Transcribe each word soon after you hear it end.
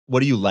What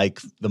do you like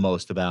the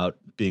most about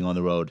being on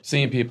the road?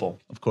 Seeing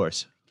people. Of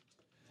course.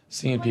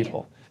 Seeing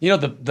people. You know,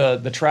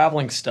 the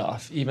traveling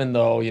stuff, even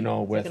though, you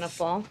know, with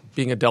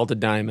being a Delta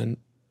Diamond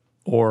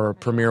or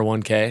Premier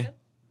 1K,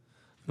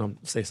 I'll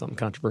say something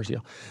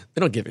controversial, they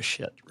don't give a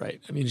shit,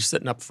 right? I mean, you're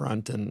sitting up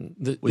front and...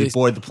 You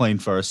board the plane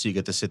first, so you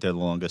get to sit there the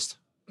longest.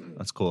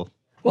 That's cool.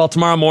 Well,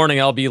 tomorrow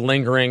morning I'll be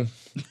lingering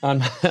on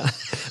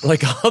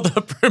like all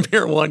the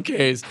Premier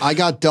 1Ks. I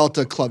got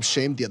Delta Club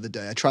shamed the other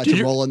day. I tried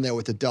to roll in there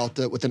with a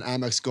Delta, with an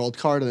Amex Gold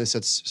card, and they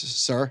said,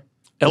 sir...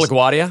 El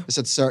LaGuardia? I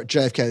said, sir,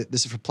 JFK,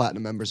 this is for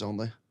platinum members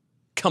only.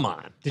 Come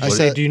on. Did you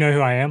say, do you know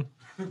who I am?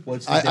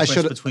 What's the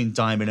difference between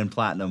diamond and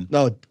platinum?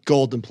 No,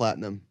 gold and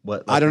platinum.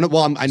 What? I don't know.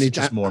 Well, I need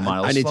just more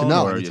miles. I need to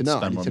know. Or I need to know.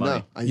 I need to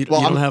know. You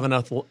don't have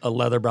enough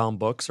leather-bound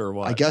books or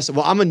what? I guess.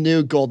 Well, I'm a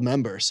new gold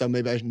member, so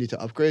maybe I need to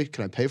upgrade.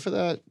 Can I pay for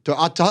that?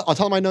 I'll tell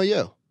them I know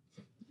you.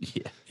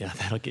 Yeah,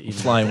 that'll get you.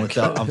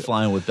 I'm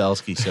flying with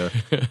Belski, sir.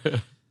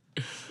 The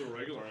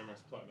regular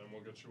Amex Platinum will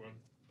get you in.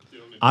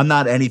 I'm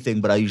not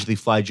anything, but I usually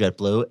fly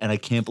JetBlue, and I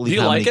can't believe.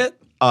 Do you like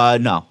it?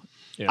 No,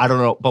 yeah. I don't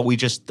know, but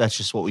that's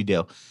just what we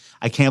do.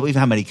 I can't believe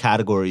how many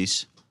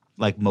categories,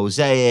 like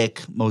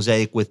Mosaic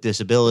with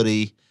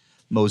disability,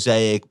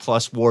 Mosaic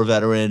plus war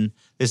veteran.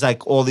 There's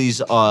like all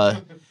these,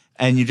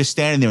 and you're just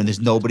standing there, and there's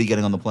nobody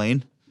getting on the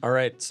plane. All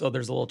right, so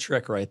there's a little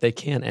trick, right? They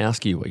can't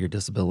ask you what your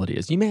disability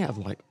is. You may have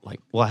like.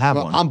 Well, I have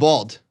one. I'm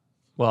bald.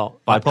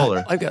 Well,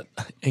 bipolar. I've got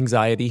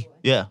anxiety.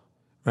 Yeah.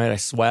 Right. I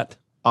sweat.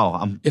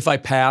 Oh, If I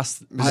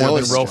pass more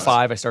than row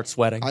 5, I start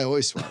sweating. I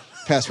always sweat.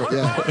 Pass row.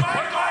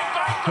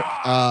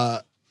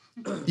 Yeah.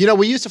 You know,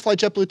 we used to fly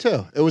JetBlue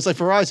too. It was like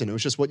Verizon. It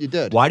was just what you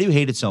did. Why do you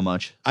hate it so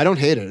much? I don't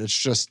hate it. It's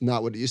just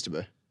not what it used to be.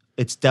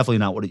 It's definitely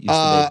not what it used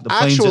to be. The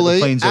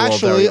planes are all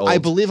very old. I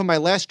believe on my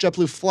last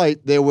JetBlue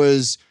flight,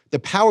 the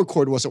power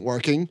cord wasn't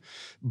working,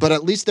 but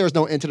at least there was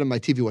no internet and my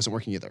TV wasn't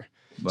working either.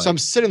 Right. So I'm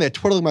sitting there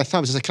twiddling my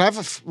thumbs. I said, can I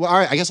have all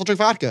right, I guess I'll drink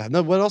vodka.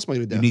 No, what else am I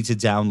going to do? You need to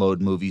download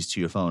movies to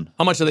your phone.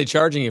 How much are they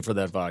charging you for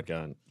that vodka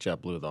on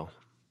JetBlue, though?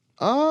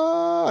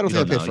 I don't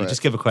think I paid for it. You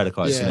just give a credit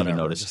card so you never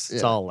notice.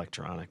 It's all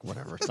electronic,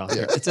 whatever. It's out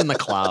there. It's in the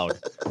cloud.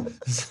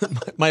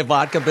 My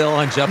vodka bill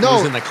on JetBlue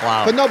is in the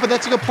cloud. But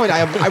that's a good point.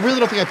 I really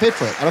don't think I paid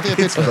for it. I don't think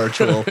I paid for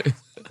virtual.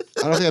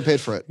 I don't think I paid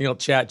for it. You know,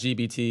 chat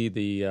GBT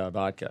the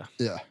vodka.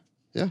 Yeah.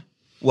 Yeah.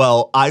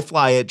 Well, I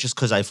fly it just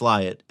because I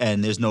fly it,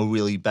 and there's no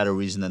really better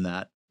reason than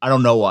that. I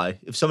don't know why.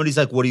 If somebody's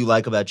like, what do you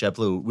like about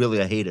JetBlue?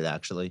 Really, I hate it,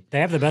 actually. They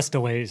have the best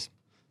delays.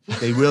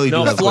 They really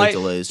do have great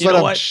delays. You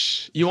know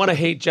what? You want to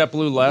hate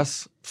JetBlue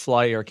less?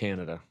 Fly Air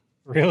Canada.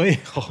 Really?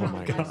 Oh,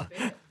 my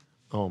God.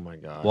 Oh, my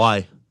God.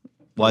 Why?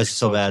 Why is it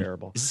so bad?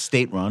 Terrible. Is it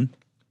state run?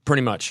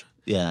 Pretty much.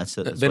 Yeah.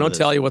 That's they don't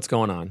tell you what's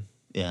going on.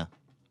 Yeah.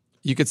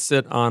 You could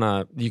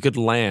you could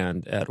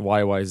land at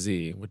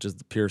YYZ, which is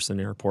the Pearson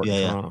Airport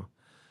in Toronto,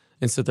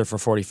 and sit there for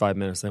 45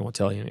 minutes. They won't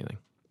tell you anything.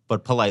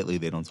 But politely,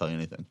 they don't tell you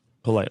anything.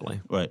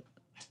 Politely. Right.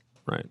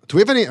 Right. Do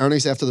we have any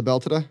earnings after the bell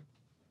today?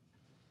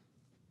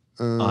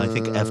 I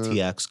think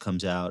FTX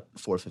comes out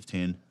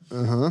 4:15.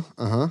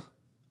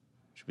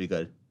 Should be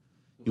good.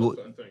 What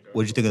did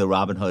you think of the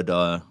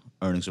Robinhood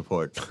earnings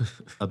report?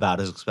 About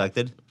as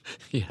expected?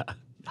 Yeah.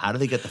 How do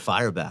they get the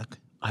fire back?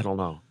 I don't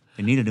know.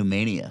 They need a new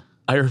mania.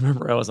 I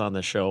remember I was on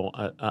the show,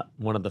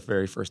 one of the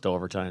very first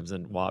overtimes,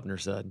 and Wapner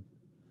said,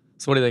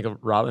 so what do you think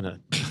of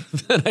Robinhood?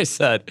 And I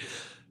said,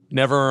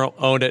 never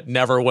owned it,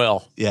 never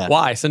will. Yeah.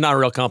 Why? It's not a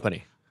real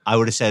company. I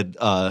would have said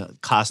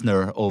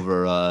Costner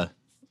over,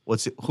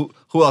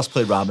 who else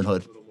played Robin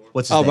Hood?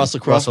 What's his name? Russell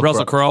Crowe.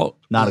 Russell Crowe.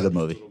 Not a good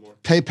movie.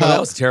 PayPal. Oh, that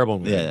was a terrible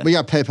movie. Yeah. We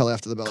got PayPal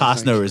after the bell.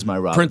 Costner is my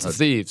Robin Prince Hood. of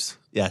Thieves.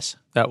 Yes.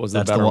 That was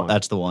that's the better one. one.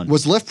 That's the one.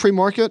 Was Lyft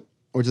pre-market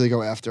or did they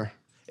go after?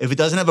 If it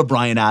doesn't have a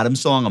Bryan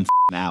Adams song, I'm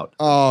out.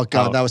 Oh,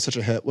 God, that was such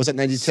a hit. Was it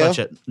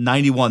 92?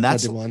 91.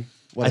 That's 91.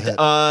 What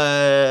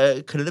a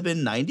hit. Could it have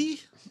been 90?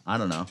 I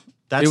don't know.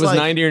 It was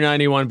 90 or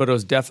 91, but it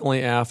was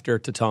definitely after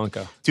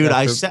Tatanka. Dude,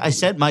 I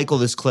sent Michael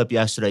this clip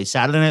yesterday.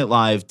 Saturday Night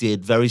Live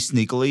did very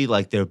sneakily,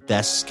 like their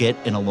best skit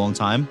in a long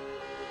time.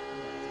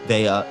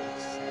 They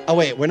Oh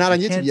wait, we're not on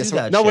YouTube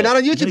yet. No, we're not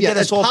on YouTube yet.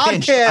 It's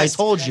podcast. I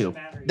told you.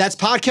 That's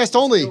podcast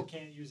only.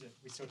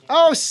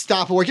 Oh,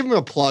 stop it. We're giving him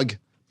a plug.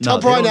 Tell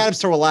Bryan Adams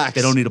to relax.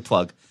 They don't need a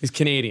plug. He's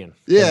Canadian.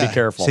 Yeah. Be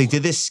careful. So they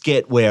did this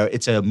skit where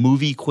it's a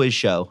movie quiz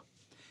show.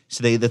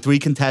 So the three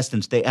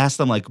contestants, they asked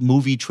them like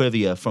movie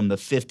trivia from the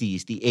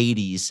 50s, the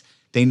 80s.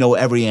 They know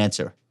every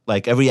answer,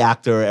 like every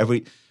actor,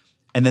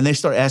 and then they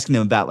start asking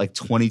them about like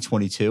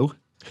 2022,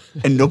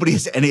 and nobody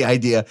has any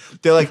idea.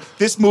 They're like,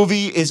 this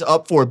movie is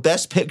up for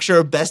Best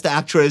Picture, Best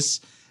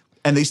Actress,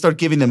 and they start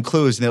giving them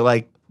clues, and they're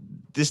like,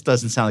 this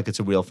doesn't sound like it's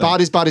a real thing.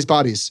 Bodies.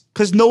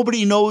 Because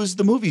nobody knows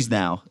the movies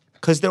now,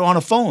 because they're on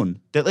a phone.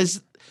 They're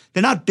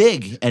not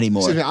big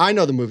anymore. Excuse me, I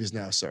know the movies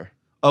now, sir.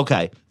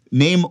 Okay.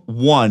 Name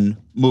one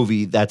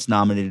movie that's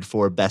nominated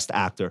for Best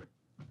Actor.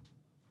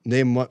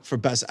 Name what for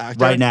Best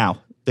Actor? Right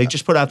now. They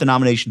just put out the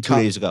nomination 2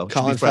 days ago.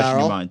 Colin Should be fresh in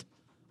Farrell? your mind.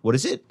 What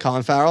is it?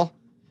 Colin Farrell?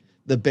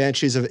 The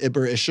Banshees of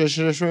Iber Ish.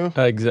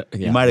 Yeah,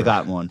 you might have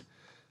gotten one.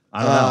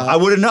 I don't know. I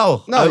wouldn't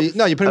know. No,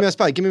 you put me on the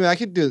spot. Give me. I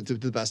could do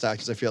the best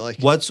actors. I feel like.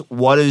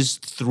 What is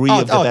three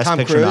of the best Tom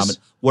picture Cruise. nominations?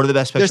 What are the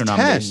best picture There's 10.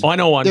 nominees? Oh, I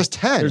know one. There's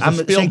 10. There's I'm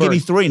saying give me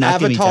three, not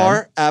give me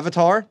 10.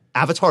 Avatar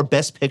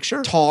best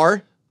picture?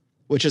 Tar,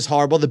 which is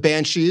horrible. The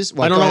Banshees.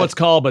 I don't know what it's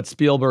called, but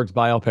Spielberg's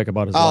biopic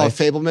about his life.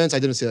 Fablemans. I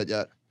didn't see that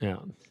yet. Yeah.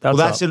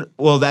 That's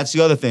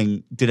the other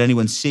thing. Did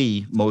anyone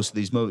see most of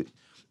these movies?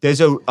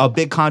 There's a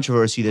big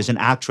controversy. There's an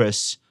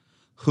actress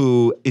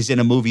who is in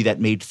a movie that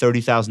made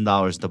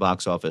 $30,000 at the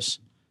box office.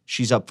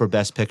 She's up for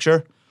Best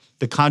Picture.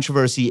 The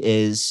controversy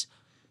is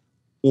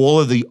all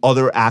of the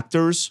other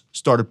actors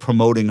started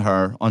promoting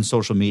her on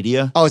social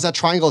media. Oh, is that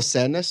Triangle of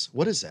Sadness?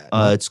 What is that?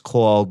 It's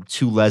called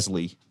To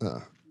Leslie.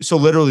 So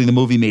literally the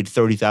movie made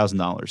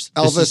 $30,000.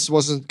 Elvis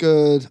wasn't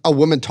good. Oh,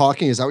 Women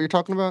Talking. Is that what you're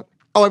talking about?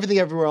 Oh, Everything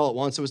Everywhere All at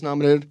Once. It was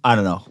nominated. I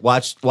don't know.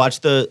 Watch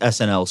the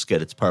SNL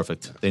skit. It's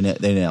perfect. They nail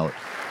it.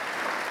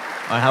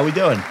 All right, how we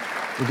doing?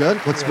 We good?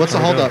 What's the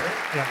holdup?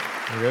 Yeah,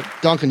 You're good?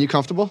 Duncan, you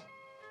comfortable?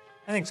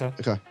 I think so.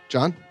 Okay.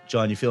 John?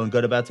 John, you feeling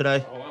good about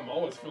today? Oh, I'm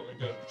always feeling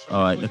good.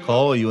 All right,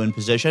 Nicole, are you in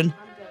position?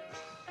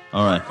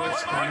 All right.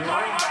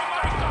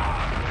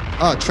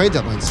 Oh, trade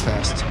deadline's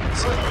fast.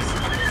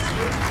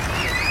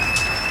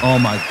 Oh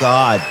my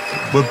God.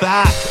 We're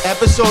back.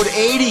 Episode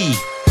 80.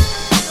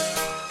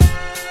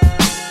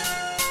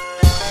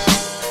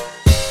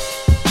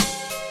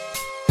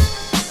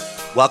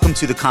 Welcome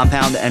to The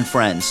Compound and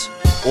Friends.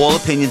 All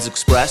opinions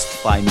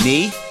expressed by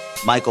me,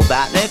 Michael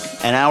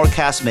Batnick, and our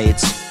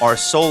castmates are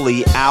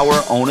solely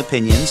our own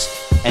opinions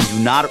and do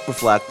not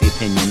reflect the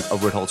opinion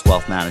of Ritholtz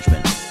Wealth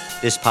Management.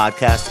 This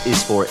podcast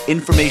is for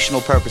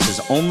informational purposes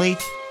only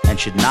and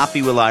should not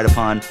be relied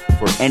upon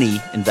for any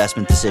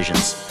investment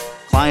decisions.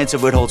 Clients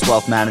of Ritholtz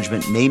Wealth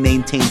Management may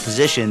maintain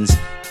positions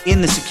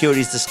in the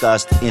securities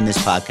discussed in this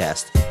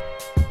podcast.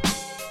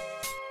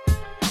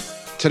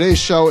 Today's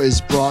show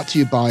is brought to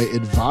you by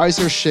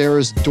Advisor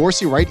Shares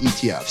Dorsey Wright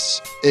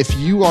ETFs. If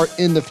you are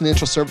in the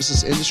financial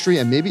services industry,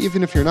 and maybe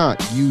even if you're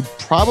not, you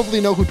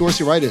probably know who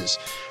Dorsey Wright is.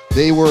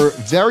 They were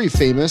very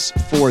famous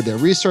for their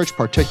research,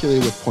 particularly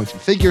with point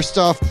and figure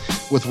stuff,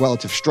 with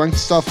relative strength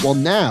stuff. Well,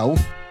 now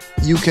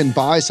you can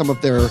buy some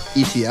of their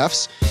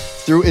ETFs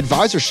through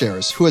Advisor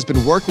Shares, who has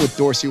been working with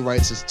Dorsey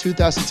Wright since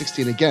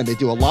 2016. Again, they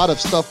do a lot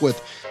of stuff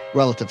with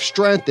relative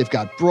strength. They've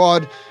got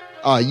broad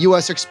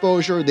U.S.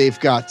 exposure. They've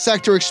got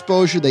sector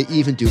exposure. They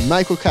even do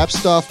microcap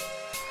stuff.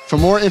 For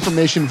more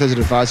information, visit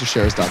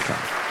advisorshares.com.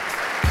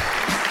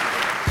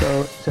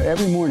 So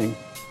every morning,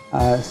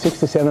 6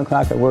 to 7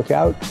 o'clock, I work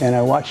out and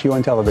I watch you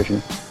on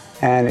television.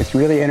 And it's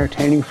really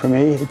entertaining for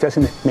me. It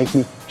doesn't make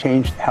me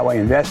change how I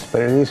invest,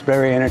 but it is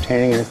very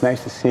entertaining, and it's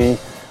nice to see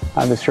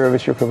the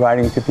service you're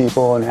providing to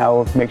people and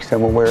how it makes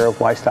them aware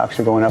of why stocks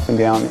are going up and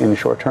down in the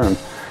short term.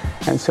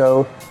 And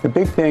so the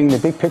big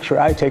picture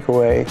I take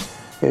away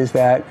is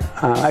that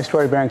I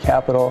started Baron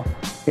Capital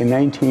in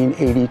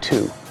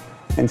 1982.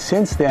 And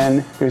since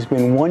then, there's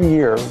been 1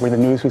 year where the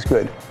news was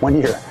good. 1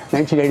 year,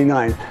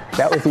 1989.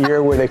 That was the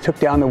year where they took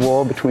down the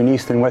wall between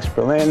East and West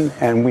Berlin,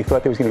 and we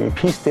thought there was going to be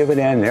a peace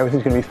dividend and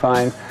everything's going to be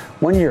fine.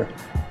 1 year.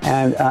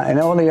 And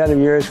all the other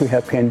years, we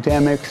have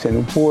pandemics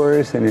and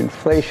wars and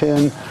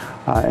inflation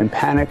and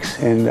panics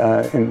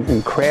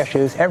and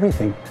crashes,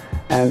 everything.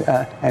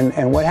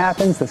 And what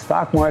happens? The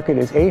stock market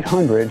is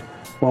 800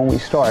 when we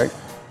start,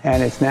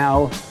 and it's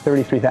now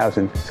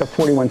 33,000. It's up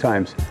 41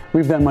 times.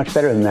 We've done much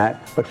better than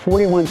that, but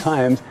 41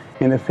 times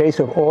in the face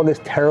of all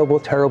this terrible,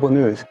 terrible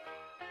news.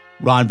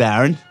 Ron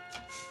Barron,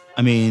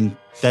 I mean,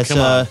 that's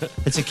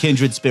a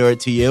kindred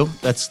spirit to you.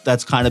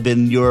 That's kind of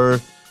been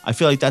I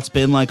feel like that's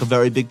been like a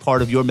very big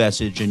part of your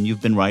message, and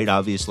you've been right,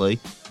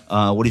 obviously.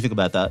 What do you think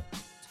about that?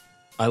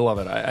 I love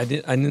it. I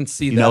didn't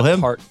see you that know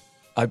him? part.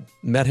 I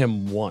met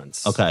him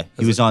once. Okay,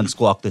 he was on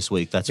Squawk this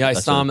week. I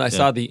saw him. I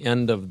saw the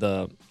end of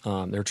the.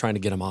 They were trying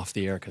to get him off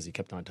the air because he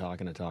kept on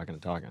talking and talking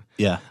and talking.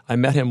 Yeah, I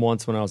met him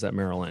once when I was at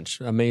Merrill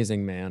Lynch.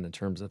 Amazing man in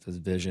terms of his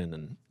vision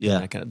and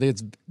that kind of.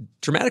 It's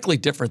dramatically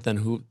different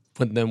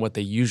than what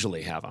they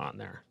usually have on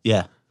there.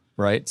 Yeah,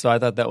 right. So I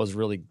thought that was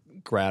really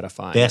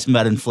gratifying. They asked him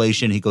about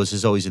inflation. He goes,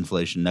 "There's always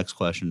inflation." Next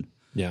question.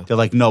 Yeah, they're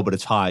like, "No, but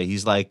it's high."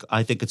 He's like,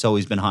 "I think it's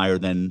always been higher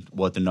than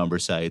what the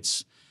numbers say."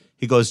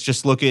 He goes,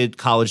 just look at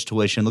college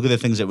tuition. Look at the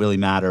things that really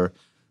matter.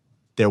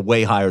 They're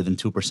way higher than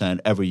 2%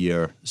 every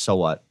year. So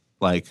what?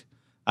 Like,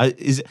 I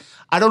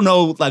don't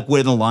know like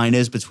where the line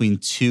is between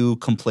too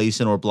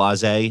complacent or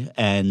blasé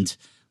and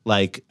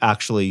like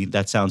actually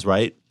that sounds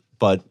right.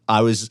 But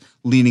I was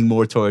leaning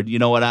more toward, you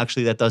know what?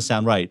 Actually, that does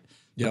sound right.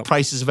 Yep. The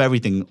prices of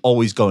everything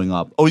always going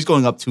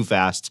up too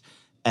fast,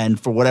 and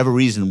for whatever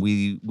reason,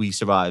 we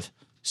survive.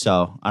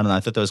 So I don't know.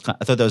 I thought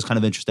that was kind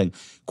of interesting.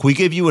 Can we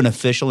give you an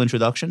official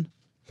introduction?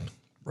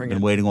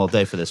 Been waiting all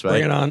day for this, right?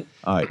 Bring it on.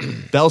 All right.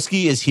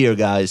 Belski is here,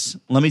 guys.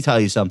 Let me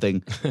tell you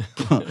something.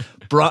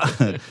 First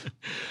of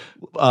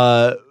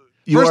all,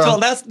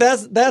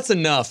 that's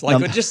enough.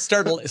 Like, just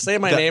say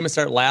my name and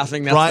start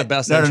laughing. That's the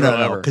best intro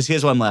ever. Because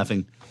here's why I'm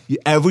laughing.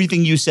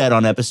 Everything you said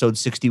on episode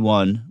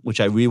 61, which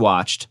I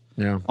rewatched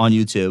on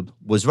YouTube,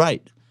 was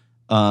right.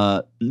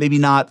 Maybe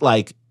not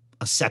like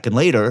a second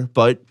later,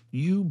 but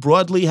you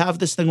broadly have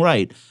this thing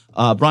right.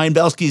 Brian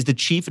Belski is the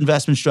chief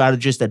investment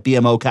strategist at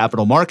BMO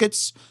Capital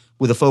Markets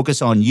with a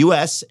focus on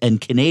U.S.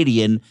 and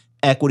Canadian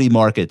equity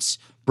markets.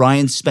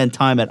 Brian spent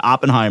time at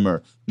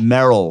Oppenheimer,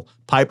 Merrill,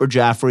 Piper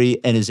Jaffray,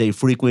 and is a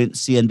frequent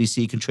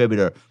CNBC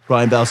contributor.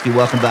 Brian Belski,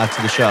 welcome back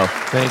to the show.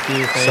 Thank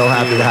you. So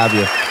happy to have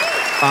you.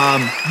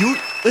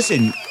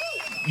 Listen,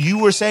 you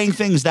were saying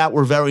things that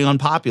were very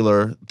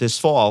unpopular this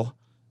fall,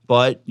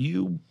 but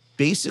you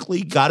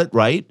basically got it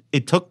right.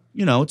 It took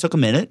a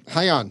minute.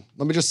 Hang on.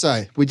 Let me just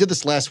say, we did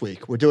this last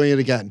week. We're doing it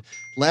again.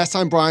 Last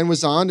time Brian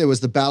was on, it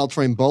was the battle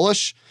to remain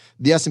bullish.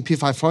 The S&P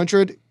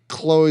 500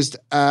 closed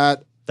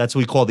at... That's what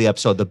we call the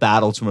episode, the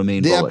battle to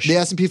remain bullish. The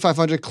S&P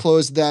 500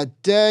 closed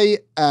that day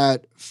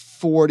at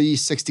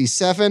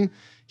 40.67.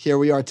 Here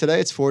we are today.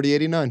 It's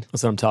 40.89.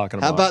 That's what I'm talking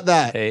about. How about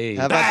that? Hey,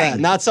 how about that?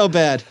 Not so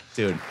bad.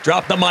 Dude.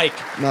 Drop the mic.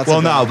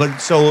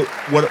 So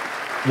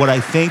what I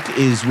think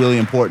is really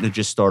important to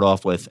just start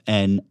off with,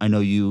 and I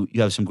know you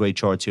have some great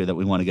charts here that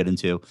we want to get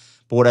into,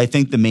 but what I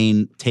think the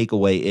main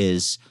takeaway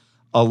is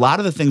a lot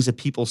of the things that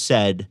people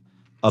said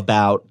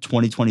about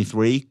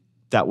 2023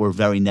 that were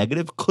very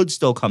negative could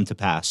still come to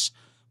pass.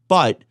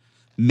 But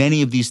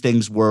many of these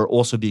things were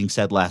also being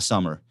said last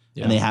summer,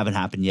 and they haven't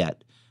happened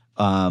yet.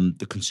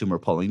 The consumer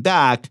pulling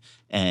back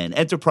and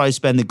enterprise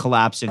spending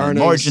collapsing and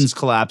margins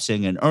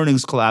collapsing and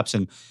earnings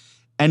collapsing.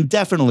 And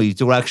definitely,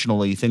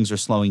 directionally, things are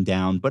slowing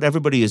down, but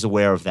everybody is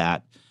aware of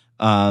that.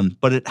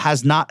 But it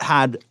has not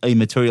had a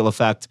material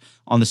effect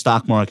on the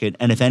stock market.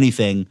 And if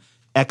anything,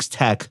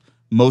 ex-tech,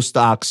 most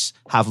stocks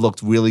have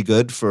looked really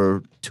good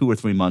for 2 or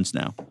 3 months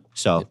now.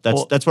 So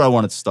that's where I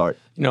wanted to start.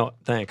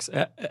 Thanks.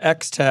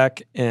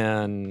 Ex-tech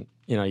and,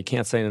 you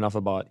can't say enough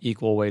about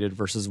equal weighted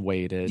versus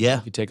weighted. Yeah.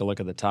 If you take a look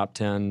at the top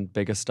 10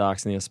 biggest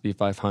stocks in the S&P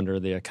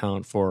 500, they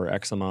account for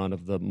X amount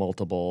of the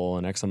multiple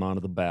and X amount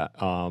of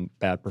the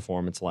bad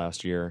performance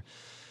last year.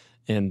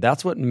 And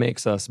that's what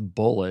makes us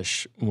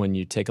bullish when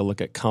you take a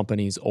look at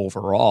companies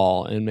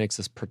overall, and makes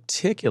us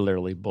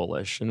particularly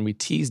bullish. And we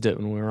teased it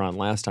when we were on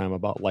last time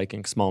about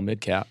liking small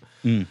mid-cap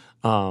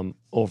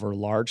over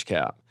large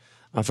cap.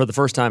 For the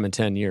first time in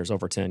 10 years,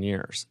 over 10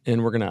 years.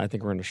 And I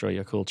think we're going to show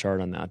you a cool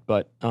chart on that.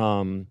 But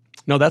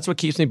no, that's what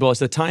keeps me bullish.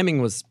 The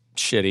timing was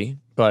shitty,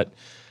 but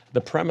the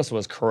premise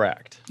was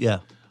correct. Yeah.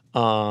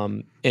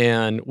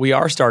 And we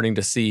are starting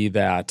to see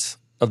that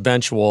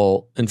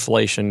eventual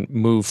inflation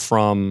move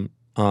from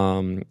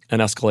an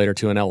escalator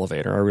to an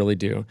elevator. I really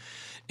do.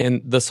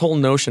 And this whole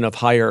notion of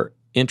higher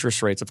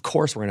interest rates, of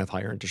course we're going to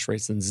have higher interest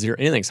rates than zero.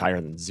 Anything's higher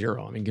than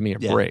zero. I mean, give me a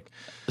break.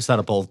 It's not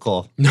a bold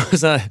call. No,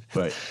 it's not.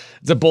 Right.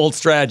 It's a bold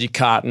strategy,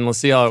 Cotton. Let's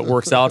see how it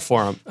works out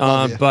for them.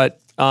 But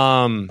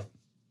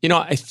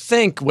I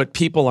think what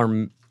people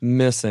are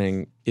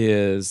missing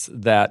is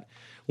that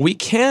we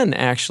can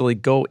actually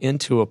go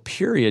into a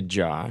period,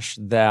 Josh,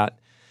 that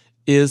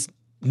is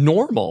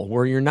normal,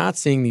 where you're not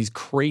seeing these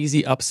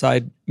crazy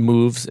upside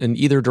moves in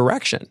either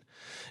direction.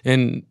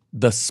 And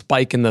the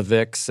spike in the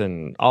VIX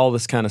and all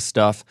this kind of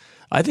stuff,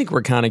 I think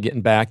we're kind of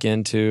getting back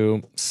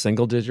into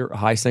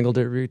high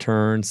single-digit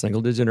returns,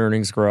 single-digit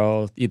earnings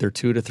growth, either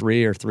 2 to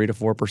 3 or 3 to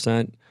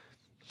 4%.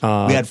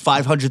 We had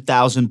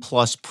 500,000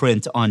 plus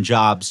print on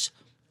jobs,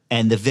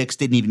 and the VIX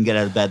didn't even get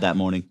out of bed that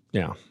morning.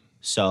 Yeah.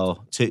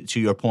 So to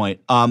your point,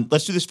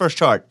 let's do this first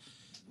chart.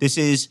 This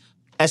is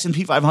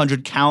S&P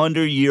 500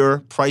 calendar year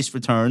price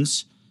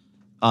returns.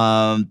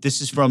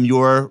 This is from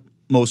your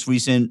most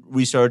recent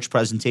research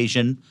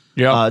presentation.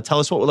 Yeah. Tell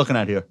us what we're looking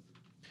at here.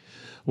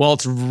 Well,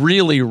 it's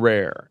really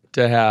rare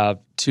to have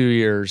 2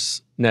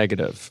 years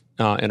negative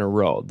in a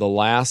row. The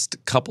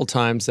last couple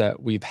times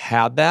that we've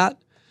had that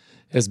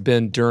has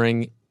been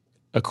during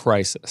a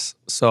crisis.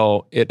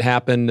 So it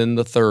happened in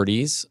the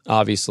 30s,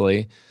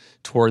 obviously,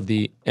 toward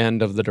the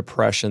end of the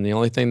Depression. The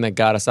only thing that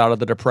got us out of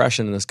the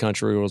Depression in this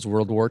country was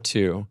World War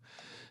II.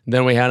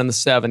 Then we had in the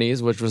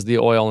 70s, which was the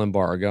oil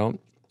embargo.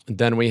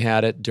 Then we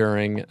had it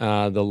during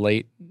the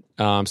late,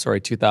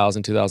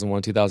 2000,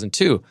 2001,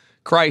 2002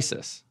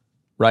 crisis,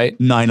 right?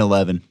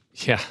 9/11.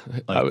 Yeah,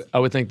 I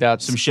would think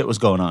that some shit was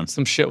going on.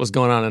 Some shit was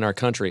going on in our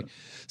country.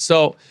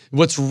 So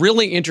what's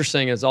really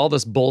interesting is all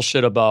this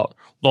bullshit about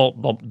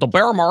the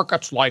bear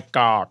market's like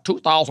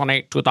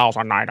 2008,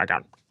 2009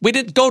 again.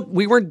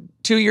 We were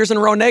 2 years in a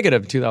row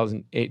negative,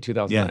 2008,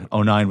 2009.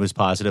 Yeah, 09 was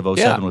positive,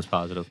 07 was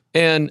positive.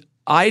 And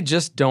I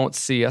just don't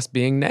see us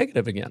being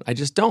negative again. I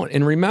just don't.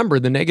 And remember,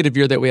 the negative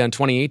year that we had in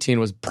 2018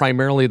 was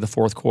primarily the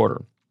fourth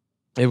quarter.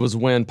 It was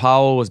when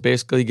Powell was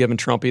basically giving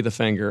Trumpy the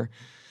finger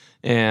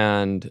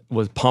and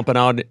was pumping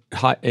out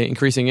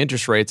increasing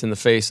interest rates in the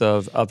face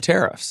of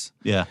tariffs.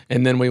 Yeah.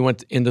 And then we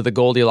went into the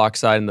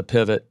Goldilocks side and the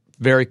pivot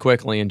very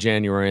quickly in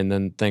January, and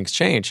then things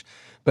changed.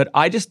 But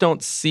I just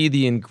don't see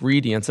the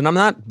ingredients. And I'm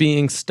not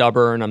being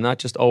stubborn. I'm not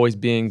just always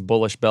being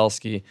bullish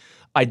Belski.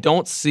 I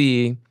don't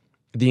see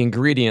the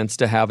ingredients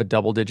to have a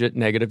double-digit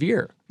negative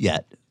year.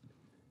 Yet.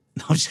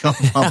 I'm just going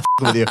to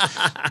with you.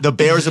 The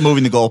Bears are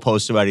moving the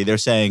goalposts already. They're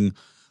saying,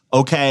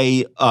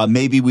 okay,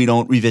 maybe we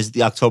don't revisit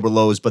the October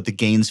lows, but the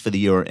gains for the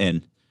year are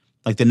in.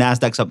 Like the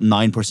Nasdaq's up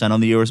 9% on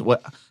the year.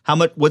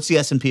 What's the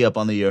S&P up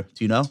on the year?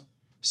 Do you know?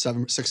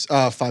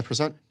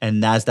 5%.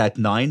 and Nasdaq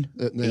 9,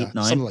 Yeah, 8, 9,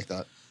 something like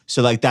that.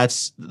 So like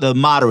that's the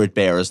moderate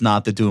bears,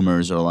 not the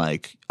doomers. Are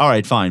like, all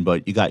right, fine,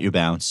 but you got your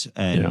bounce,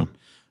 and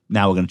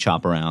now we're gonna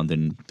chop around,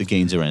 and the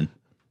gains are in.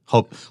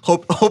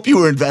 Hope you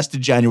were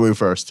invested January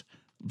 1st,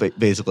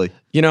 basically.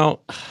 You know,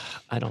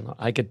 I don't know.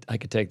 I could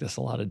take this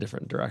a lot of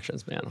different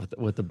directions, man.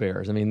 With the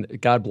Bears, I mean,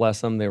 God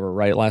bless them. They were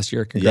right last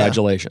year.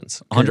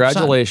 Congratulations, 100%.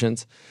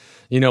 Congratulations.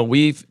 You know,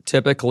 we've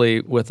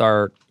typically with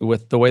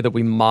the way that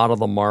we model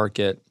the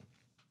market,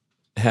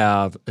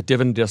 have a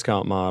dividend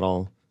discount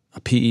model,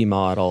 a PE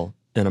model,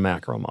 and a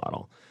macro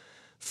model.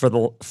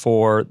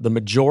 For the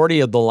majority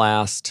of the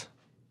last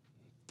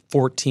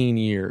 14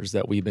 years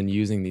that we've been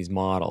using these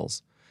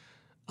models,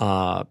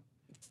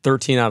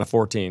 13 out of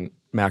 14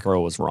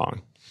 macro was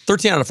wrong.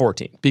 13 out of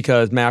 14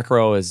 because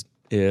macro is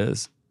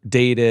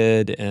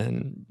dated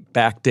and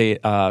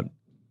backdate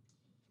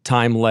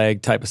time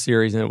lag type of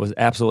series, and it was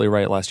absolutely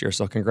right last year.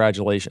 So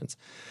congratulations.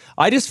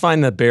 I just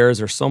find that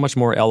bears are so much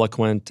more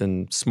eloquent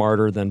and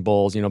smarter than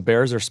bulls. You know,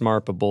 bears are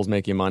smart, but bulls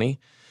make you money.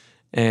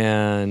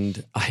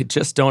 And I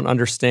just don't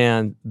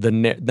understand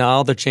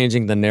now they're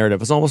changing the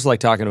narrative. It's almost like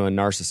talking to a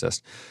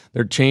narcissist.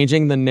 They're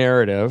changing the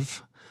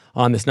narrative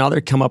on this. Now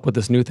they've come up with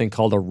this new thing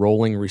called a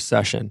rolling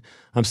recession.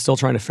 I'm still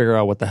trying to figure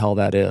out what the hell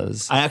that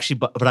is.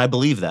 But I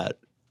believe that.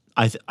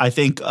 I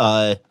think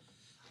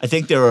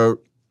there are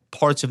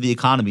parts of the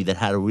economy that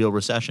had a real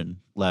recession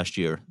last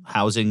year,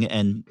 housing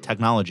and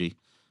technology.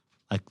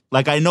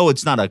 Like I know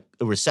it's not a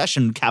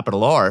recession,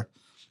 capital R,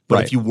 but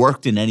Right. if you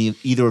worked in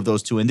either of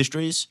those two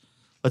industries,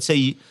 let's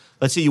say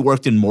you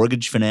worked in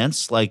mortgage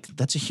finance, like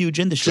that's a huge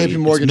industry. JP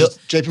Morgan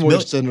just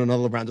did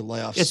another round of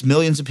layoffs. It's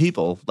millions of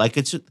people. Like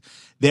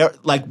they're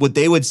like what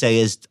they would say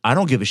is, I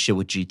don't give a shit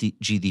what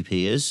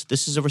GDP is.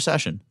 This is a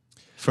recession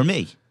for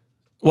me.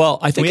 Well,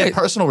 I Can think we have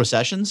personal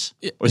recessions,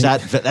 or is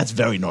that's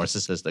very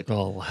narcissistic?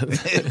 Oh,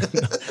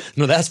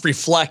 no, that's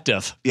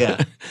reflective.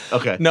 Yeah.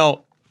 Okay.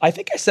 No, I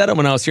think I said it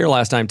when I was here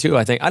last time too.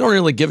 I don't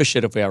really give a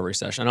shit if we have a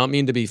recession. I don't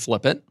mean to be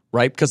flippant,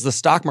 right? Because the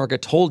stock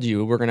market told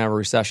you we're going to have a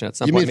recession at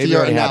some You point. mean for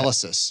your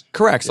analysis?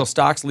 Correct. So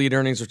stocks lead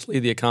earnings, which lead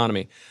the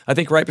economy. I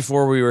think right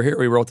before we were here,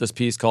 we wrote this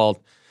piece called,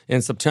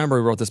 in September,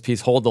 we wrote this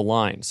piece, Hold the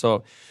Line.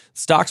 So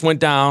stocks went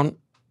down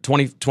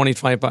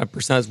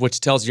 25%, which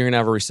tells you you're going to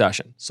have a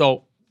recession.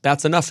 So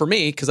that's enough for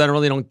me because I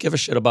really don't give a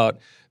shit about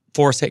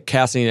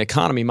forecasting the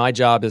economy. My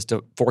job is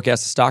to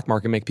forecast the stock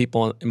market, make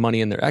people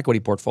money in their equity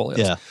portfolios.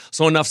 Yeah.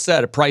 So enough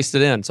said, I priced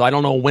it in. So I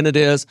don't know when it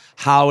is,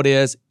 how it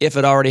is, if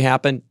it already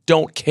happened,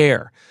 don't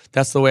care.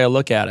 That's the way I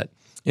look at it.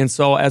 And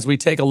so as we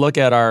take a look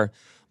at our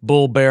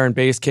bull, bear, and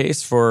base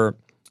case for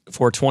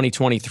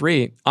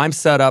 2023, I'm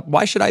set up.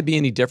 Why should I be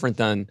any different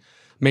than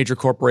major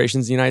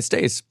corporations in the United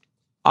States?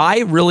 I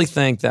really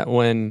think that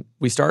when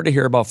we started to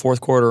hear about fourth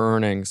quarter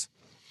earnings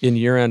in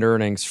year-end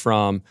earnings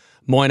from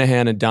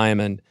Moynihan and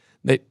Diamond,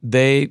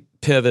 they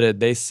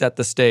pivoted, they set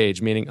the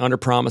stage, meaning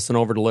under-promise and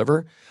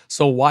over-deliver.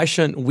 So why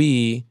shouldn't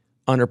we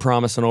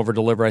under-promise and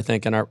over-deliver, I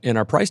think, in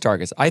our price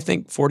targets? I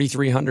think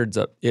 4,300's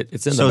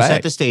it's in the bag. So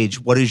set the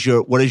stage. What is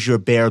your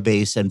bear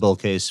base and bull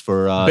case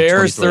for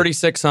Bears 23?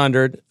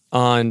 3,600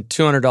 on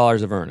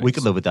 $200 of earnings. We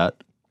could live with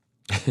that.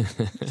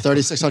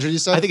 3,600, you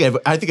said? I think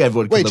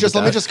everyone could Wait, live just with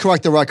let me that. just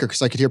correct the record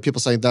because I could hear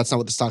people saying that's not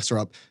what the stocks are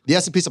up. The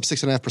S&P's up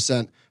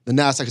 6.5%. The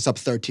Nasdaq is up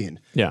 13.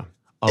 Yeah.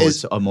 Oh,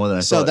 it's more than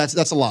I So thought.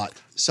 that's a lot.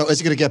 So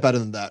is it going to get better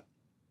than that?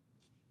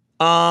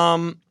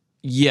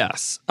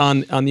 Yes,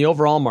 on the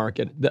overall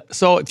market.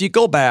 So if you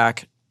go,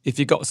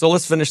 so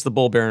let's finish the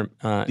bull, bear,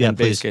 and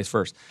base please. case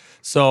first.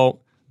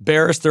 So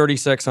bear is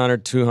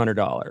 $3,600,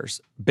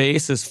 $200.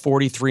 Base is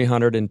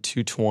 $4,300 and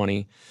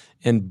 $220,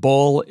 and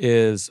bull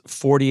is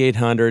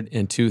 $4,800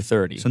 and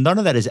 $230. So none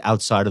of that is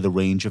outside of the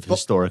range of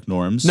historic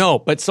norms. No,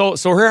 but so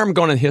here I'm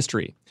going in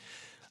history.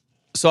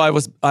 So I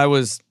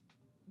was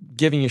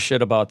giving you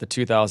shit about the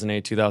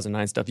 2008,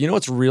 2009 stuff. You know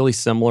what's really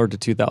similar to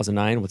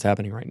 2009? What's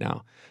happening right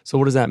now. So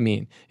what does that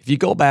mean? If you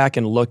go back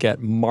and look at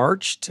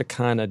March to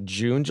kind of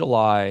June,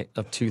 July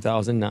of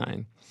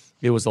 2009,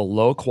 it was a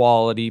low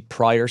quality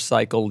prior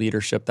cycle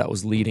leadership that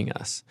was leading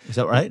us. Is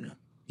that right?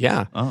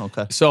 Yeah. Oh,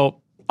 okay. So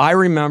I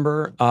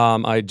remember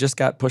I just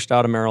got pushed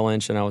out of Merrill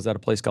Lynch and I was at a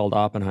place called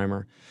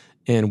Oppenheimer.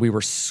 And we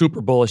were super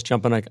bullish,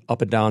 jumping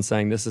up and down,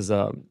 saying this is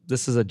a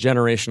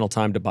generational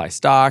time to buy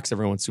stocks.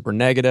 Everyone's super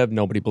negative.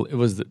 It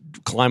was the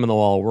climbing the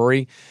wall of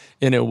worry,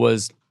 and it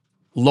was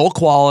low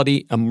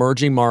quality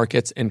emerging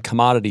markets and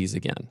commodities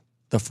again.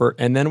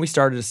 And then we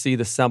started to see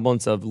the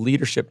semblance of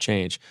leadership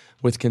change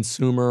with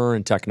consumer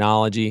and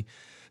technology.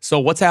 So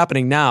what's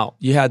happening now?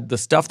 You had the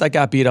stuff that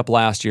got beat up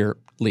last year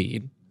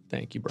lead.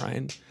 Thank you,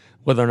 Brian.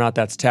 Whether or not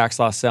that's tax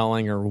loss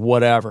selling or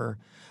whatever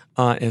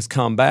has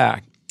come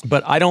back.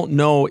 But I don't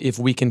know if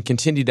we can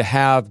continue to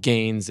have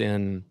gains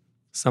in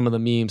some of the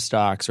meme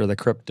stocks or the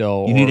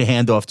crypto. You need to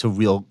hand off to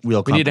real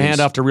companies. We need to hand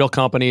off to real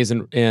companies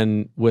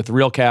and with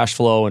real cash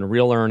flow and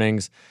real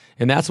earnings.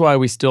 And that's why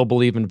we still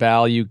believe in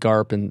value,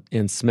 GARP, and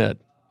SMID.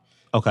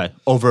 Okay.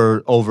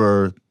 Over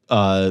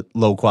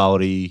low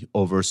quality,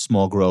 over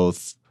small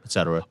growth, et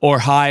cetera.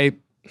 Or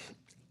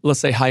let's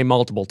say high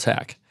multiple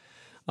tech.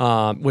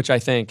 which I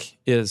think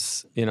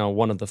is,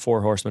 one of the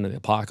four horsemen of the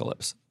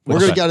apocalypse. We're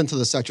going to get into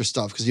the sector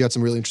stuff because you had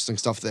some really interesting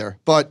stuff there.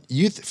 But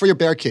for your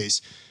bear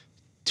case,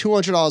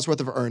 $200 worth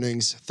of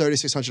earnings,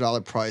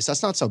 $3,600 price.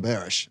 That's not so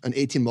bearish. An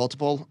 18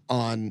 multiple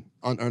on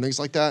earnings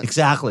like that.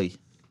 Exactly.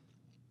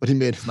 What he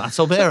made. Not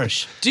so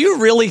bearish. Do you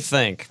really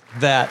think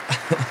that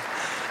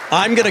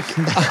I'm going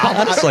to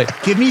honestly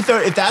give me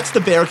 30? If that's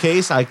the bear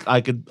case,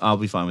 I'll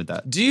be fine with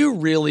that. Do you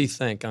really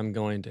think I'm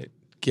going to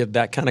give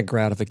that kind of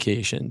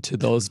gratification to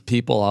those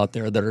people out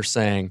there that are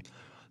saying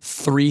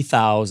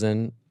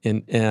 $3,000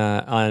 in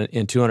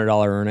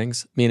 $200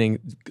 earnings? Meaning,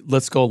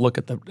 let's go look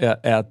at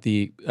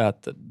the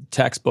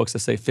textbooks that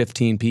say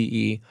 15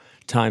 PE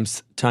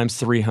times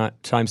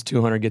 300 times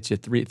 200 gets you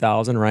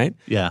 3,000, right?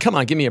 Yeah. Come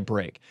on, give me a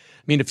break.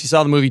 I mean, if you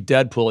saw the movie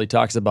Deadpool, he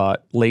talks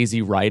about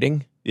lazy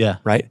writing. Yeah.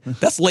 Right?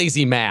 That's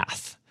lazy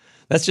math.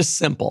 That's just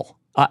simple.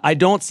 I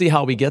don't see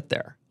how we get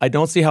there. I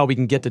don't see how we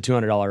can get to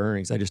 $200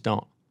 earnings. I just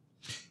don't.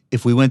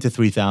 If we went to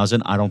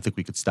 3,000, I don't think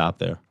we could stop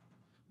there.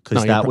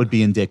 Because that would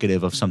be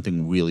indicative of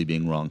something really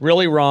being wrong.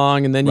 Really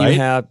wrong, and then right? you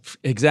have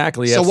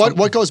exactly. So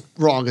what goes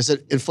wrong? Is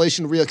it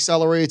inflation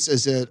reaccelerates?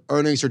 Is it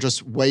earnings are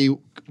just way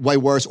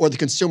worse, or the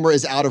consumer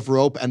is out of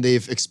rope and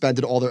they've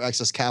expended all their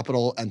excess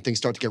capital and things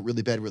start to get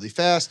really bad really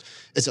fast?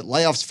 Is it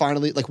layoffs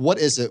finally? Like what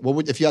is it?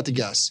 If you had to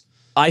guess?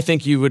 I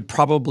think you would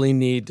probably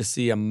need to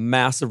see a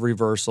massive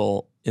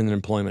reversal in the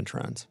employment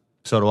trends.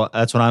 So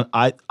that's what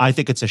I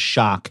think it's a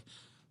shock.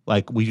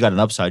 Like we got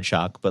an upside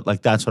shock, but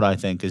like that's what I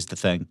think is the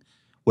thing.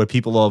 Where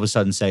people all of a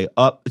sudden say,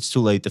 "Oh, it's too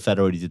late. The Fed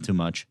already did too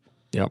much."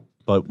 Yep.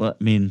 But I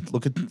mean,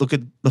 look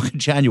at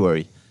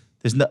January.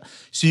 There's no.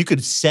 So you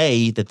could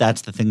say that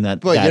that's the thing that.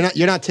 But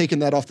you're not taking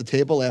that off the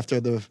table after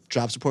the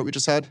jobs report we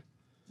just had.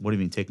 What do you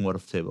mean taking what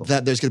off the table?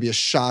 That there's going to be a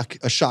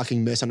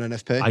shocking miss on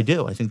NFP. I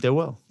do. I think there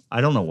will. I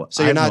don't know what.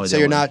 So you're not. So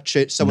you're not.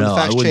 So when the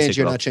facts change,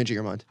 you're not changing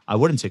your mind. I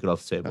wouldn't take it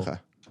off the table. Okay.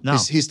 No.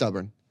 He's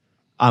stubborn.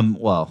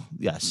 Well,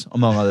 yes,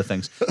 among other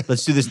things.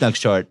 Let's do this next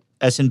chart.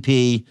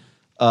 S&P.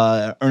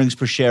 Earnings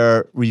per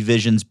share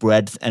revisions,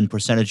 breadth, and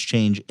percentage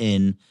change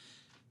in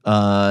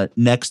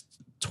next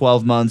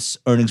 12 months.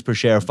 Earnings per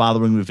share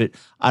following revision.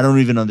 I don't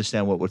even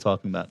understand what we're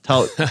talking about.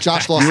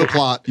 Josh lost the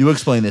plot. You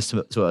explain this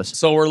to us.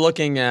 So we're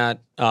looking at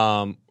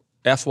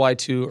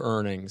FY2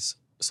 earnings.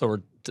 So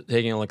we're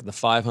taking a look at the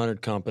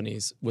 500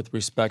 companies with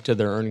respect to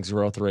their earnings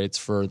growth rates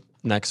for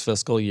next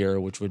fiscal year,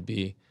 which would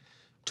be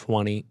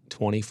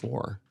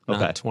 2024. Okay.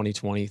 Not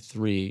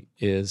 2023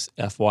 is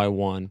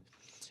FY1.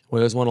 We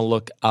always want to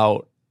look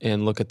out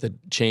and look at the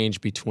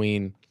change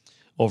between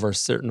over a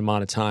certain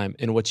amount of time.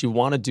 And what you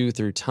want to do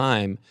through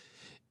time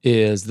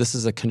is this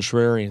is a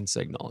contrarian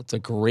signal. It's a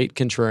great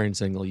contrarian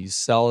signal. You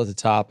sell at the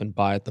top and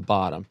buy at the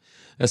bottom,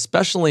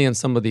 especially in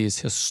some of these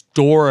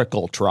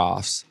historical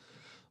troughs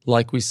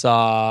like we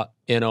saw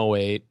in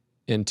 08,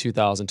 in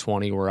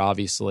 2020, where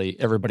obviously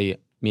everybody,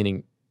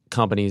 meaning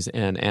companies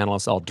and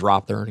analysts, all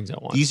dropped their earnings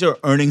at once. These are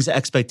earnings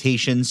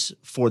expectations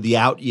for the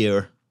out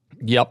year.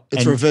 Yep.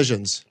 It's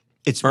revisions.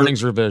 It's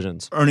earnings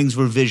revisions. Earnings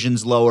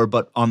revisions lower,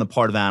 but on the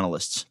part of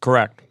analysts.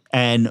 Correct.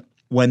 And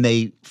when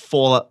they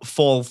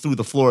fall through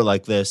the floor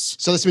like this,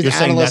 so this means you're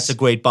saying that's a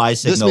great buy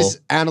signal. This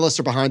means analysts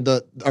are behind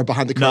the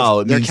curve. No,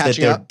 it means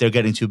that they're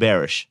getting too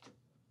bearish,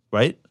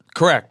 right?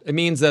 Correct. It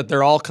means that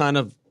they're all kind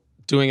of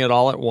doing it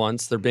all at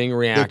once. They're being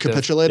reactive. They're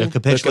capitulating.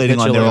 They're capitulating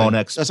on their own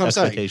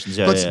expectations.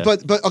 Yeah,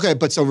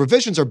 but so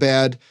revisions are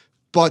bad.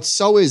 But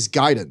so is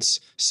guidance.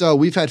 So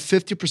we've had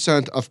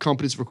 50% of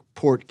companies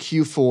report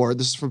Q4.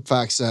 This is from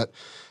FactSet.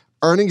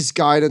 Earnings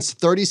guidance,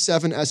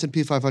 37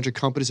 S&P 500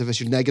 companies have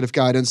issued negative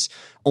guidance.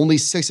 Only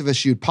 6 have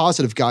issued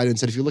positive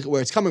guidance. And if you look at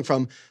where it's coming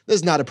from, this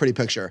is not a pretty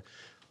picture.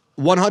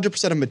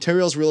 100% of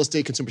materials, real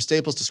estate, consumer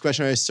staples,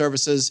 discretionary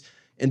services,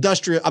 not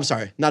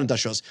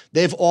industrials.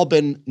 They've all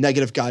been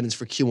negative guidance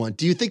for Q1.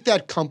 Do you think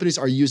that companies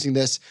are using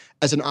this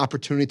as an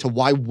opportunity to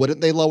why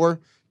wouldn't they lower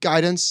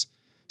guidance?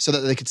 So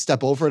that they could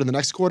step over it in the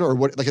next quarter? Or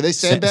what? Like, are they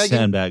sandbagging?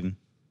 Sandbagging.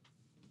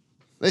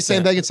 Are they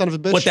sandbagging, son of a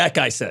bitch? What that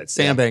guy said,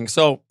 sandbagging. Yeah.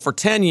 So for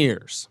 10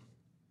 years,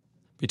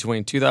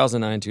 between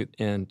 2009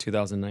 and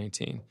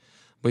 2019,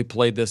 we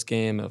played this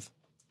game of,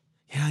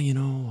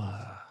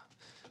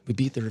 we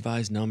beat the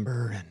revised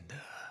number and,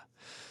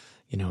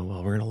 we're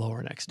going to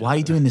lower next. Why are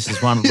you doing this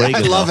as Ronald Reagan?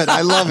 I love it.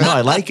 No, I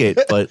like it.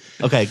 But,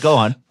 okay, go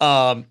on.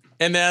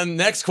 And then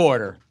next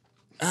quarter,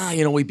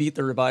 we beat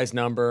the revised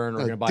number and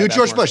we're going to buy back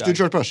George Bush. stock. Do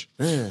George Bush.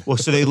 Well,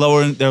 so they're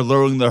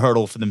lowering the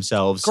hurdle for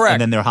themselves. Correct.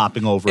 And then they're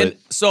hopping over it.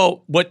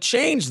 So what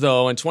changed,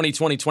 though, in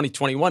 2020,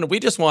 2021,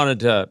 we just wanted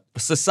to,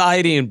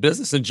 society and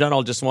business in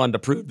general just wanted to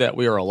prove that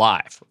we were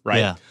alive, right?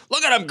 Yeah.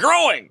 Look at I'm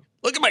growing.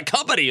 Look at my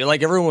company.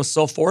 Like, everyone was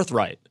so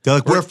forthright. They're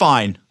like, we're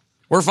fine.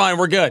 We're fine.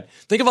 We're good.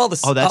 Think of all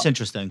this. Oh, that's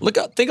interesting.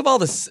 Think of all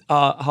this.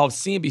 How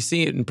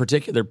CNBC in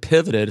particular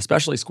pivoted,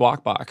 especially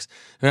Squawk Box,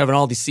 and having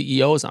all these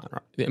CEOs on.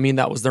 I mean,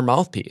 that was their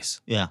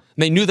mouthpiece. Yeah. And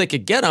they knew they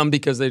could get them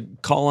because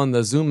they'd call on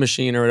the Zoom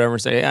machine or whatever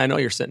and say, "Hey, I know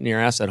you're sitting your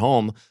ass at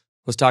home.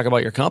 Let's talk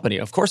about your company."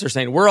 Of course, they're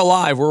saying we're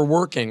alive. We're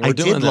working. We're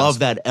doing this. I did love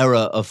that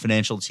era of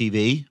financial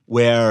TV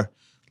where,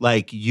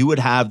 like you would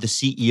have the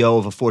CEO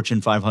of a Fortune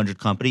 500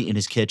 company in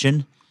his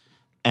kitchen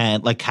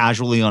and like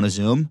casually on a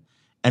Zoom,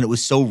 and it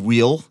was so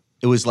real.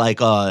 It was like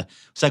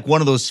it's like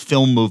one of those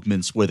film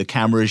movements where the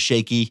camera is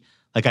shaky.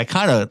 Like I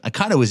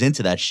kind of was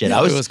into that shit.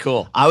 Yeah, it was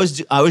cool. I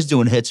was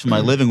doing hits from my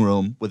living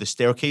room with a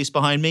staircase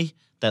behind me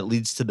that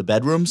leads to the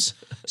bedrooms.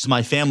 So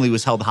my family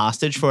was held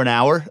hostage for an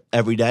hour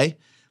every day.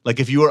 Like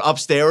if you were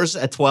upstairs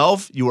at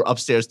 12, you were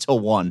upstairs till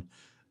 1.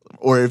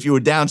 Or if you were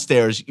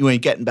downstairs, you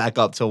ain't getting back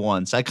up till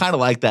 1. So I kind of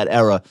like that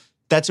era.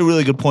 That's a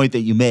really good point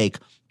that you make.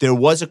 There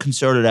was a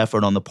concerted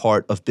effort on the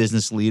part of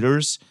business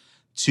leaders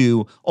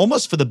to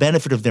almost for the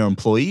benefit of their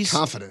employees.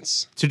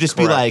 Confidence. To just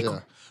be like,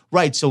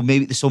 right, so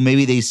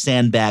maybe they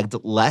sandbagged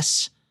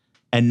less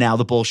and now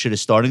the bullshit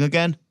is starting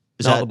again?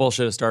 The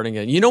bullshit is starting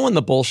again. You know when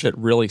the bullshit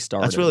really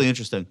started? That's really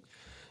interesting.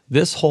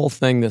 This whole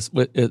thing,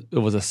 it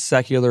was a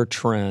secular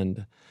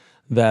trend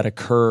that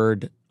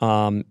occurred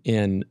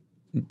in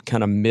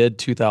kind of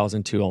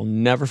mid-2002. I'll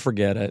never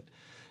forget it.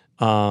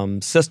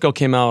 Cisco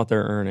came out with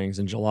their earnings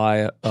in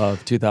July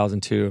of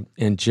 2002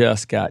 and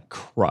just got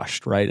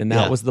crushed, right? And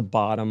that was the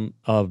bottom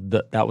of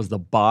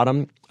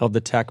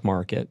the tech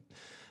market.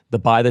 The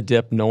buy the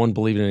dip, no one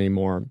believed it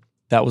anymore.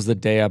 That was the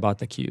day I bought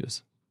the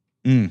Qs.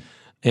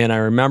 And I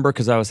remember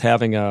because I was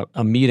having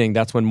a meeting.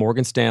 That's when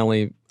Morgan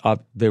Stanley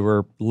they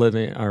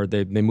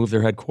moved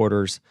their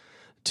headquarters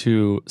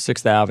to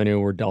 6th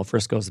Avenue, where Del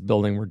Frisco's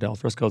building, where Del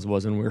Frisco's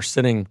was, and we were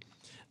sitting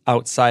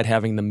outside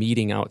having the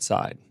meeting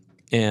outside.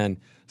 And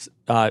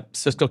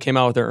Cisco came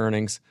out with their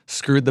earnings,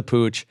 screwed the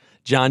pooch.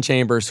 John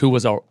Chambers, who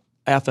was a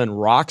effing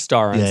rock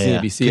star on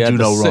CNBC, Could had do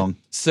no wrong.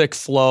 Sick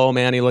flow,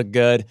 man. He looked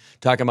good,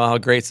 talking about how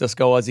great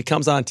Cisco was. He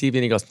comes on TV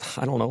and he goes,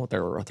 I don't know what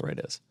their growth rate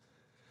is.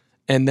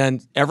 And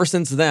then ever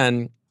since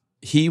then,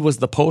 he was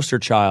the poster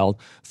child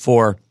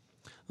for,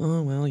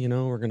 oh, well,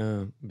 we're going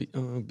to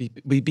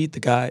we beat the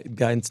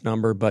guidance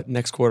number, but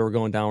next quarter we're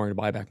going down, we're going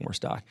to buy back more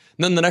stock.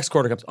 And then the next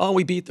quarter comes, oh,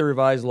 we beat the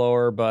revised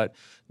lower, but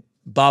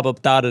blah, blah,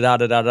 da, da, da,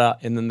 da, da, da,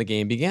 and then the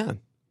game began.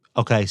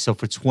 Okay, so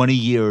for 20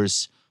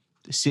 years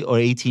or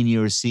 18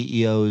 years,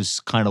 CEOs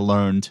kind of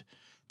learned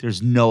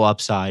there's no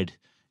upside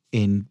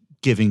in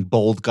giving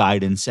bold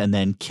guidance and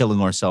then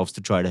killing ourselves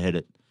to try to hit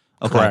it.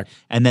 Okay. Correct.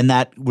 And then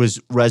that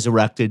was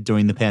resurrected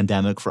during the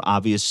pandemic for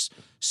obvious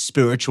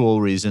spiritual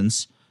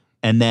reasons.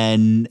 And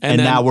then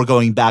now we're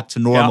going back to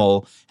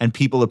normal, and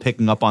people are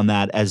picking up on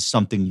that as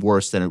something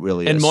worse than it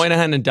really is. And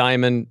Moynihan and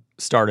Diamond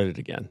started it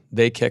again.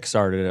 They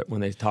kickstarted it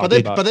when they talked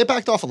about. But they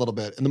backed off a little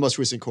bit in the most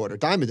recent quarter.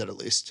 Diamond did at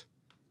least.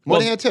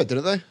 Moynihan too,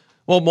 didn't they?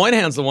 Well,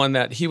 Moynihan's the one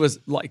that he was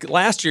like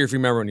last year. If you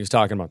remember when he was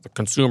talking about the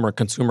consumer.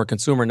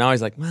 Now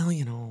he's like,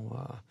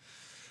 well,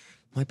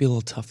 might be a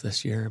little tough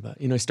this year, but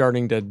he's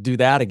starting to do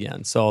that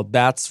again. So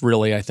that's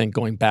really, I think,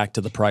 going back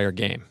to the prior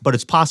game. But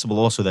it's possible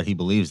also that he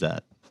believes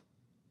that.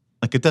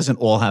 Like it doesn't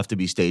all have to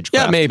be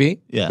stagecraft. Yeah,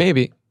 maybe. Yeah,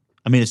 maybe.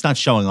 I mean, it's not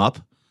showing up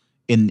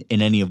in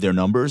any of their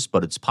numbers,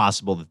 but it's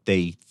possible that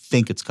they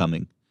think it's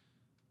coming.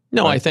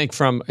 No, right? I think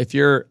if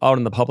you're out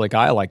in the public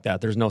eye like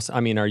that, there's no. I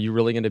mean, are you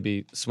really going to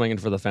be swinging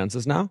for the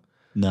fences now?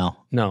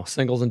 No,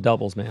 singles and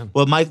doubles, man.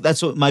 Well, Mike,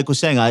 that's what Mike was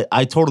saying.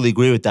 I totally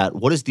agree with that.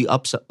 What is the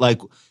upside?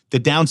 Like the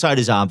downside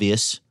is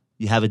obvious.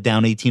 You have a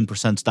down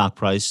 18% stock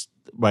price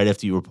right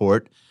after you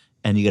report,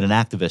 and you get an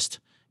activist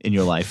in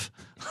your life.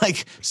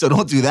 Like, so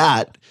don't do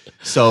that.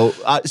 So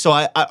all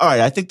right.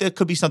 I think there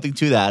could be something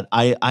to that.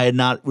 I had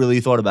not really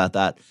thought about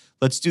that.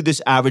 Let's do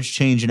this average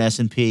change in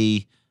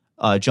S&P.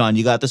 John,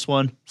 you got this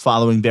one?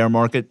 Following bear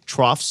market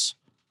troughs.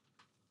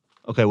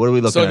 Okay, what are we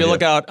looking at? So if you here?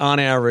 look out on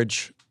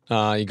average,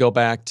 you go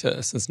back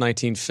to since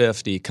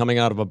 1950, coming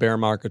out of a bear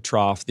market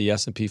trough, the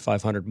S&P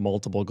 500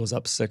 multiple goes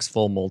up 6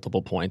 full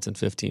multiple points in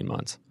 15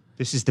 months.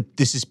 This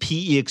is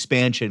PE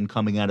expansion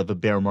coming out of a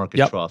bear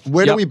market trough.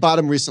 Where did we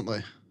bottom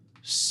recently?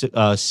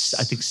 I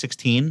think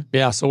 16.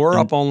 Yeah, so we're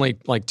up only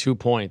like 2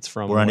 points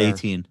from. We're on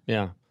 18.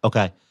 Yeah.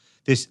 Okay.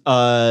 This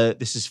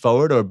is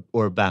forward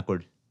or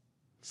backward?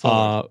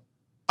 Forward.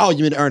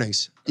 You mean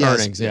earnings? Yes.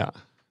 Earnings, yeah.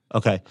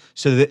 Okay.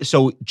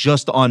 So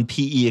just on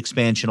PE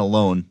expansion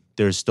alone,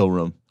 there's still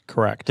room.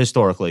 Correct.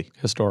 Historically.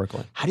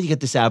 How do you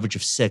get this average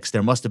of 6?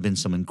 There must have been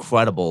some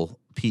incredible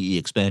PE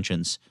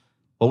expansions.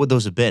 What would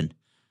those have been?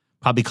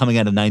 Probably coming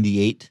out of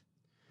 98.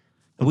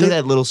 And we had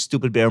that little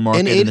stupid bear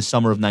market in the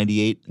summer of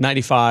 98.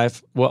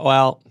 95.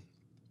 Well,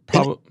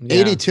 probably. In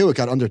 82, it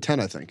got under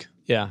 10, I think.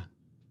 Yeah.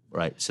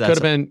 Right. So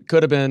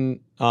could have been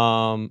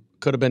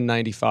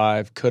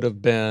 95. Could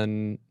have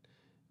been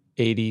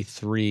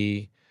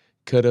 83.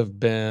 Could have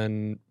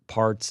been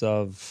parts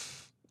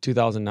of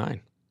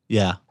 2009.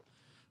 Yeah.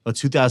 Well,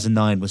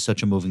 2009 was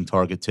such a moving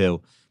target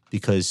too,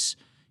 because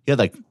you had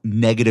like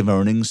negative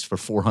earnings for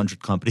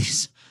 400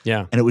 companies.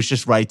 Yeah. And it was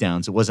just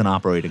write-downs. It wasn't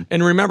operating.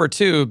 And remember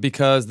too,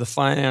 because the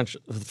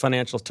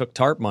financials took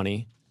TARP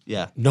money.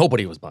 Yeah.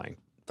 Nobody was buying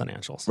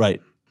financials. Right.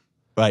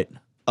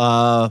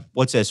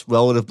 What's this?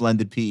 Relative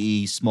blended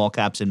PE, small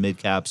caps and mid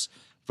caps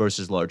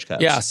versus large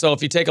caps. Yeah. So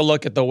if you take a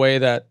look at the way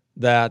that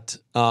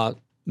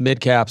mid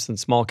caps and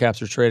small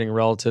caps are trading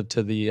relative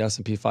to the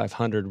S&P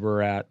 500,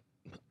 we're at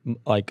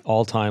like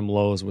all-time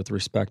lows with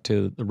respect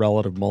to the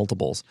relative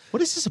multiples.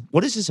 What is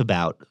this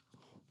about?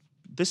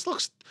 This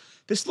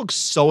looks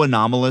so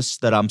anomalous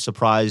that I'm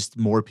surprised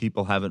more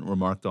people haven't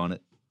remarked on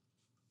it.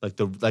 Like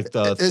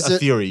a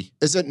theory.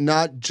 Is it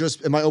not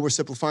just, am I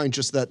oversimplifying,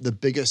 just that the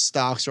biggest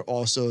stocks are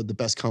also the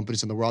best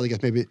companies in the world? I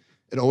guess maybe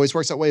it always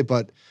works that way,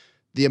 but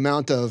the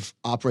amount of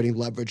operating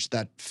leverage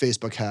that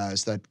Facebook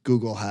has, that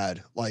Google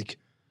had, like.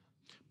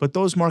 But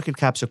those market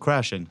caps are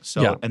crashing.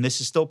 So, and this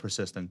is still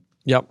persisting.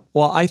 Yep.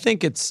 Well, I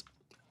think it's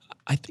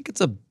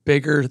a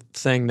bigger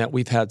thing that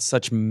we've had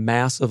such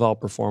massive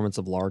outperformance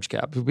of large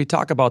cap. We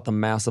talk about the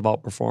massive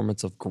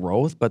outperformance of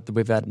growth, but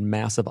we've had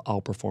massive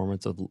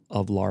outperformance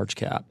of large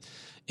cap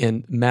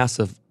and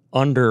massive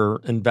under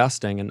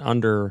investing and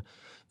under.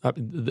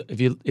 If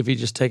you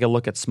just take a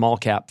look at small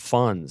cap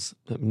funds,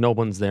 no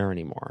one's there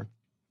anymore,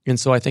 and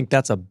so I think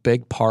that's a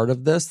big part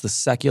of this, the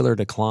secular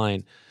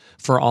decline.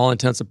 For all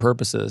intents and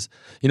purposes,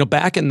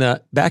 back in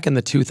the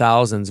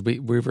 2000s,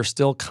 we were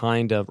still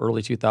kind of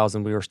early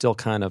 2000. We were still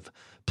kind of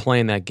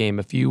playing that game.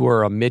 If you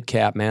were a mid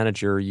cap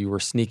manager, you were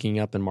sneaking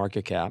up in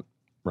market cap,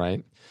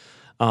 right?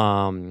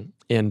 And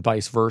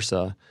vice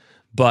versa.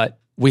 But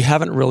we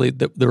haven't really.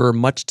 They were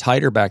much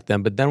tighter back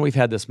then. But then we've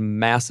had this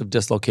massive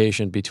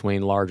dislocation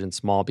between large and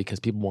small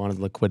because people wanted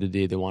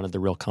liquidity, they wanted the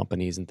real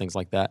companies and things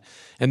like that.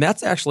 And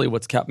that's actually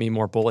what's kept me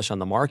more bullish on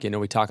the market.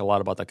 We talk a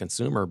lot about the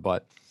consumer,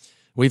 but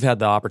we've had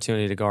the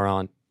opportunity to go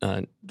around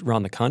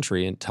the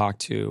country and talk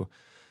to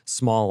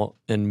small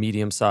and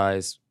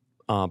medium-sized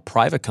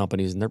private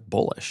companies, and they're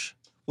bullish.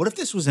 What if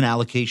this was an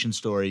allocation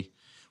story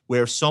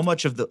where so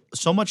much of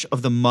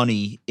the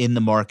money in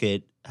the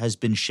market has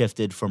been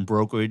shifted from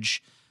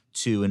brokerage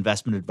to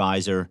investment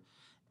advisor,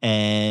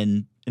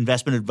 and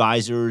investment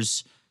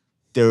advisors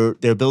they're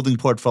building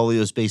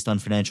portfolios based on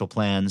financial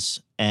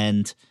plans,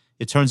 and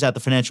it turns out the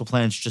financial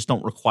plans just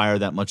don't require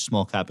that much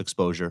small cap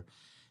exposure.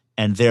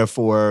 And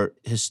therefore,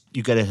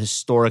 you get a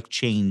historic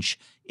change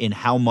in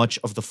how much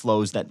of the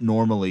flows that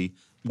normally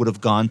would have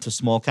gone to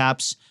small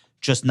caps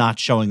just not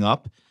showing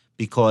up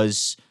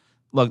because,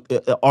 look,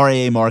 the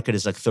RIA market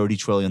is like $30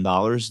 trillion.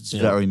 It's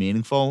very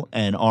meaningful.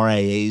 And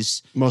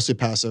RIAs— Mostly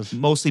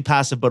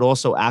passive, but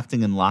also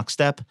acting in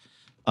lockstep.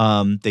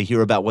 They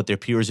hear about what their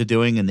peers are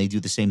doing and they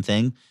do the same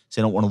thing. So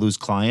they don't want to lose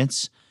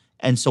clients.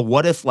 And so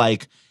what if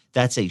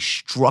that's a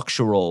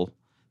structural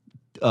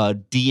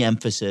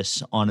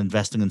de-emphasis on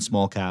investing in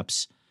small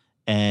caps,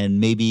 and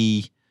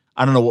maybe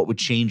I don't know what would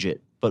change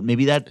it, but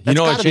maybe that's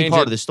got to be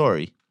part of the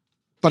story.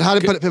 But how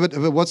do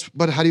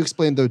you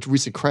explain the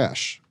recent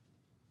crash?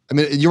 I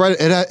mean, you're right.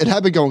 It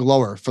had been going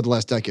lower for the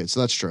last decade, so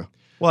that's true.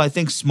 Well, I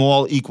think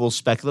small equals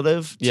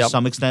speculative to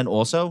some extent,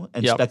 also,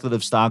 and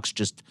speculative stocks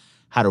just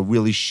had a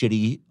really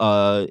shitty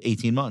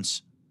 18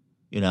 months.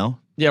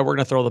 Yeah, we're going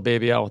to throw the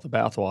baby out with the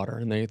bathwater,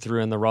 and they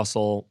threw in the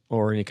Russell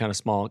or any kind of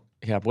small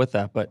cap with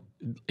that. But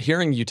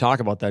hearing you talk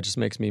about that just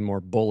makes me more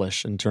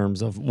bullish in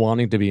terms of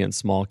wanting to be in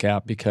small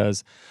cap,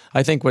 because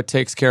I think what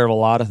takes care of a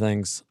lot of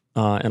things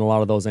and a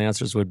lot of those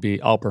answers would be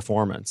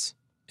outperformance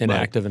in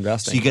active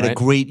investing. So you get a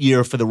great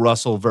year for the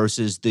Russell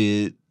versus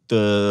the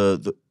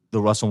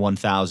Russell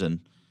 1000,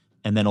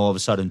 and then all of a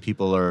sudden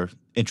people are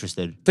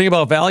interested. Think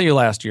about value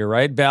last year,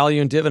 right?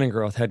 Value and dividend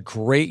growth had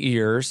great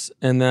years,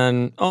 and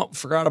then,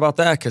 forgot about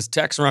that because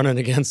tech's running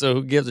again, so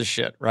who gives a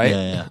shit, right?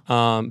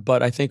 Yeah.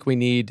 But I think we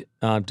need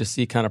to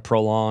see kind of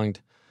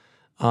prolonged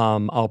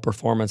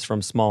outperformance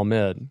from small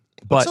mid.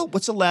 But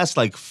what's the last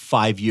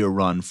 5-year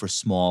run for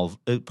small?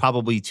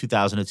 Probably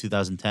 2000 to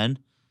 2010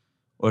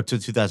 or to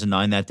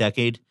 2009, that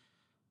decade.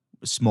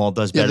 Small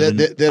does better.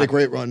 They had a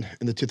great run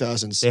in the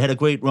 2000s. They had a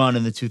great run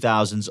in the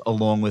 2000s,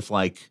 along with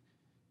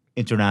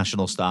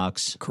international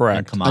stocks, correct,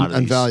 and commodities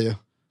and value.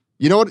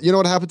 You know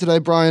what happened today,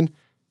 Brian?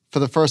 For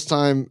the first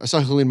time, I saw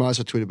Helene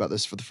Meiser tweet about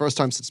this. For the first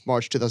time since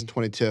March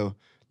 2022,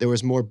 there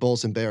was more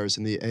bulls and bears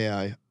in the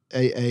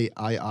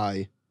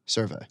AAII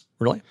survey.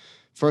 Really?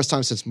 First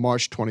time since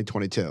March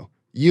 2022.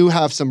 You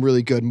have some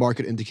really good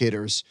market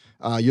indicators.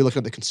 You're looking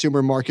at the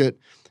consumer market,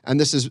 and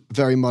this is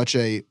very much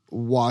a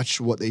watch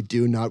what they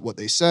do, not what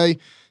they say.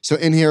 So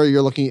in here,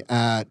 you're looking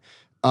at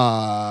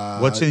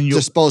what's in your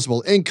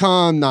disposable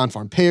income,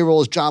 non-farm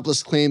payrolls,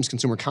 jobless claims,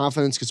 consumer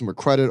confidence, consumer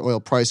credit,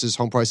 oil prices,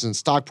 home prices, and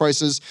stock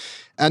prices.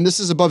 And this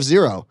is above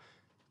zero.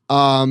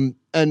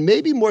 And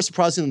maybe more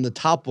surprising than the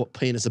top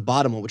pane is the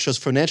bottom one, which shows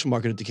financial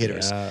market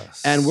indicators.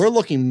 Yes. And we're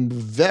looking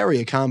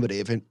very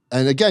accommodative.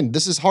 And again,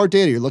 this is hard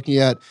data. You're looking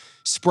at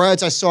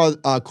spreads. I saw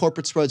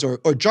corporate spreads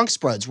or junk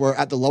spreads were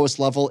at the lowest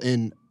level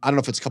in, I don't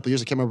know if it's a couple of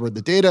years, I can't remember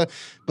the data,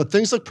 but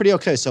things look pretty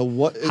okay.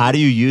 So how do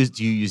you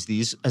use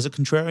these as a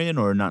contrarian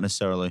or not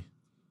necessarily?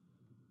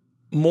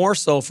 More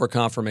so for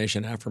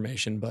confirmation,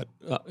 affirmation, but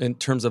in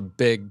terms of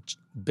big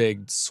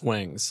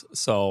swings.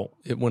 So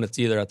when it's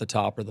either at the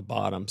top or the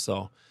bottom.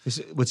 So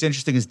what's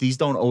interesting is these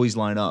don't always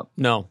line up.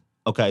 No.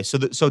 Okay, so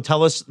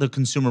tell us the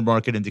consumer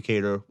market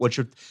indicator.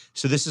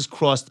 So this is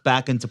crossed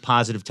back into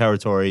positive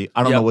territory.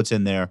 I don't know what's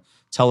in there.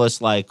 Tell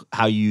us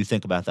how you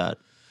think about that.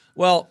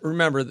 Well,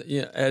 remember,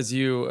 as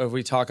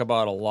we talk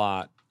about a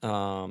lot,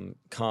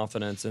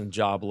 confidence and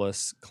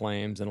jobless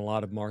claims and a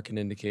lot of market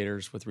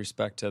indicators with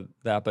respect to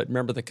that. But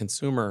remember, the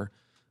consumer,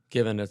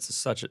 given it's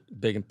such a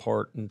big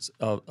importance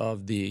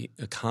of the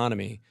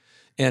economy,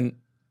 and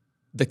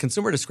the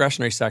consumer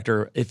discretionary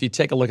sector, if you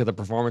take a look at the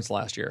performance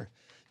last year,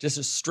 just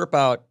to strip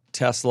out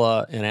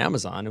Tesla and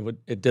Amazon,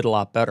 it did a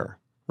lot better,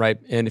 right?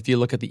 And if you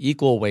look at the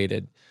equal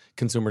weighted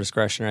consumer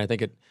discretionary, I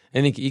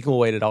think equal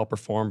weighted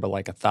outperformed by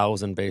like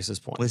 1,000 basis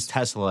points. Was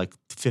Tesla like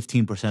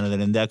 15% of that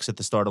index at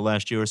the start of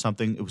last year or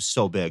something? It was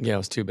so big. Yeah, it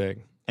was too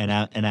big. And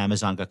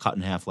Amazon got cut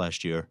in half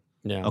last year.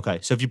 Yeah. Okay,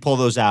 so if you pull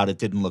those out, it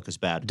didn't look as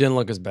bad. Didn't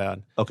look as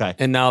bad. Okay.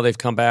 And now they've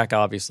come back,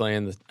 obviously,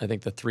 and I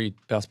think the three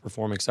best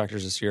performing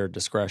sectors this year are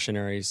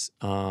discretionaries,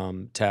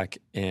 tech,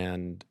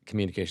 and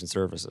communication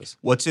services.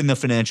 What's in the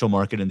financial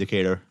market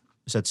indicator?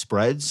 Is that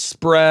spreads?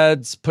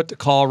 Spreads, put to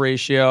call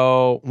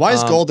ratio. Why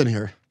is gold in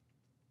here?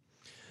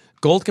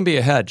 Gold can be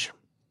a hedge.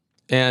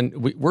 And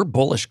we're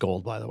bullish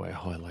gold, by the way.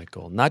 Oh, I like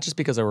gold. Not just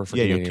because I work for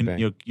Canadian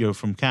Bank. You're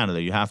from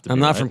Canada. You have to be. I'm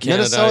not right? from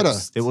Canada.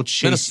 Minnesota. They will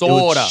chase,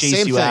 Minnesota.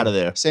 Same you thing. out of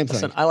there. Same thing.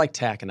 Listen, I like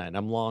taconite.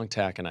 I'm long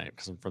taconite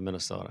because I'm from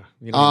Minnesota.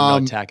 You don't even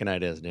know what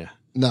taconite is, do you?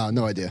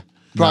 No idea.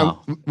 Brian,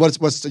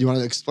 what's you want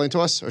to explain to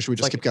us, or should we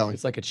just keep going?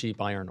 It's like a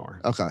cheap iron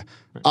ore. Okay.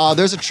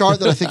 There's a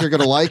chart that I think you're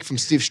going to like from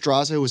Steve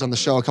Straza, who was on the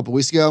show a couple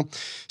weeks ago.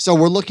 So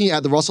we're looking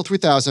at the Russell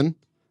 3000,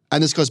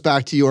 and this goes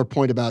back to your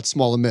point about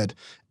small and mid.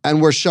 And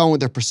we're showing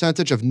their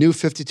percentage of new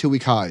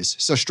 52-week highs.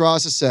 So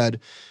Straza said,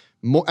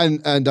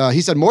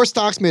 he said more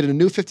stocks made a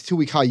new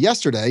 52-week high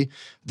yesterday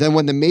than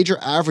when the major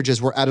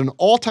averages were at an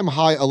all-time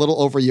high a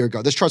little over a year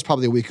ago. This chart's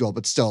probably a week ago,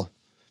 but still,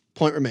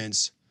 point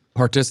remains.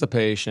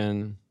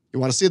 Participation. You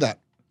want to see that?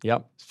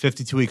 Yep.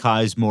 52-week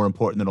highs more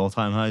important than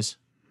all-time highs?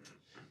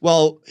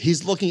 Well,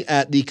 he's looking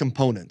at the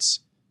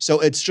components.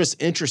 So it's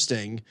just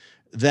interesting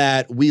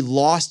that we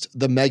lost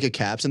the mega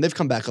caps, and they've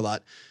come back a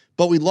lot.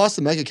 But we lost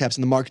the mega caps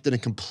and the market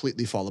didn't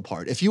completely fall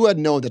apart. If you had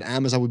known that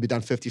Amazon would be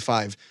down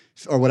 55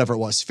 or whatever it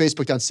was,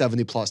 Facebook down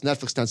 70 plus,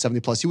 Netflix down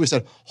 70 plus, you would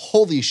have said,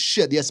 holy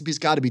shit, the S&P's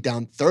got to be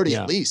down 30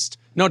 at least.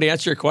 No, to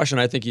answer your question,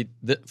 I think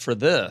for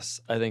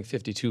this, I think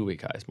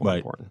 52-week high is more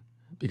important.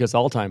 Because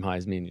all-time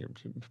highs mean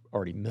you've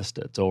already missed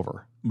it. It's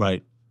over.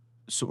 Right.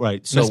 So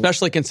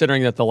especially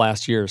considering that the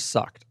last year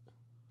sucked.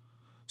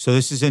 So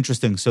this is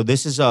interesting. So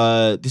this is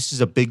a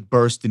big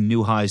burst in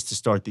new highs to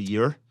start the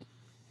year.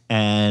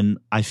 And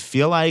I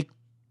feel like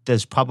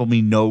there's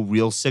probably no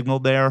real signal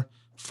there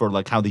for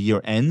like how the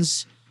year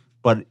ends,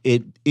 but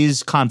it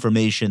is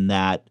confirmation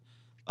that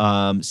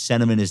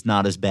sentiment is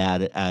not as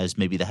bad as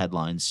maybe the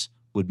headlines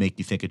would make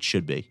you think it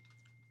should be.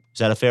 Is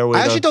that a fair way?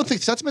 I actually don't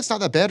think sentiment's not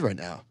that bad right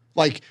now.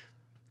 Like,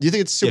 do you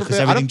think it's super bad? Because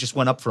everything just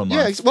went up for a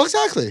month. Yeah, well,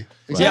 exactly.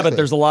 Yeah, but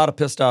there's a lot of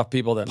pissed off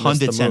people that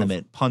Pundit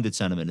sentiment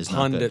is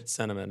not good. Pundit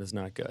sentiment is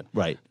not good.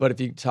 Right. But if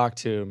you talk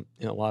to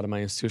a lot of my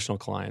institutional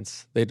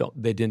clients, they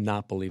did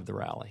not believe the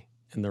rally,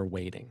 and they're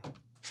waiting.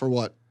 For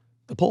what?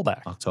 The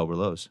pullback. October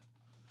lows.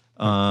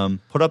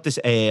 Put up this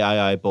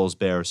AAII Bulls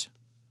Bears.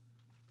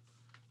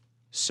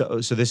 So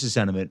this is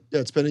sentiment.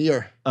 Yeah, it's been a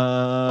year.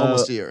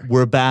 Almost a year.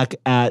 We're back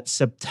at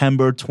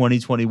September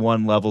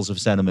 2021 levels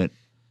of sentiment.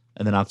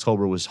 And then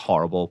October was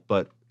horrible,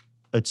 but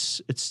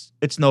it's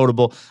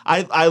notable.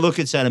 I look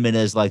at sentiment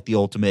as like the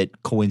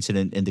ultimate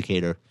coincident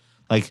indicator.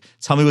 Like,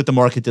 tell me what the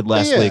market did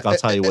last week. I'll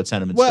tell you what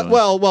sentiment's doing.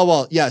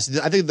 Well, yes.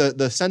 I think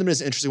the sentiment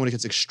is interesting when it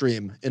gets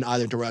extreme in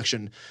either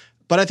direction.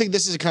 But I think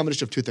this is a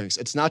combination of two things.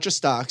 It's not just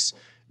stocks.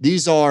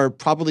 These are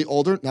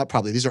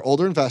these are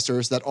older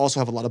investors that also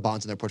have a lot of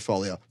bonds in their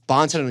portfolio.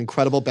 Bonds had an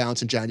incredible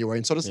bounce in January,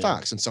 and so did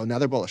stocks. And so now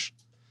they're bullish.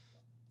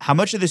 How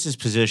much of this is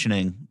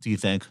positioning, do you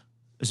think?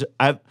 This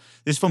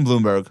is from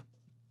Bloomberg.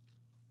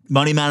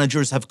 Money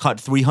managers have cut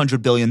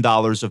 $300 billion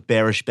of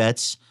bearish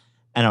bets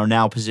and are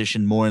now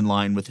positioned more in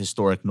line with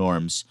historic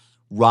norms,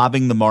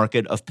 robbing the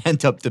market of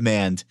pent-up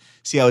demand.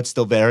 See how it's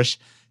still bearish?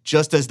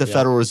 Just as the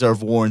Federal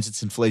Reserve warns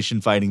its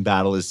inflation-fighting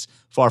battle is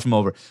far from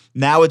over.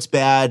 Now it's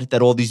bad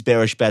that all these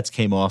bearish bets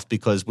came off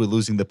because we're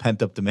losing the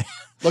pent-up demand.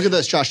 Look at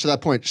this, Josh, to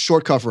that point.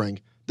 Short covering.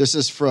 This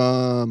is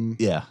from,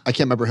 I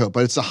can't remember who,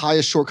 but it's the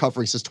highest short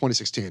covering since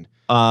 2016.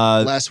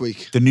 Last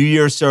week. The New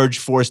Year surge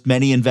forced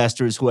many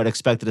investors who had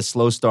expected a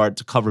slow start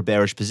to cover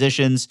bearish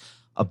positions.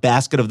 A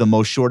basket of the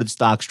most shorted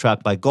stocks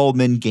tracked by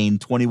Goldman gained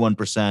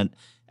 21%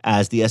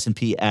 as the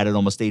S&P added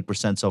almost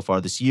 8% so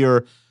far this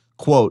year.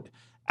 Quote,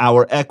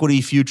 our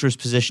equity futures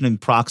positioning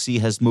proxy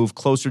has moved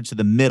closer to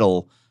the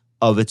middle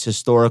of its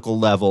historical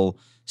level,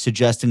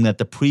 suggesting that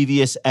the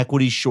previous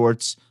equity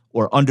shorts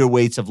or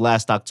underweights of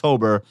last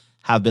October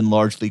have been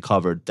largely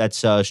covered.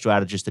 That's a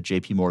strategist at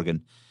JP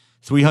Morgan.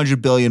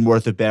 $300 billion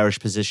worth of bearish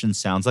positions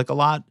sounds like a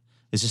lot.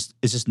 Is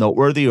this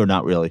noteworthy or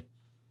not really?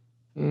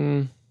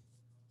 It's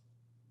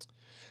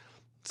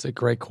a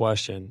great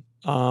question.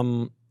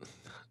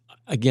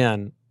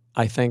 Again,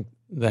 I think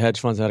the hedge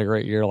funds had a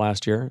great year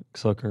last year,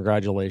 so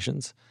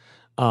congratulations.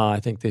 I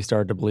think they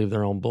started to believe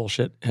their own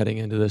bullshit heading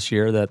into this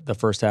year that the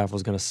first half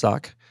was going to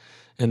suck,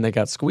 and they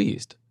got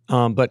squeezed.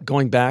 But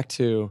going back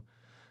to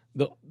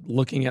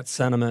looking at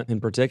sentiment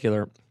in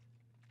particular,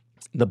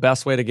 the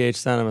best way to gauge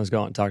sentiment is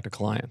go out and talk to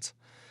clients.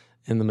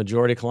 And the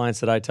majority of clients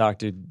that I talked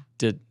to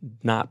did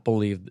not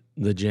believe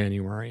the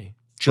January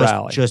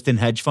rally. Just in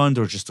hedge fund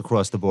or just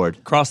across the board?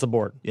 Across the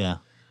board. Yeah.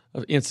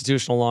 Of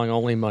institutional long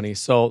only money.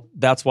 So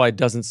that's why it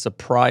doesn't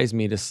surprise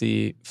me to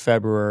see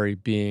February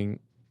being,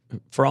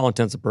 for all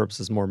intents and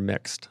purposes, more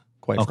mixed,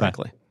 quite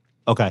frankly.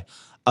 Okay.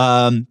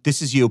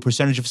 This is you.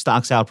 Percentage of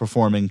stocks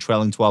outperforming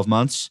trailing 12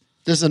 months.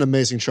 This is an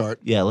amazing chart.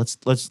 Yeah, let's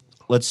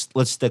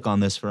stick on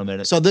this for a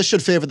minute. So this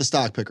should favor the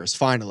stock pickers,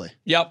 finally.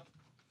 Yep.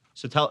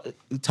 So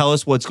tell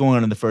us what's going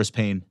on in the first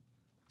pane.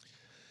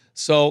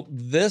 So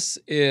this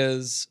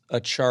is a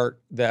chart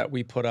that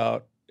we put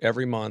out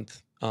every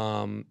month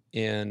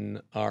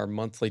in our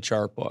monthly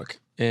chart book.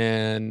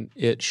 And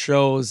it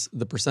shows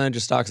the percentage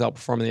of stocks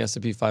outperforming the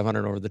S&P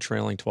 500 over the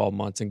trailing 12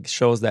 months and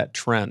shows that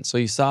trend. So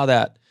you saw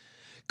that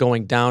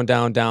going down,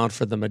 down, down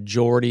for the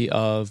majority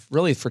of,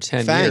 really for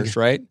 10 years,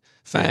 right?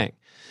 FANG.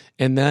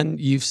 And then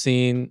you've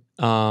seen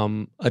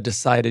a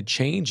decided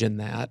change in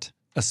that,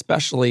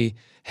 especially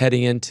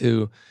heading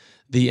into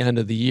the end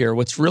of the year.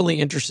 What's really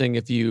interesting,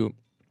 if you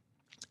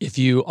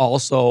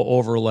also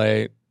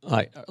overlay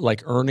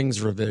like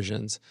earnings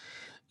revisions,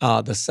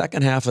 the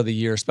second half of the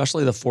year,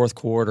 especially the fourth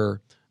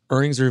quarter,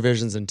 earnings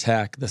revisions in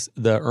tech,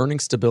 the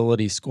earnings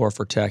stability score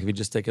for tech, if you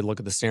just take a look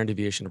at the standard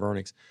deviation of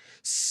earnings,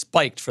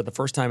 spiked for the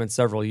first time in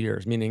several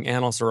years, meaning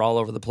analysts are all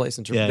over the place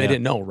in terms they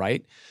didn't know,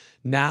 right?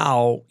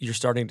 Now you're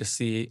starting to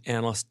see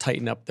analysts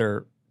tighten up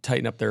their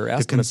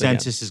estimates. The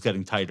consensus is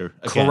getting tighter.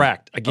 Again.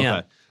 Correct. Again.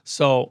 Okay.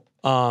 So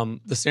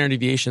the standard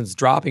deviation is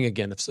dropping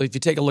again. So if you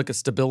take a look at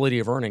stability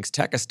of earnings,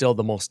 tech is still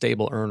the most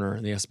stable earner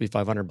in the S&P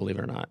 500, believe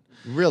it or not.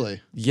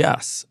 Really?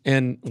 Yes,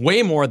 and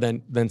way more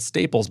than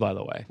Staples, by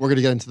the way. We're going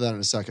to get into that in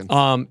a second.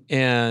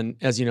 And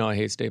as you know, I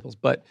hate Staples,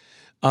 but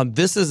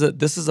this is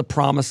a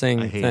promising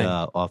thing. I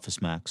hate Office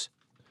Max.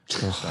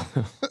 So.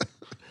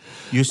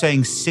 You're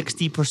saying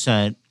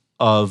 60%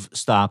 of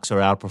stocks are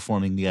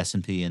outperforming the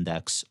S&P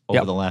index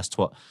over the last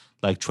 12,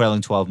 like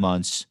trailing 12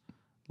 months.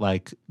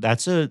 Like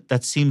that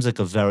seems like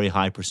a very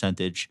high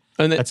percentage.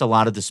 And that's a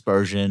lot of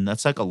dispersion.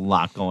 That's like a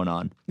lot going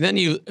on. Then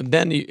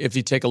if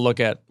you take a look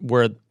at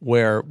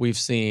where we've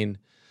seen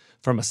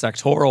from a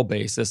sectoral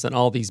basis and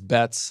all these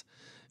bets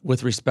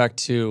with respect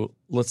to,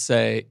 let's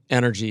say,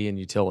 energy and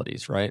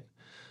utilities, right?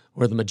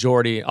 Where the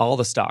majority, all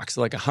the stocks,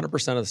 like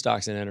 100% of the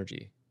stocks in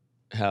energy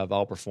have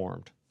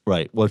outperformed.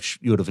 Right, which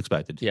you would have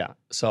expected. Yeah.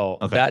 So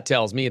that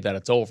tells me that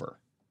it's over.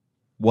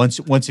 Once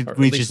it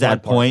reaches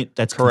that point,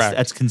 that's correct.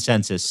 That's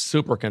consensus.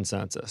 Super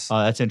consensus.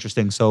 That's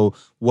interesting. So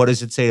what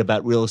does it say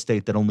about real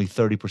estate that only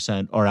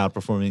 30% are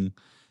outperforming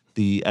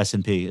the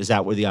S&P? Is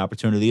that where the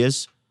opportunity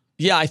is?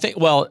 Yeah, I think,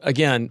 well,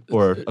 again.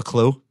 Or a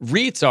clue?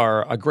 REITs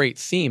are a great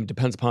theme.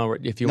 Depends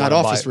upon if you want to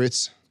buy. Not office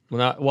REITs.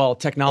 Well,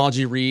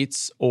 technology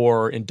REITs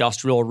or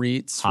industrial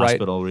REITs,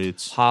 Hospital right?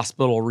 REITs.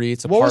 Hospital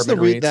REITs, What was the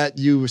REIT REITs? that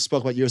you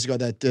spoke about years ago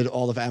that did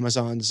all of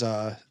Amazon's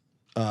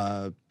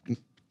PLD.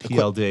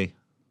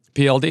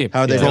 PLD.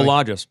 How are they doing?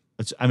 Prologis.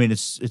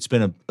 It's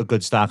been a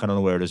good stock. I don't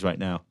know where it is right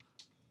now.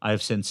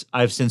 I've since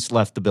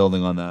left the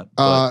building on that.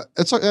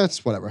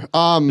 It's whatever. The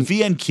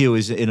VNQ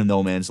is in a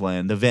no man's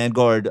land. The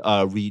Vanguard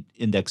REIT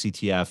Index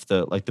ETF,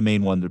 the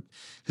main one,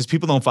 because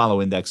people don't follow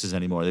indexes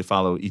anymore. They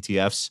follow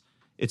ETFs.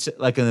 It's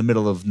like in the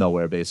middle of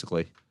nowhere,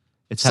 basically.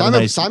 It's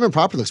Simon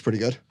Property looks pretty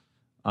good.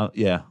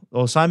 Yeah.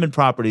 Well, Simon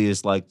Property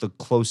is like the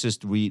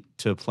closest REIT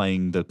to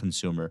playing the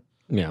consumer.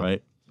 Yeah.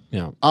 Right.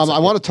 Yeah. I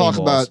want to talk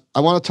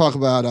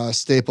about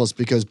Staples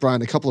because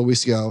Brian, a couple of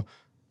weeks ago,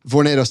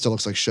 Vornado still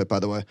looks like shit. By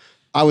the way,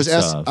 I was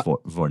asked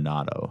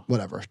Vornado.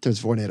 Whatever.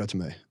 It's Vornado to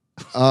me.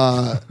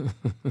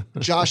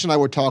 Josh and I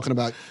were talking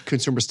about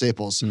consumer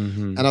staples,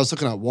 and I was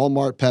looking at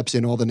Walmart, Pepsi,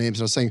 and all the names,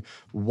 and I was saying,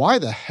 why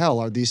the hell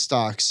are these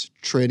stocks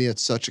trading at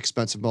such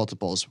expensive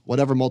multiples,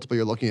 whatever multiple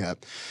you're looking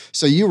at?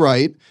 So you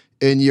write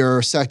in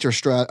your sector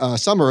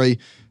summary,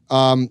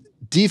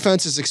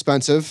 defense is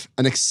expensive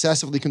and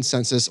excessively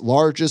consensus,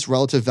 largest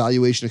relative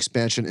valuation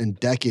expansion in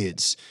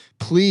decades.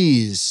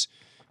 Please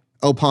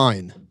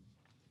opine.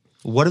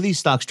 What are these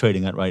stocks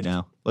trading at right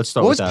now? Let's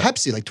start What with was that.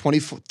 Pepsi, like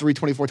 23,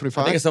 24,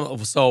 25? I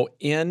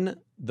think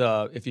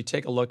if you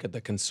take a look at the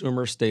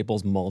consumer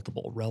staples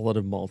multiple,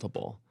 relative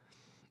multiple,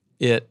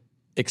 it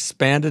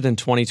expanded in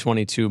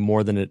 2022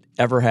 more than it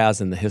ever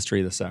has in the history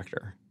of the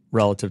sector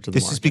relative to the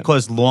market. This is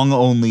because long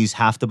onlys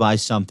have to buy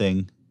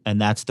something, and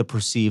that's the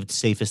perceived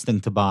safest thing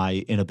to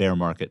buy in a bear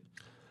market.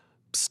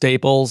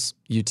 Staples,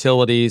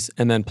 utilities,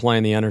 and then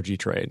playing the energy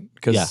trade.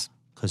 Because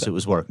it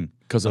was working.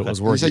 Because it was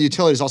You working. said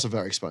utility is also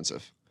very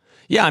expensive.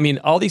 Yeah, I mean,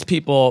 all these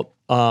people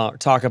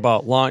talk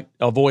about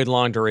avoid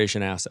long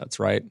duration assets,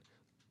 right?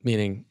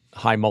 Meaning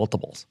high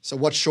multiples. So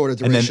what's shorter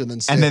duration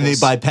than Staples? And then they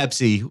buy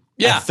Pepsi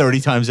at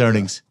 30 times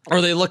earnings. Or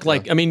they look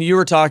like, I mean, you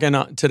were talking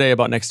today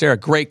about Nextera,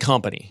 great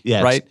company,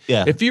 right?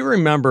 Yeah. If you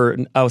remember,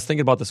 I was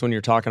thinking about this when you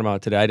were talking about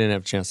it today. I didn't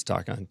have a chance to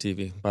talk on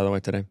TV, by the way,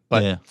 today.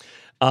 But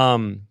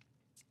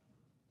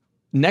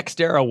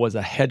Nextera was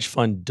a hedge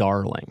fund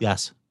darling.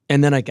 Yes.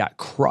 And then I got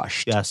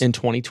crushed in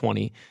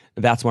 2020.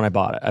 That's when I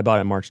bought it. I bought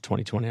it in March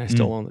 2020. I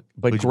still own it.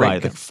 But Would great. you buy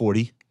it like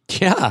 40?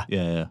 Yeah.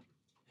 Yeah.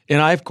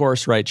 And I, of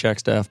course, write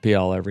checks to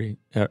FPL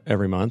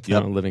every month,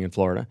 living in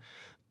Florida.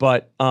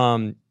 But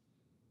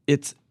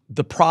it's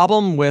the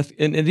problem with,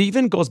 and it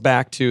even goes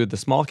back to the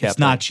small cap. It's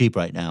not cheap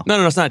right now.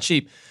 No, it's not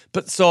cheap.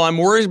 But so I'm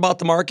worried about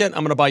the market.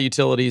 I'm going to buy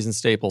utilities and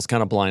staples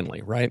kind of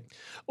blindly, right?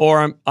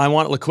 Or I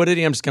want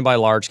liquidity. I'm just going to buy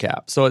large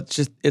cap. So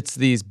it's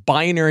these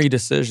binary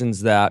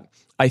decisions that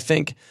I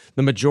think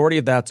the majority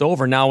of that's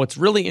over. Now, what's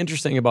really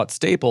interesting about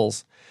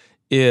staples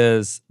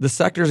is the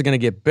sector is going to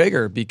get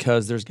bigger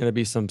because there's going to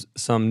be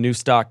some new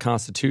stock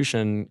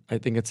constitution. I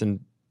think it's in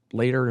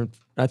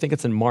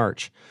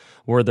March,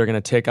 where they're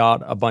going to take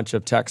out a bunch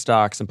of tech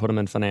stocks and put them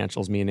in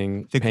financials,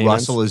 meaning I think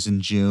payments. Russell is in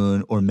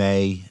June or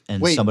May,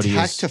 and somebody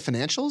tech is to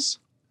financials?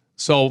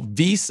 So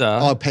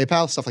Visa,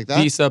 PayPal, stuff like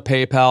that. Visa,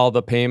 PayPal,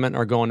 the payment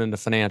are going into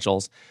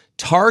financials.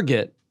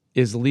 Target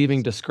is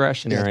leaving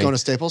discretionary. Going to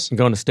Staples.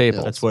 Going to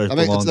Staples. That's where it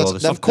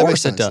belongs. Of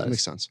course it does. That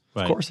makes sense.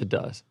 Of course it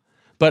does.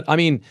 But I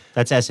mean,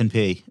 that's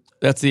S&P.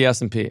 That's the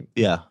S&P.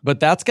 Yeah. But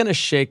that's going to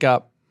shake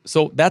up.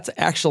 So that's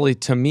actually,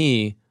 to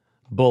me,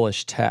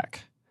 bullish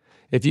tech.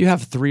 If you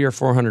have 300 or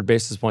 400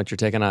 basis points you're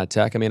taking out of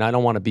tech, I mean, I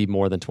don't want to be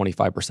more than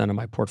 25% of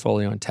my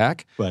portfolio in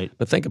tech. Right.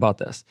 But think about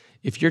this.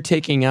 If you're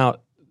taking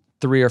out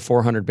 300 or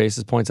 400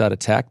 basis points out of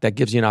tech, that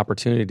gives you an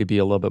opportunity to be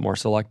a little bit more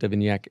selective,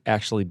 and you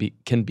actually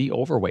can be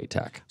overweight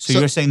tech. So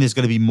you're saying there's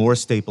going to be more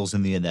staples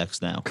in the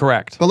index now?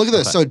 Correct. But look at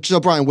this. So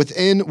Brian,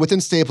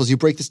 within staples, you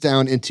break this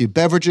down into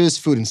beverages,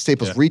 food and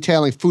staples,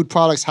 retailing, food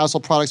products,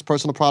 household products,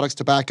 personal products,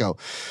 tobacco.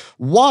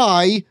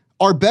 Why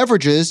are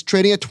beverages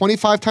trading at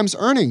 25 times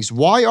earnings?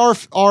 Why are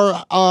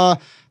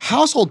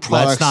household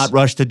products? Let's not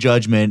rush to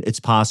judgment. It's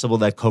possible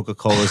that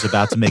Coca-Cola is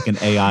about to make an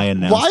AI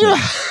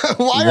announcement.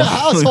 Why are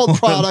household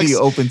products be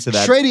open to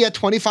that? trading at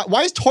 25?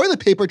 Why is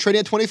toilet paper trading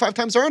at 25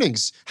 times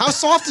earnings? How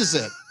soft is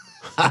it?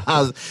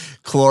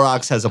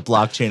 Clorox has a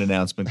blockchain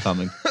announcement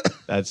coming.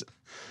 That's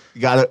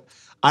you got to.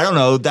 I don't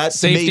know. That's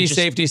safety.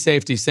 Same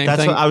that's thing.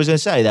 That's what I was going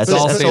to say. That's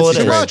all all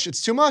safety.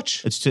 It's too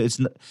much.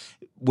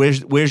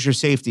 Where's your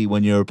safety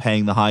when you're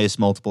paying the highest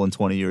multiple in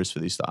 20 years for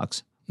these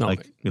stocks? No,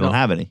 you don't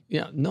have any.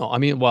 Yeah, no. I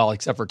mean, well,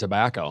 except for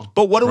tobacco.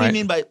 But what do we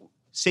mean by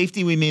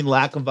safety? We mean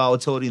lack of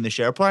volatility in the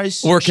share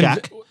price. Or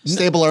check.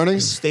 Stable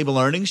earnings. Stable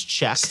earnings.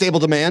 Check. Stable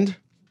demand.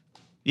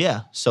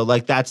 Yeah. So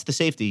that's the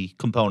safety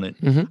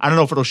component. Mm-hmm. I don't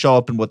know if it'll show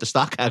up in what the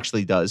stock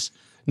actually does.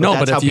 But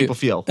that's how people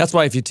feel. That's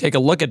why if you take a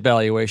look at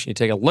valuation, you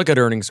take a look at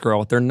earnings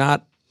growth, they're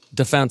not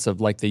defensive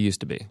like they used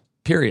to be.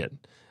 Period.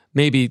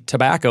 Maybe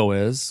tobacco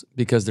is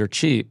because they're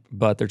cheap,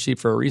 but they're cheap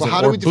for a reason. Well,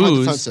 how do we define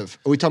defensive?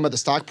 Are we talking about the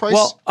stock price?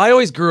 Well, I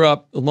always grew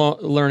up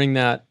learning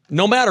that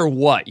no matter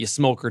what, you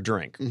smoke or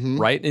drink,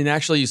 right? And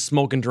actually, you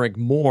smoke and drink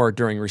more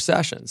during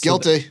recessions.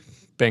 Guilty.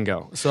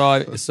 Bingo.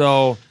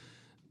 So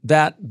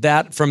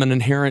that from an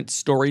inherent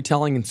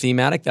storytelling and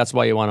thematic, that's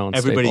why you want to own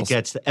Everybody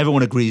staples.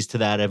 everyone agrees to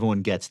that.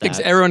 Everyone gets that.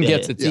 Everyone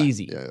gets it. It's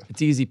easy.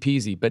 It's easy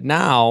peasy. But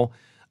now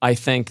I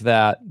think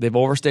that they've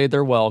overstayed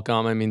their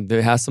welcome. I mean,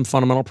 there has some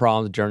fundamental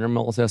problems. General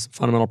Mills has some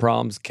fundamental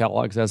problems.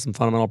 Kellogg's has some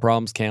fundamental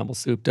problems. Campbell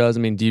Soup does. I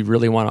mean, do you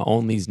really want to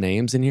own these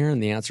names in here?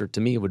 And the answer to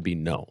me would be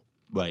no.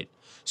 Right.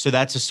 So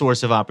that's a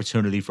source of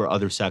opportunity for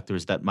other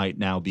sectors that might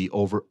now be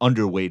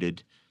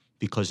underweighted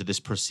because of this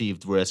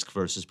perceived risk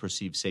versus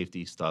perceived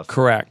safety stuff.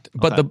 Correct.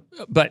 Okay.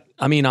 But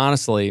I mean,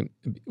 honestly,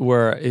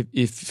 where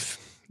if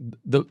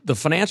the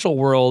financial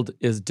world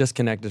is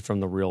disconnected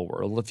from the real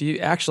world, if you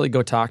actually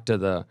go talk to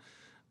the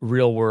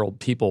real world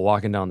people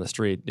walking down the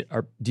street,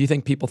 do you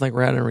think people think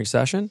we're having a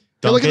recession?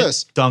 Hey, look at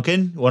this.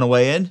 Duncan, want to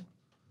weigh in?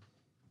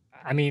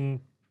 I mean,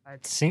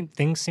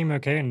 things seem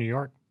okay in New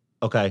York.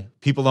 Okay.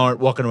 People aren't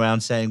walking around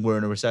saying we're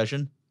in a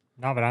recession?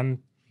 Not that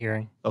I'm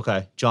hearing.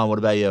 Okay. John, what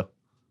about you?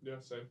 Yeah,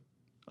 same.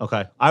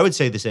 Okay. I would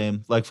say the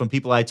same. Like from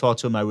people I talk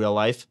to in my real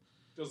life.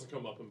 Doesn't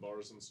come up in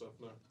bars and stuff,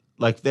 no.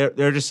 Like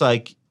they're just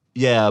like,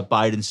 yeah,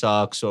 Biden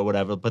sucks or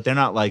whatever, but they're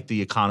not like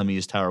the economy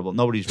is terrible.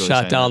 Nobody's really Shot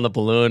saying down that. the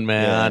balloon,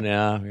 man.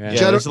 Yeah.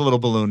 There's a little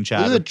balloon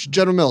chatter. Look at the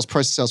General Mills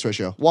price to sales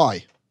ratio.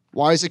 Why?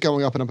 Why is it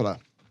going up and up and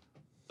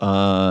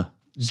up?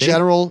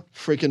 General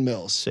freaking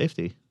Mills.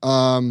 Safety.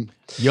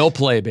 Yo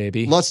play,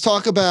 baby. Let's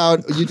talk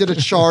about, you did a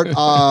chart.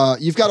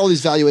 You've got all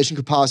these valuation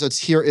composites.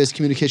 Here is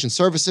communication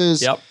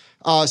services. Yep.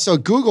 So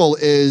Google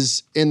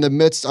is in the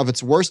midst of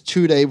its worst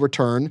two-day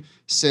return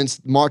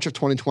since March of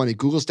 2020.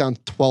 Google's down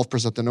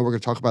 12%. I know we're going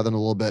to talk about that in a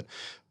little bit.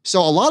 So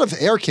a lot of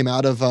air came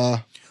out of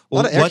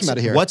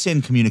here. What's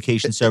in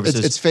communication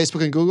services? It's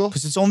Facebook and Google?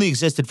 Because it's only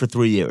existed for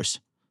 3 years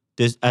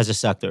as a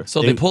sector.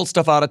 So they pulled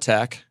stuff out of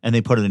tech. And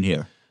they put it in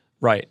here.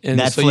 Right. And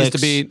Netflix, so it used to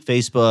be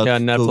Facebook,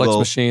 Netflix Google.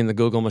 machine, the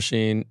Google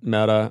machine,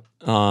 Meta,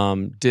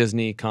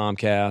 Disney,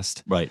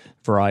 Comcast, right,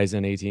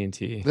 Verizon,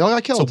 AT&T. They all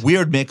got killed. It's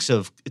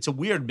a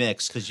weird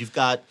mix because you've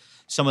got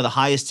some of the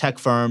highest tech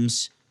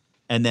firms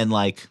and then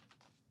like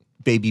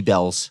Baby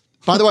Bells.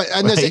 By the way,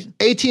 and right? there's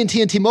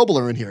AT&T and T-Mobile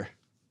are in here.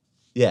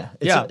 Yeah,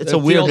 it's a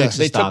weird mix.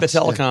 They took the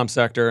telecom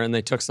sector and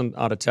they took some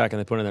out of tech and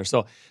they put it in there.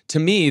 So to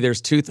me, there's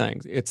two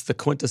things. It's the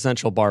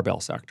quintessential barbell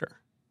sector,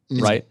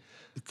 right?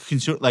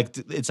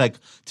 It's like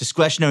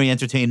discretionary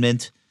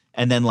entertainment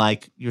and then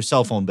like your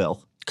cell phone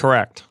bill.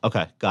 Correct.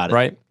 Okay, got it.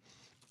 Right.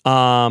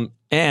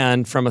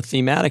 And from a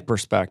thematic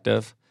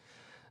perspective,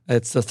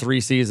 it's the 3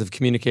 C's of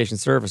communication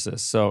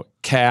services. So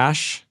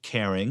cash,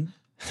 Caring,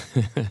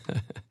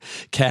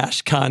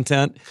 cash,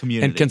 content,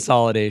 Community. and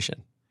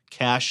consolidation.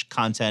 cash,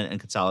 content, and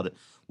consolidate.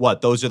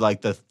 What? Those are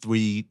like the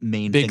 3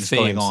 main Big things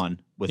going themes. on.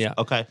 With Yeah.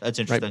 Okay, that's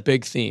interesting. Right,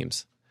 big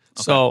themes.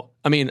 So,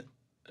 I mean,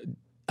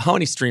 how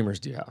many streamers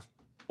do you have?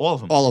 All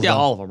of them. All of them.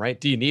 All of them, right?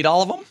 Do you need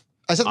all of them?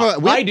 I said,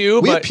 I do,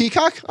 We have but-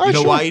 Peacock. All right, You know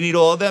sure. why you need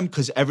all of them?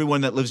 Because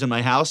everyone that lives in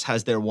my house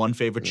has their one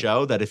favorite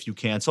show that if you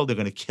cancel, they're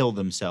going to kill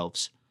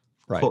themselves.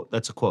 Right. Quote,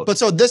 that's a quote. But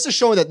so this is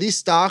showing that these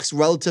stocks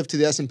relative to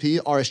the S&P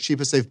are as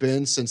cheap as they've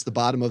been since the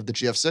bottom of the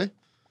GFC.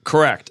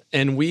 Correct.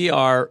 And we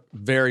are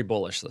very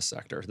bullish this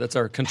sector. That's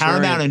our contrarian.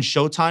 Paramount and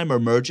Showtime are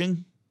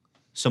merging.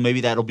 So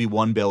maybe that'll be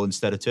one bill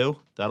instead of 2.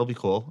 That'll be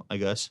cool, I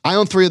guess. I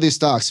own 3 of these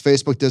stocks: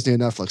 Facebook, Disney,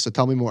 and Netflix. So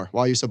tell me more.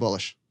 Why are you so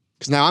bullish?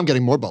 Because now I'm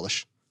getting more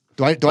bullish.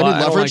 Do I need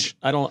leverage?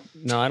 I don't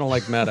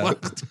like Meta.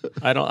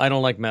 I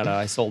don't like Meta.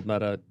 I sold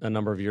Meta a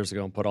number of years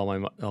ago and put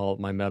all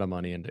my Meta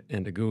money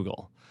into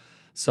Google.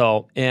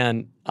 So,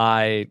 and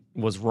I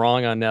was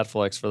wrong on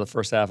Netflix for the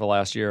first half of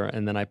last year,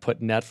 and then I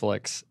put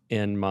Netflix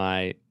in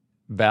my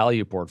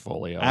value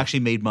portfolio. I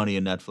actually made money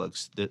in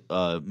Netflix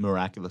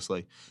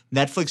miraculously.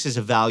 Netflix is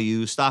a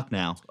value stock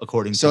now,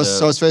 according to So is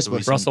Facebook. the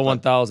recent- Russell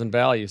 1000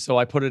 value. So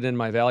I put it in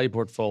my value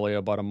portfolio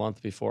about a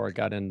month before I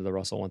got into the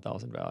Russell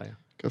 1000 value.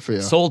 Good for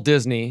you. Sold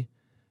Disney,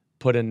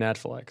 put in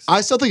Netflix.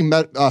 I still think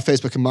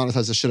Facebook can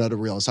monetize the shit out of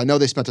Reels. I know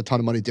they spent a ton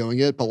of money doing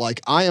it, but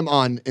like I am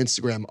on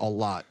Instagram a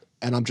lot,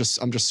 and I'm just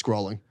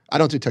scrolling. I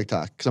don't do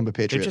TikTok because I'm a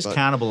patriot. They're just but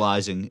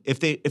cannibalizing.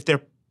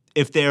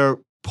 If they're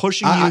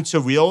pushing you to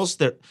Reels,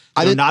 they're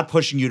not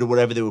pushing you to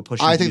whatever they were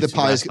pushing. I think you the to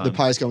pie last is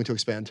time. going to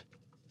expand.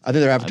 I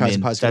think their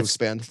advertising pie is going to that's-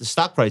 expand. The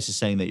stock price is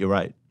saying that you're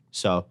right.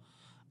 So,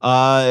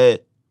 are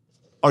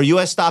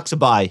U.S. stocks a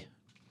buy?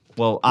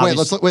 Well, Wait,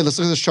 let's look at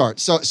this chart.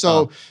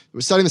 So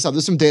we're setting this up.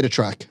 This is some data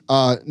track.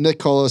 Nick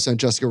Colas and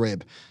Jessica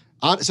Rabe.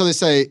 So they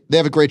say they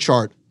have a great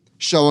chart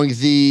showing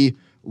the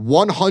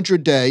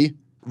 100-day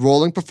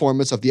rolling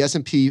performance of the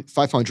S&P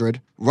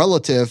 500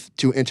 relative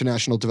to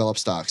international developed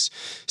stocks.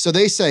 So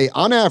they say,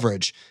 on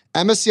average,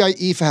 MSCI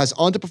EAFE has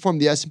underperformed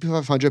the S&P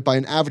 500 by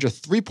an average of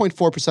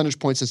 3.4 percentage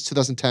points since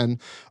 2010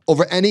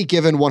 over any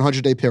given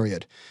 100-day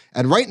period.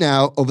 And right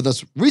now, over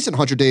those recent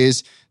 100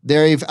 days,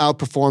 they've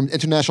outperformed,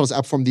 international has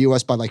outperformed the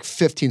U.S. by like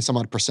 15 some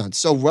odd percent.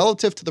 So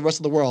relative to the rest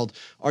of the world,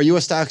 are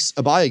U.S. stocks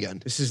a buy again?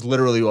 This is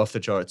literally off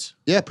the charts,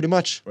 Yeah, pretty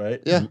much. right?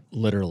 Yeah.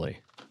 Literally.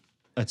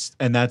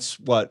 That's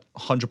what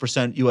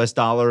 100% U.S.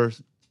 dollar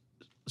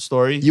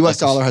story. U.S.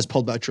 dollar has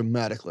pulled back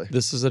dramatically.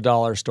 This is a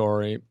dollar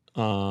story.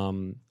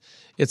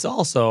 It's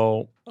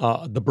also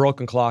the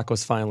broken clock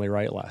was finally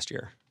right last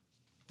year.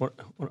 What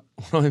do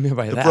I mean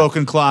by The that?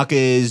 broken clock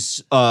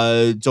is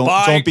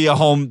don't be a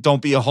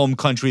home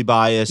country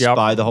bias. Yep.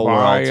 Buy the whole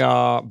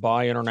world.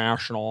 Buy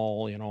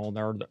international. You know,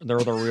 they're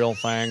the real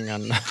thing,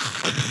 and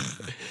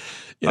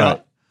you All know,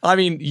 right. I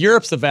mean,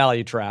 Europe's a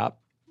value trap.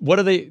 What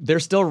are they?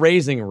 They're still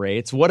raising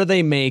rates. What are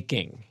they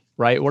making?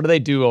 Right? What do they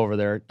do over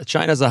there?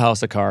 China's a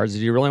house of cards. Do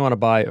you really want to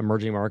buy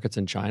emerging markets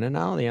in China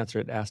now? The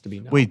answer has to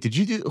be no. Wait, did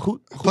you do who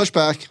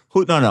Pushback.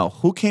 No.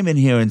 Who came in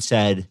here and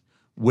said,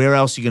 where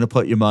else are you going to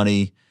put your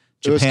money?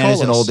 It was Japan is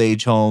an Colas. old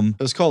age home.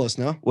 It was Colas,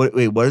 no? What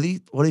do they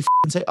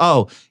f***ing say?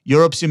 Oh,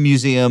 Europe's a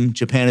museum.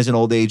 Japan is an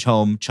old age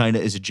home. China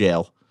is a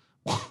jail.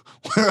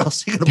 Where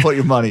else are you going to put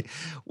your money?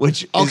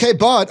 Which is but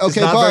not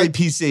very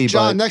PC.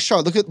 John, but next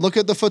chart. Look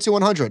at the FTSE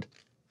 100.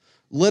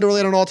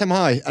 Literally at an all-time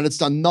high, and it's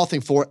done nothing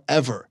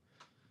forever.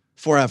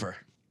 Forever.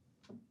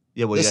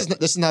 yeah, what This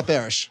is not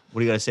bearish.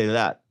 do you got to say to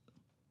that?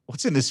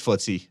 What's in this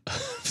footsie?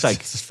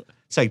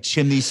 It's like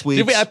chimney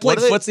sweeps. I played What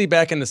are they- footsie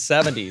back in the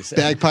 70s.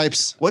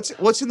 Bagpipes.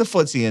 What's in the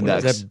footsie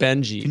index? Is that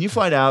Benji? Can you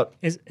find out?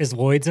 Is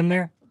Lloyd's in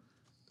there?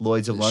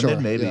 Lloyd's of London, Sure,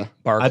 maybe. yeah. I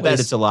Barclays. bet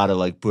it's a lot of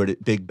like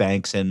big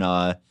banks and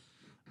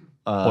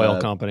Oil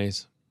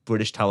companies.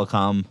 British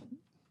Telecom,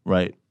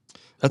 right?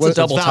 That's What- a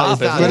double it's top.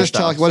 valid, Isn't it? British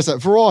stocks. Telecom. What is that?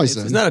 Verizon.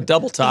 Isn't that a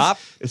double top?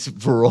 It's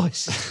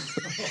Verizon.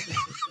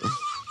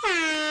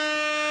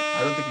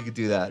 I don't think you could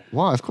do that.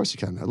 Why? Of course you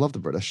can. I love the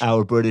British.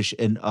 Our British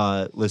and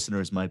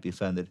listeners might be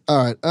offended. All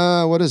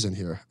right. What is in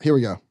here? Here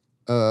we go.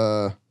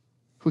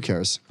 Who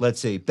cares? Let's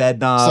see. Bed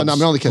knobs. So no,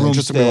 I'm only kidding.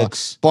 Just a real.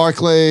 broomsticks.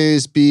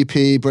 Barclays,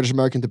 BP, British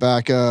American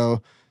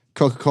Tobacco,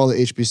 Coca-Cola,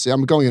 HBC.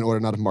 I'm going in order,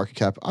 not of market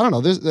cap. I don't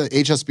know. There's the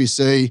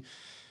HSBC.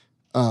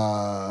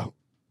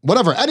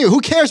 Whatever. Anyway,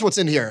 who cares what's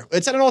in here?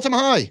 It's at an all-time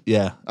high.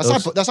 Yeah.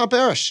 That's not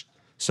bearish.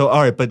 So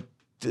all right, but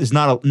there's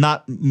not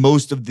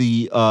most of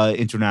the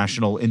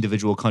international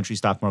individual country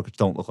stock markets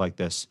don't look like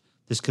this.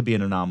 This could be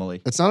an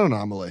anomaly. It's not an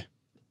anomaly.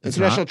 It's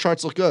International not?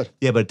 charts look good.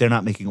 Yeah, but they're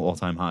not making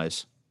all-time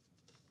highs.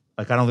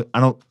 Like I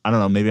don't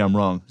know. Maybe I'm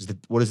wrong.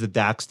 What is the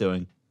DAX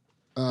doing?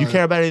 You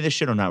care about any of this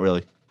shit or not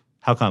really?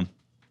 How come?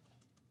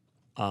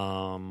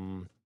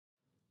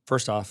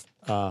 First off,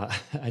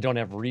 I don't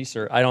have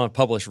research. I don't have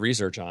published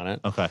research on it.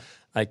 Okay.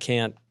 I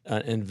can't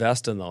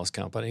invest in those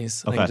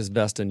companies. I Okay. can just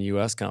invest in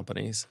U.S.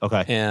 companies.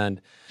 Okay.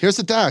 And Here's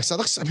the DAX.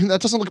 That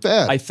doesn't look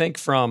bad. I think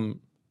from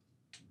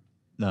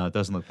No, it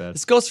doesn't look bad.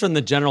 This goes from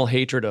the general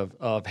hatred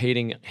of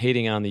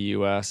hating on the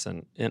U.S.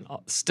 and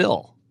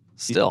still.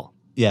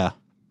 Yeah.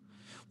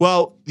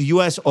 Well, the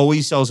U.S.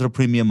 always sells at a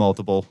premium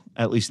multiple,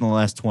 at least in the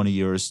last 20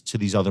 years, to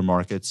these other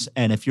markets.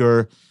 And if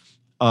you're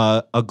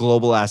a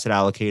global asset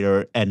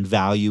allocator and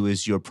value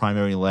is your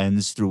primary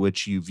lens through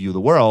which you view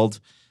the world,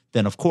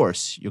 then of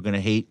course you're going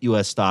to hate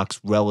U.S. stocks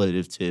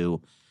relative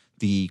to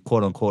the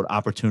quote-unquote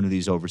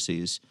opportunities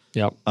overseas.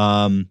 Yep.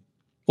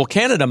 Well,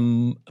 Canada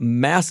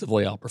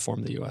massively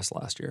outperformed the U.S.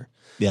 last year.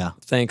 Yeah.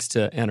 Thanks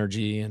to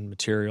energy and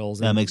materials.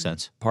 That and makes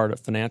sense. Part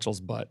of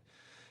financials. But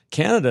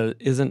Canada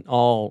isn't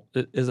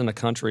a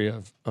country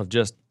of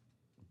just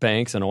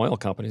banks and oil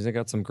companies. They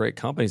got some great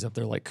companies up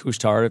there like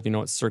Couche-Tard. If you know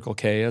what Circle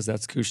K is,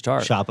 that's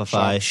Couche-Tard.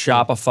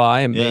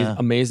 Shopify.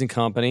 Amazing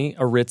company.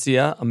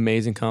 Aritzia,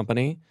 amazing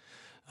company.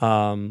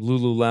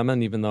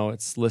 Lululemon, even though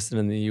it's listed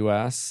in the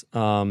U.S.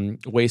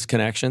 Waste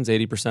Connections,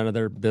 80% of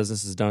their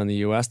business is done in the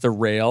U.S. The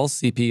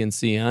rails, CP and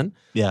CN.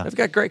 Yeah. They've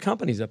got great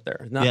companies up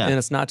there. And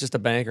it's not just a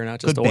bank or not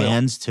just Good oil.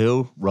 bands,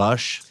 too.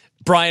 Rush.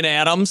 Brian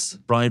Adams.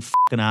 Brian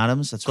fucking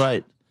Adams. That's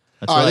right.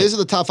 All right, these are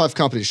the top 5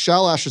 companies.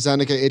 Shell,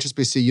 AstraZeneca,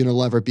 HSBC,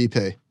 Unilever,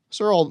 BP.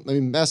 These are all,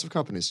 massive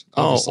companies.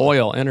 Obviously. Oh,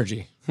 oil,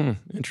 energy.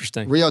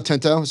 Interesting. Rio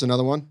Tinto is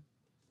another one.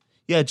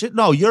 Yeah,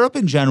 no, Europe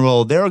in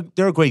general, there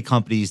are great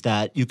companies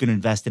that you can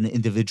invest in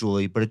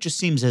individually, but it just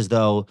seems as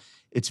though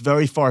it's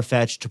very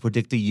far-fetched to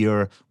predict a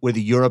year where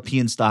the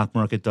European stock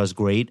market does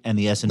great and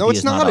the S&P is not. No,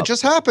 it's not. Up. It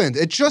just happened.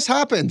 It just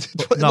happened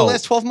in the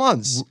last 12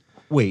 months.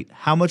 Wait,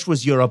 how much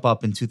was Europe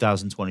up in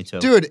 2022?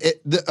 Dude,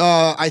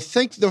 I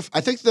think the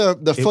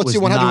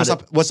FTSE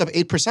 100 was up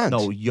 8%.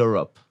 No,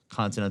 Europe,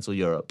 continental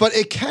Europe. But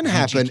it can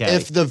happen UGK.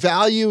 if the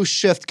value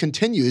shift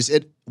continues.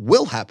 It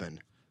will happen.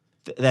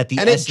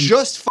 It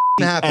just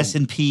happened.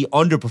 S&P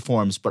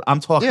underperforms, but I'm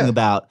talking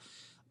about.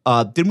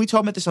 Didn't we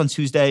talk about this on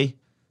Tuesday?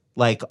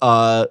 Like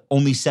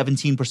only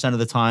 17% of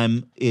the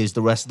time is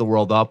the rest of the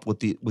world up with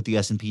the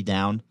S&P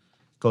down,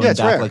 going back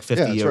rare. like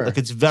 50 years. Rare. Like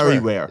it's very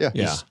rare.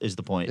 Yeah. Is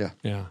the point?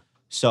 Yeah.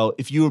 So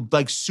if you're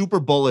like super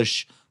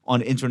bullish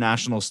on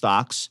international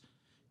stocks,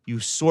 you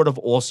sort of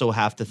also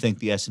have to think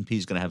the S&P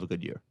is going to have a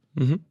good year.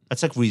 Mm-hmm.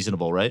 That's like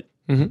reasonable, right?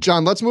 Mm-hmm.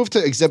 John, let's move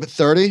to Exhibit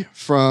 30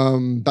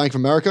 from Bank of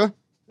America.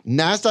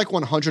 NASDAQ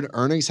 100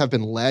 earnings have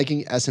been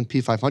lagging S&P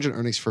 500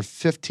 earnings for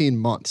 15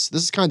 months.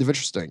 This is kind of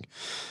interesting.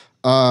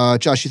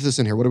 Josh, you threw this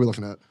in here. What are we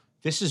looking at?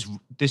 This is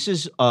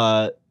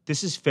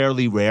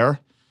fairly rare.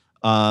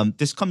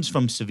 This comes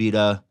from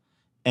Savita,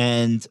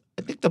 and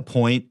I think the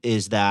point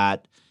is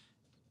that,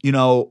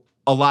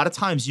 a lot of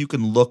times you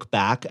can look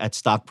back at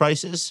stock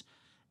prices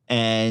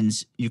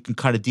and you can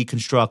kind of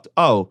deconstruct,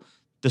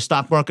 the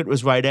stock market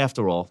was right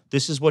after all.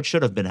 This is what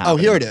should have been happening. Oh,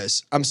 here it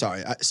is. I'm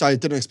sorry. I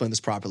didn't explain this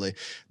properly.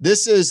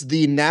 This is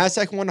the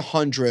NASDAQ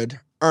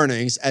 100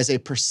 earnings as a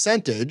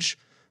percentage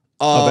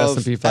of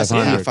S&P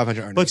 500.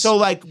 earnings. But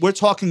so we're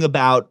talking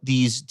about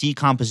these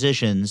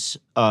decompositions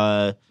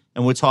and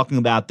we're talking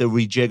about the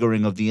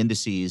rejiggering of the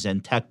indices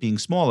and tech being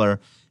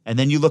smaller. And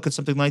then you look at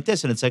something like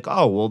this and it's like,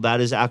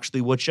 that is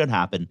actually what should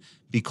happen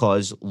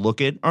because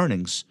look at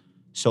earnings.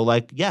 So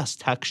yes,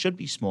 tech should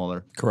be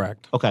smaller.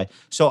 Correct. Okay.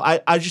 So I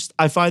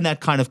find that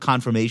kind of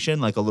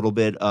confirmation I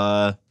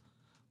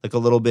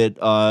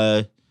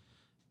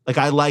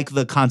like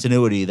the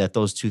continuity that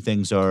those two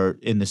things are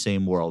in the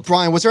same world.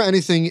 Brian, was there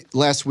anything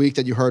last week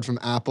that you heard from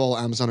Apple,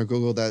 Amazon, or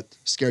Google that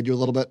scared you a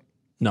little bit?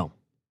 No.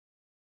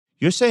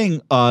 You're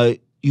saying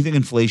you think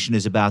inflation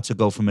is about to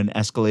go from an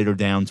escalator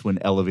down to an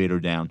elevator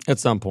down? At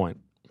some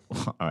point.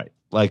 All right.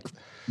 Like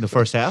the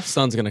first half?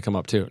 Sun's going to come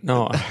up too.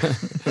 No.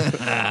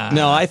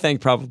 No, I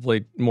think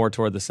probably more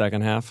toward the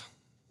second half.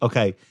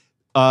 Okay.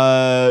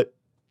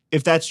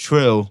 If that's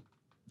true,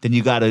 then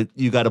you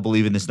gotta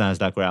believe in this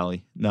NASDAQ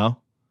rally. No?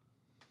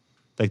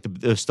 Like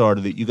the start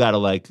of it, you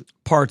gotta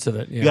parts of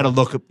it. Yeah. You gotta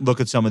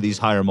look at some of these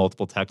higher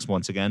multiple techs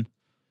once again.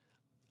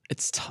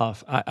 It's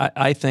tough.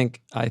 I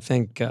think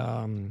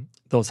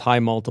those high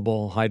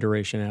multiple, high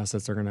duration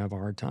assets are going to have a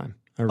hard time.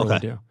 I really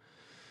do.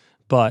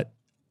 But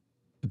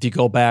if you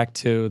go back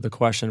to the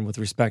question with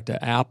respect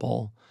to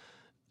Apple,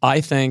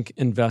 I think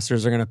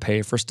investors are going to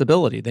pay for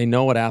stability. They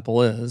know what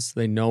Apple is.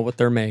 They know what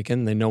they're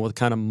making. They know what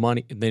kind of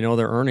money. They know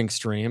their earnings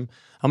stream.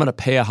 I'm going to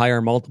pay a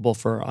higher multiple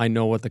for I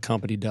know what the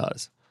company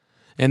does.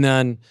 And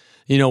then,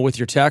 with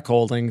your tech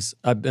holdings,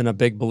 I've been a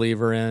big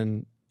believer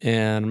in,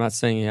 and I'm not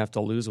saying you have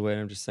to lose weight.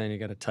 I'm just saying you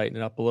got to tighten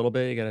it up a little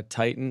bit. You got to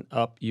tighten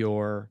up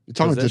your You're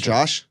talking to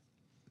Josh?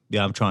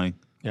 Yeah, I'm trying.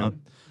 Yeah.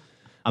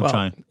 I'm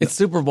trying. It's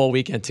Super Bowl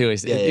weekend too.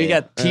 You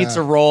got pizza It's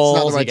not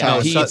rolls, the right you got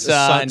time.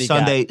 pizza, and you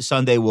got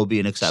Sunday will be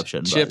an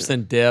exception. chips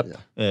and dip.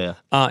 Yeah.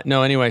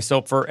 No, anyway,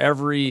 so for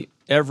every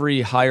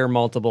higher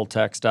multiple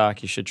tech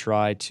stock, you should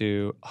try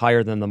to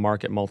higher than the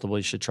market multiple.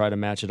 You should try to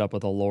match it up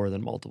with a lower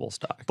than multiple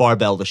stock.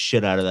 Barbell the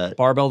shit out of that.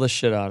 Barbell the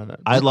shit out of it.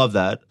 I love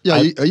that.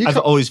 Yeah, I've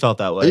always felt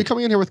that way. Are you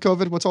coming in here with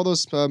COVID? What's all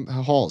those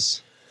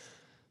halls?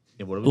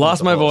 Yeah, what are we doing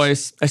Lost with my the halls?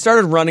 voice. I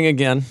started running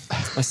again.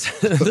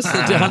 This is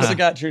honestly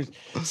got truth.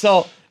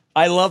 So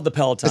I love the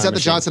Peloton. Is that the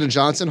machine. Johnson &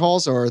 Johnson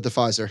halls or the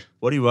Pfizer?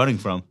 What are you running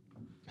from?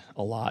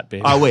 A lot,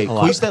 baby. Oh, wait. A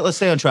lot. Let's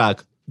stay on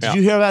track. Did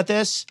you hear about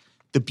this?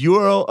 The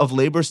Bureau of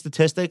Labor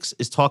Statistics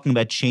is talking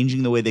about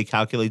changing the way they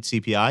calculate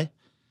CPI.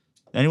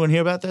 Anyone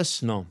hear about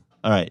this? No.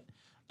 All right.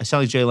 I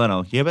sound like Jay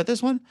Leno. You hear about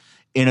this one?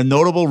 In a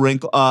notable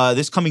wrinkle,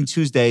 this coming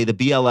Tuesday, the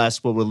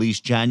BLS will release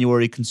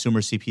January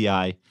consumer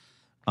CPI.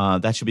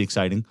 That should be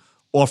exciting.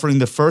 Offering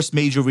the first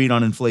major read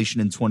on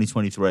inflation in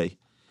 2023.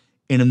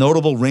 In a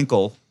notable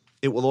wrinkle,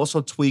 it will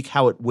also tweak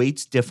how it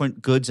weights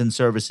different goods and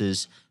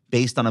services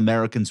based on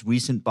Americans'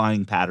 recent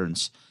buying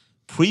patterns.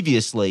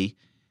 Previously,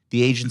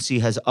 the agency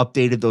has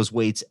updated those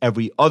weights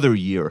every other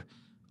year,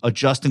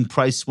 adjusting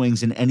price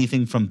swings in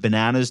anything from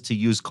bananas to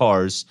used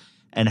cars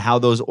and how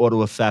those ought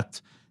to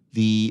affect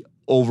the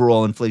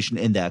overall inflation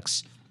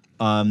index.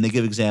 They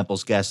give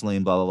examples,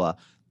 gasoline, blah, blah,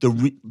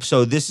 blah.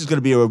 So this is going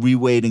to be a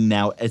reweighting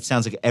now, it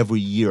sounds like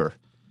every year,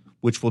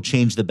 which will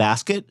change the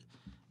basket.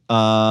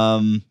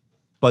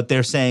 But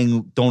they're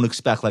saying don't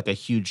expect like a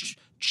huge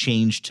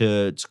change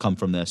to come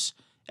from this.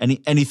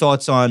 Any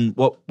thoughts on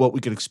what we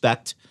could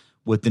expect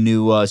with the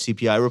new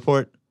CPI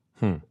report?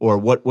 Or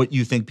what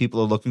you think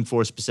people are looking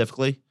for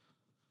specifically?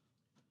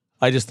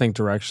 I just think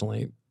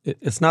directionally,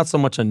 it's not so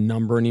much a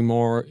number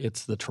anymore,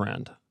 it's the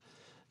trend.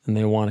 And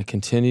they want to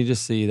continue to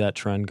see that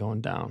trend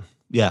going down.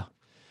 Yeah.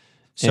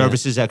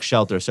 Services X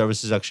shelter,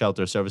 services X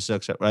shelter, services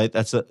X shelter, right?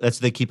 That's what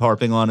they keep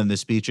harping on in the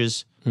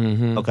speeches.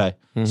 Mm-hmm. Okay.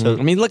 Mm-hmm. So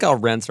I mean, look how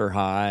rents are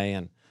high.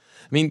 And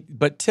I mean,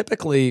 but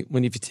typically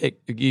when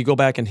you go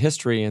back in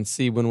history and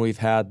see when we've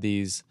had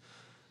these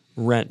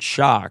rent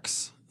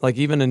shocks, like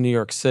even in New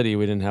York City,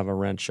 we didn't have a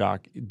rent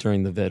shock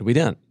during the vid. We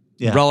didn't.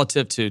 Yeah.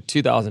 Relative to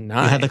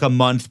 2009. We had like a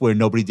month where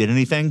nobody did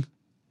anything.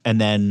 And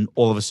then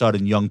all of a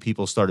sudden, young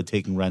people started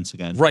taking rents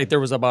again. Right. There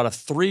was about a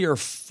 3 or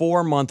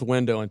 4 month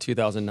window in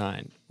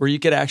 2009 where you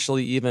could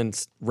actually even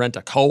rent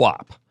a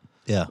co-op.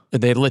 Yeah.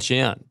 And they'd let you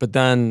in. But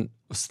then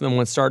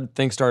when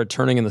things started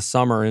turning in the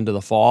summer into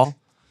the fall,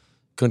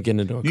 couldn't get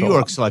into a co-op. New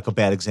York's like a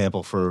bad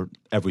example for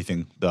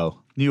everything,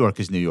 though. New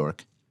York is New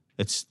York.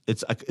 It's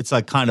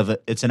like kind of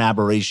it's an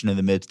aberration in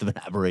the midst of an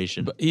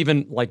aberration. But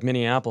even like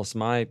Minneapolis,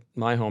 my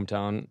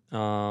hometown,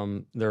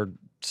 they're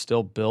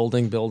still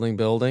building,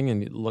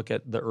 and you look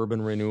at the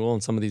urban renewal in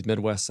some of these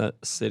Midwest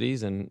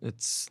cities, and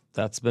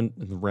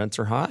the rents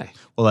are high.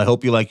 Well, I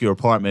hope you like your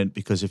apartment,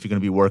 because if you're going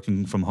to be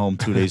working from home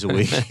 2 days a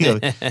week,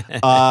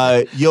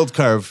 yield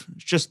curve.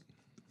 Should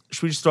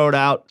we just throw it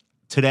out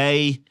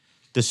today?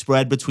 The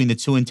spread between the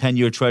 2 and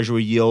 10-year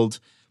Treasury yield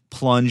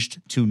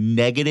plunged to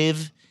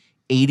negative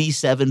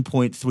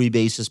 87.3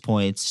 basis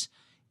points,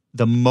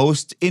 the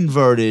most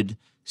inverted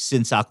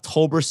since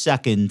October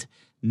 2nd.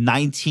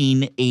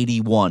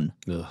 1981.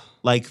 Ugh.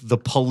 Like the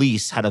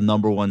Police had a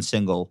 #1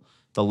 single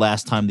the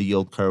last time the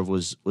yield curve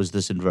was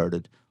this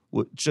inverted.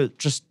 Like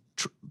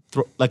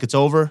it's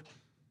over?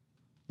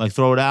 Like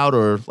throw it out,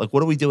 or like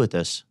what do we do with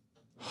this?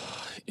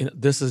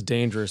 This is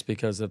dangerous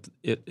because of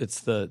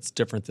it's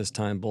different this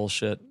time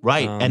bullshit.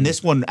 Right. And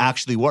this one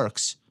actually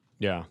works.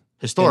 Yeah.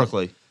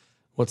 Historically. And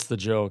what's the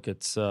joke?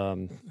 It's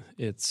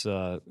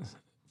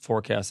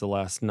forecast the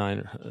last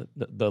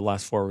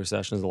 4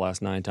 recessions, the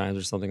last 9 times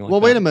or something like that. Well,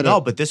 wait a minute.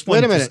 No, but this one.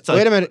 Wait a minute.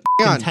 Wait a minute.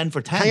 Hang on. 10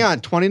 for 10. Hang on.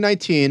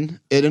 2019,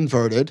 it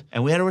inverted.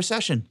 And we had a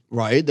recession.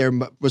 Right. There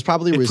was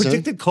probably a reason. It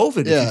predicted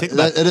COVID. Yeah, if you think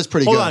about it is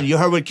pretty good. Hold on. You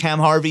heard what Cam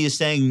Harvey is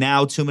saying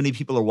now? Too many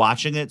people are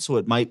watching it, so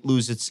it might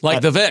lose its... Like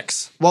the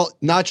VIX. Well,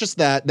 not just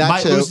that. That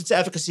might too. lose its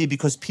efficacy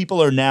because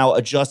people are now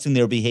adjusting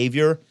their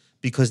behavior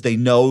because they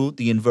know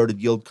the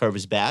inverted yield curve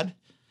is bad.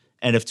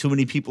 And if too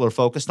many people are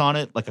focused on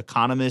it, like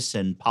economists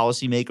and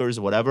policymakers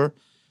or whatever,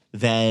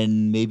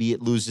 then maybe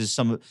it loses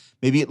some of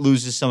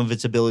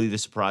its ability to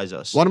surprise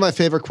us. One of my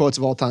favorite quotes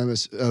of all time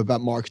is about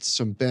markets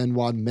from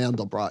Benoit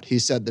Mandelbrot. He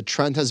said, "The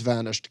trend has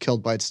vanished,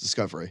 killed by its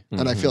discovery."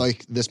 Mm-hmm. And I feel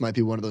like this might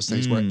be one of those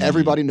things where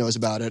everybody knows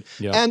about it.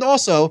 Yep. And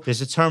also,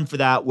 there's a term for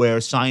that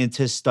where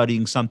scientists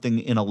studying something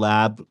in a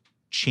lab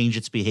change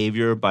its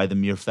behavior by the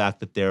mere fact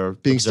that they're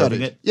being observing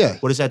studied. It. Yeah.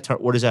 What is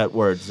that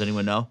word? Does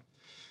anyone know?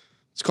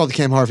 It's called the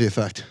Cam Harvey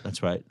effect.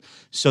 That's right.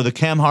 So the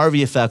Cam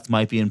Harvey effect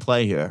might be in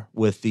play here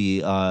with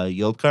the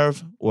yield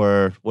curve,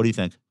 or what do you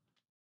think?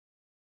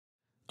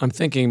 I'm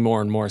thinking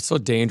more and more. It's so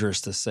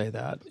dangerous to say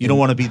that. You don't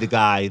want to be the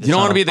guy. That's you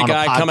don't want to be the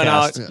guy coming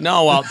out. Yeah.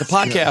 No, well, the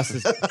podcast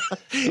is.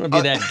 You want to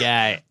be that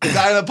guy. The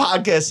guy on the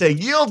podcast saying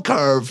yield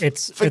curve.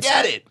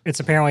 Forget it.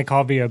 It's apparently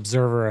called the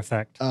observer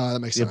effect.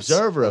 That makes sense. The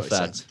observer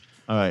effect.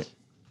 All right.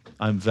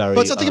 I'm very...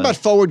 But something about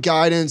forward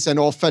guidance and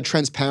all Fed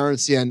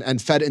transparency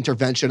and Fed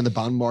intervention in the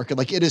bond market,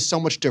 like it is so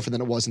much different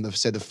than it was in the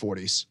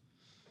 40s.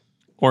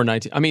 Or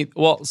 19... I mean,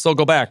 well, so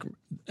go back.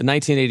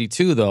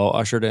 1982, though,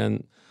 ushered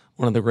in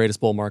one of the greatest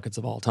bull markets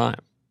of all time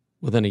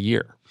within a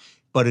year.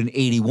 But in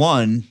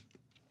 81...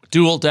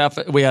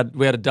 we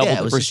had a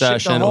double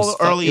recession. The whole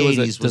early 80s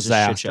was a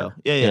disaster. shit show.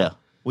 Yeah.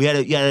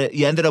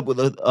 You ended up with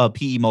a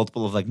PE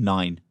multiple of like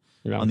 9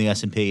 on the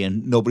S&P,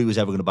 and nobody was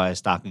ever going to buy a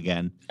stock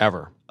again.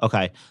 Ever.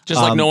 Okay.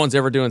 Just like no one's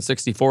ever doing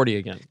 60-40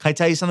 again. Can I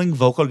tell you something?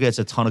 Volcker gets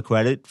a ton of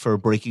credit for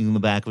breaking the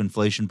back of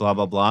inflation, blah,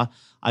 blah, blah.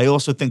 I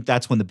also think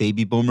that's when the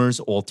baby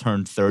boomers all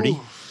turned 30.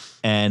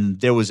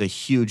 And there was a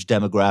huge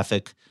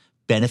demographic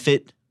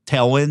benefit,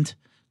 tailwind,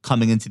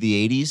 coming into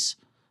the 80s.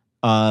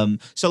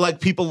 So like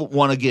people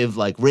want to give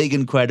like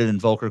Reagan credit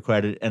and Volcker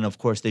credit, and of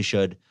course they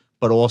should,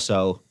 but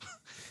also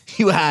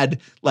you had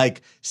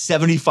like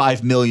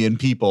 75 million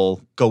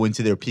people go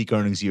into their peak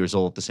earnings years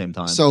all at the same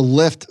time. So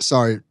Lyft,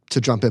 sorry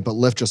to jump in, but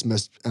Lyft just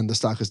missed and the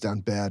stock is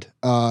down bad.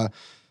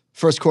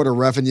 First quarter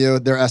revenue,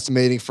 they're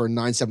estimating for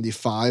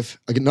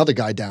 975. Like another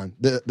guy down.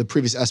 The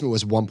previous estimate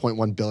was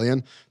 1.1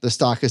 billion. The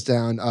stock is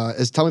down.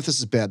 Tell me if this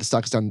is bad. The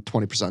stock is down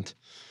 20%.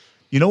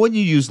 You know when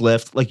you use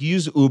Lyft, like you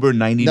use Uber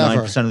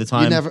 99% of the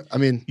time? You never, I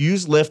mean, you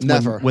use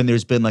Lyft when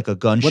there's been like a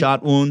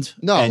gunshot wound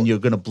and you're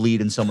going to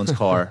bleed in someone's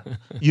car.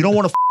 You don't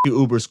want to your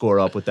Uber score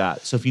up with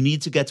that. So if you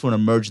need to get to an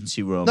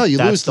emergency room, no, you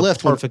that's lose the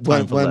Lyft perfect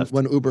time for Lyft.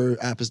 when Uber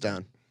app is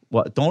down.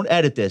 What? Don't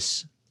edit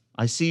this.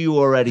 I see you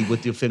already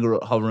with your finger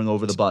hovering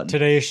over the button.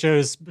 Today's show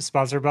is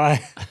sponsored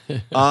by?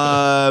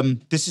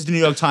 This is the New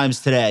York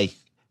Times today.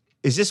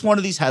 Is this one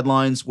of these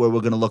headlines where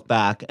we're going to look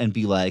back and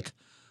be like,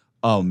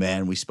 oh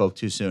man, we spoke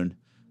too soon?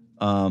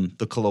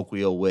 The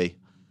colloquial way.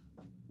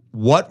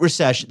 What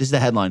recession? This is the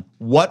headline.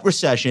 What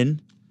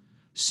recession?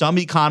 Some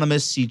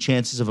economists see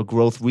chances of a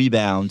growth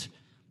rebound.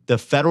 The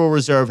Federal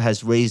Reserve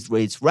has raised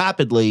rates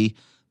rapidly,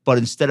 but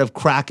instead of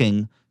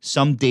cracking,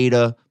 some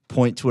data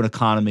point to an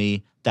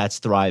economy that's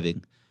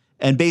thriving.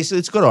 And basically,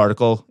 it's a good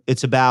article.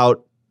 It's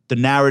about the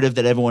narrative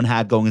that everyone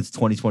had going into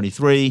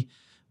 2023,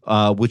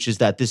 which is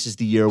that this is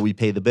the year we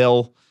pay the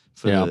bill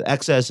for the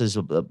excesses,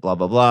 blah, blah,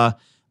 blah.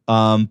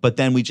 But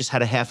then we just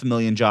had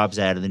 500,000 jobs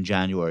added in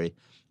January,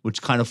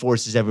 which kind of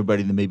forces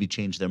everybody to maybe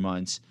change their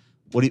minds.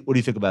 What do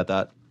you think about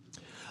that?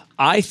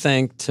 I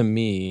think, to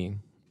me,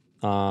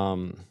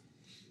 the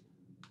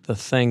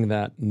thing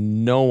that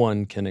no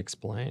one can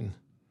explain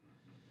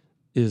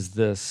is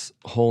this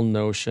whole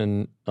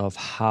notion of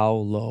how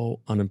low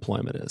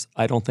unemployment is.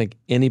 I don't think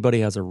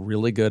anybody has a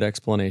really good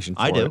explanation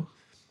for it. I do.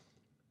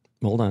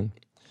 Hold on.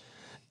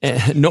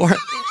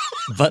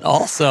 But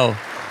also,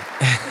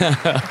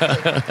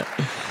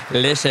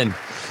 listen.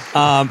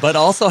 But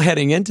also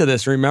heading into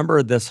this,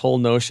 remember this whole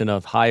notion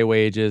of high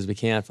wages, we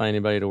can't find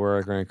anybody to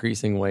work, or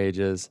increasing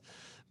wages.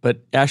 But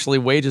actually,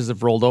 wages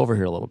have rolled over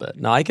here a little bit.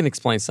 Now, I can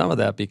explain some of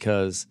that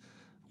because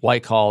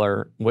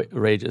white-collar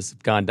wages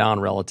have gone down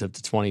relative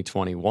to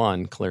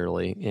 2021,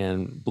 clearly,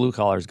 and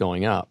blue-collar is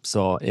going up.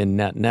 So in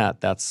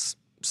net, that's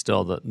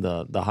still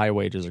the high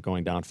wages are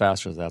going down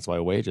faster. So that's why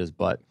wages.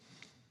 But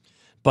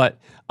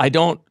I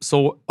don't.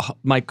 So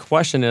my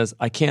question is,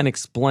 I can't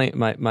explain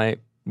my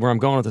where I'm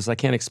going with this. I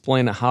can't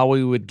explain how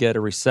we would get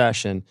a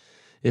recession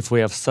if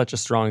we have such a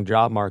strong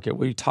job market.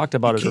 We talked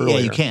about it earlier.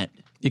 Yeah, you can't.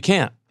 You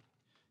can't.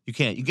 You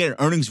can't. You get an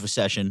earnings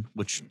recession,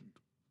 which,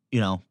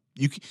 you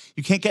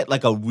can't get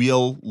like a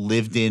real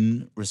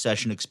lived-in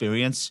recession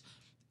experience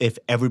if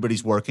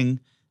everybody's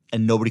working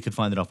and nobody could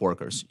find enough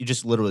workers. You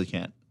just literally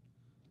can't.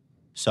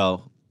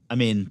 So, I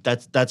mean,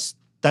 that's.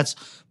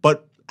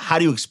 But how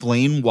do you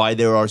explain why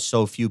there are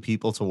so few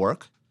people to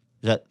work?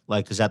 Is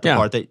that the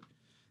part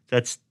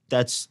that's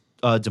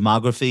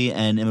demography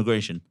and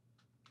immigration?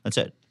 That's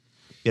it.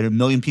 You had 1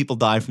 million people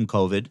die from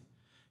COVID.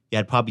 You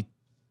had probably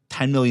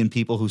 10 million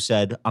people who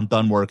said, I'm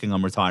done working,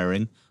 I'm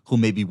retiring, who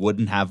maybe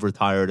wouldn't have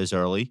retired as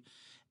early.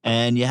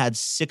 And you had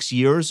 6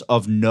 years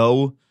of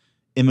no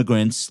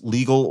immigrants,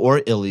 legal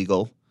or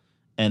illegal.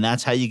 And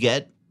that's how you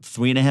get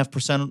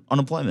 3.5%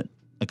 unemployment.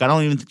 Like, I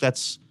don't even think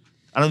that's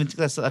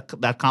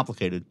that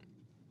complicated.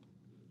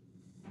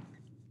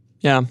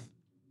 Yeah.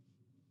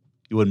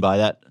 You wouldn't buy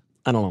that?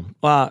 I don't know.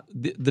 Well,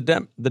 the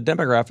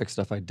demographic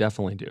stuff I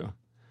definitely do.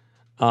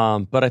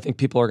 But I think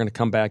people are going to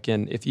come back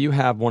in. If you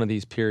have one of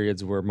these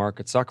periods where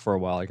markets suck for a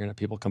while, you're going to have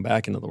people come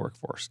back into the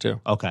workforce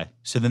too. Okay.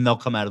 So then they'll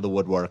come out of the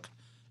woodwork.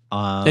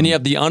 And you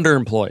have the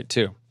underemployed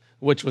too,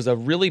 which was a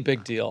really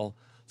big deal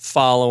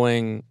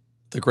following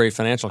the great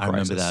financial crisis. I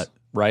remember that.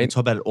 Right? I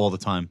talk about it all the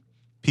time.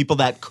 People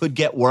that could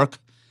get work,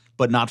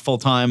 but not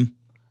full-time,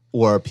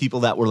 or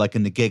people that were like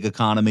in the gig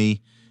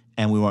economy,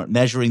 and we weren't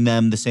measuring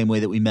them the same way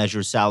that we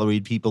measure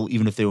salaried people,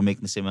 even if they were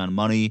making the same amount of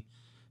money.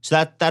 So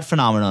that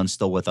phenomenon is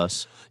still with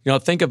us.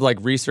 Think of like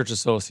research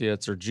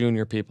associates or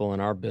junior people in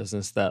our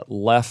business that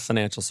left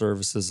financial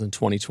services in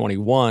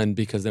 2021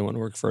 because they went to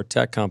work for a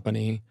tech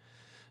company,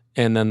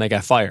 and then they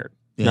got fired.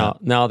 Yeah.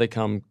 Now they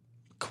come,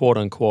 quote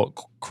unquote,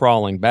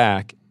 crawling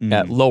back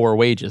at lower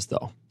wages,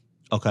 though.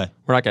 Okay.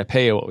 We're not going to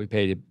pay you what we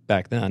paid you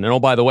back then. And oh,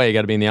 by the way, you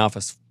got to be in the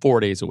office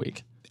 4 days a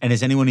week. And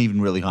is anyone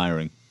even really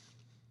hiring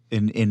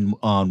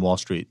on Wall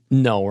Street?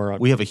 No,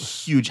 we have a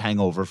huge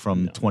hangover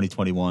from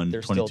 2021,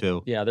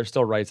 22. They're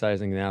still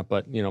right-sizing that,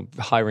 but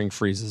hiring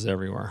freezes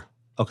everywhere.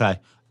 Okay.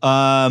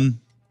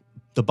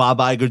 The Bob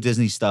Iger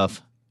Disney stuff.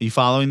 Are you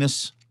following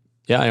this?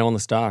 Yeah, I own the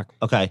stock.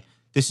 Okay.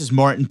 This is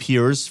Martin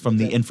Peers from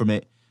the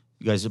Information.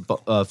 You guys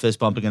are fist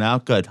bumping it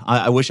out? Good.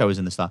 I wish I was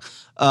in the stock.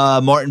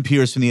 Martin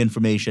Peers from the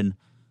Information.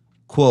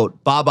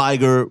 Quote, Bob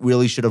Iger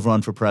really should have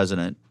run for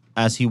president,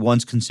 as he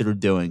once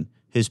considered doing.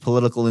 His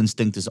political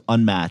instinct is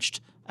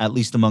unmatched, at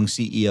least among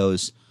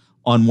CEOs.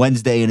 On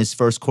Wednesday, in his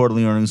first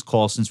quarterly earnings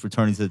call since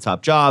returning to the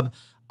top job,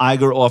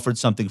 Iger offered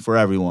something for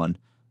everyone,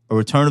 a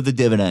return of the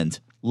dividend,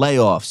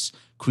 layoffs.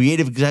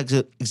 Creative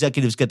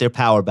executives get their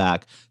power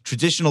back.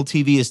 Traditional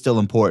TV is still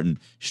important.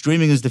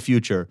 Streaming is the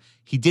future.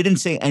 He didn't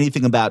say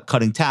anything about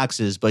cutting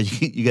taxes,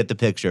 but you get the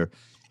picture.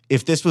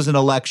 If this was an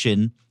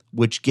election,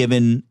 which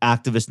given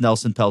activist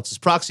Nelson Peltz's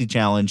proxy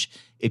challenge,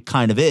 it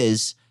kind of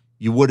is,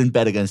 you wouldn't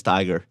bet against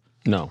Iger.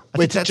 No.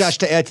 Wait, Josh,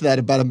 to add to that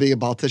about him being a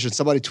politician,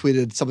 somebody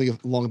tweeted something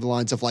along the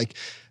lines of like,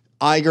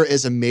 Iger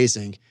is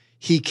amazing.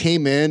 He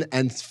came in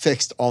and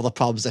fixed all the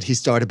problems that he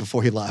started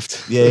before he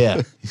left.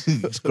 Yeah.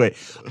 It's great.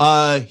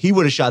 He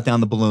would have shot down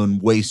the balloon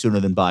way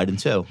sooner than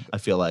Biden, too, I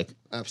feel like.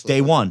 Absolutely.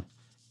 Day one.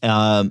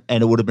 And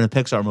it would have been a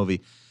Pixar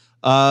movie.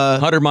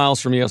 100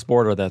 miles from U.S.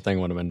 border, that thing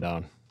would have been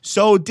down.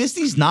 So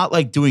Disney's not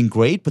like doing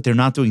great, but they're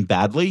not doing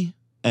badly.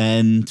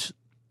 And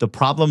the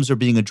problems are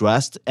being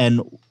addressed.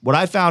 And what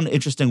I found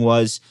interesting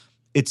was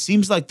it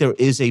seems like there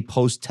is a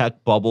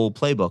post-tech bubble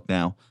playbook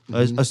now.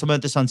 I was talking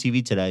about this on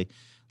TV today.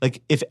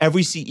 Like, if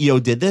every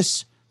CEO did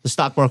this, the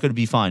stock market would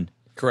be fine.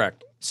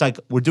 Correct. It's like,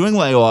 we're doing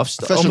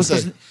layoffs.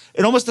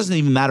 It almost doesn't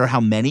even matter how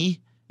many.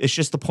 It's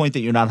just the point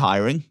that you're not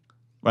hiring,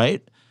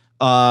 right?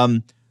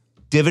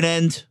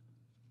 Dividend,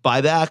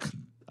 buyback.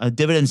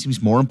 Dividend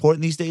seems more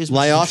important these days.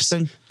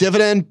 Layoffs,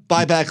 dividend,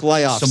 buyback,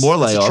 layoffs. Some more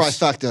layoffs.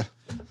 It's a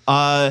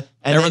trifecta.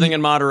 Everything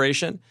in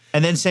moderation.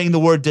 And then saying the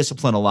word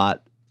discipline a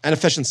lot. And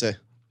efficiency.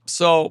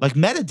 So, like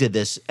Meta did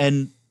this,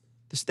 and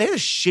they had a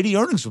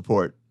shitty earnings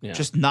report. Yeah.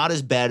 Just not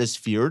as bad as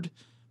feared,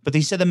 but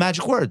they said the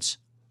magic words.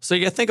 So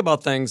you got to think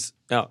about things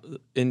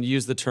and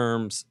use the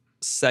terms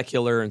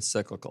secular and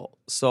cyclical.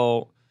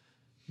 So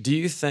do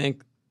you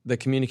think the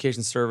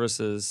communication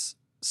services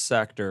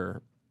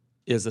sector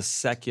is a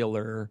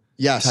secular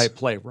type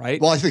play, right?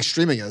 Well, I think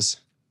streaming is.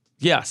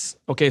 Yes.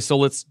 Okay, so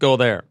let's go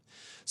there.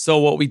 So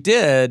what we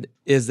did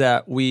is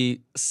that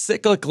we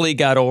cyclically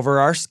got over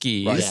our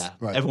skis. Right. Yeah.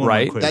 Right. Everyone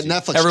Right. went crazy.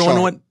 That Netflix Everyone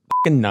chart. went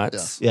fucking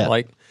nuts. Yeah.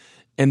 Like,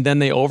 and then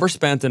they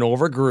overspent and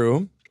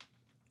overgrew.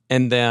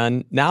 And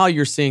then now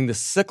you're seeing the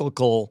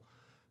cyclical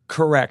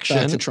correction.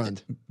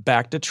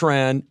 Back to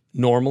trend,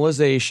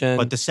 normalization.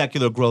 But the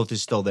secular growth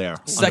is still there.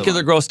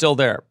 Secular growth still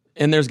there.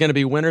 And there's going to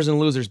be winners and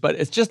losers. But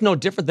it's just no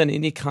different than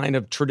any kind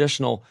of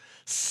traditional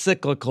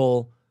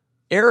cyclical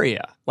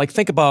area. Like,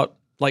 think about,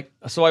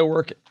 so I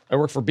work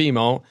for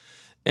BMO.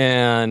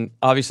 And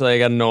obviously, I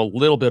got to know a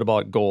little bit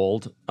about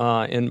gold.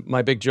 And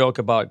my big joke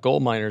about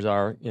gold miners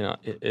are,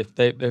 if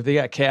they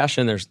got cash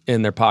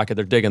in their pocket,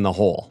 they're digging the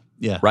hole.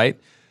 Yeah. Right.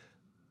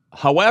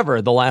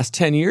 However, the last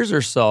 10 years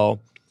or so,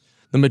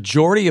 the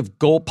majority of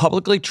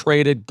publicly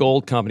traded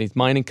gold companies,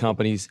 mining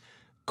companies,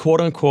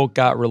 quote unquote,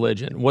 got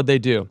religion. What'd they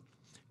do?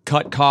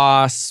 Cut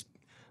costs,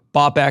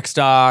 bought back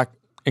stock,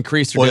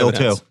 increased their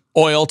dividends.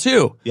 Oil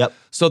too. Yep.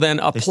 So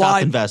then They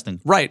stopped investing.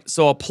 Right.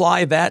 So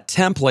apply that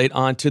template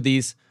onto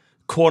these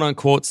quote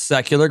unquote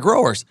secular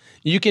growers.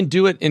 You can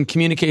do it in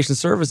communication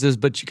services,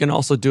 but you can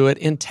also do it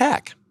in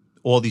tech.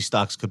 All these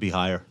stocks could be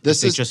higher. They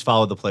just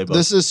follow the playbook.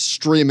 This is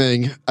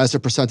streaming as a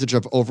percentage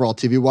of overall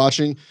TV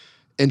watching.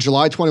 In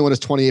July 21,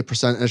 it's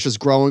 28%, and it's just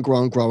growing.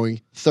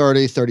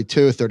 30,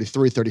 32,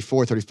 33,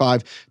 34,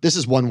 35. This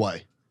is one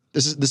way.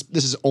 This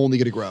is only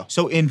going to grow.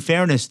 So in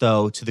fairness,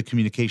 though, to the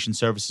communication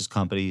services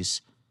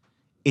companies,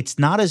 it's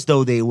not as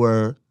though they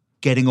were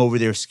getting over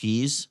their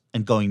skis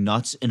and going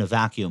nuts in a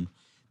vacuum.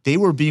 They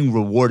were being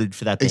rewarded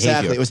for that behavior.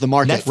 Exactly. It was the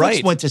market.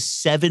 Netflix went to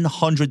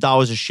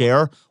 $700 a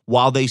share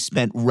while they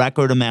spent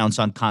record amounts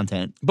on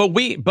content.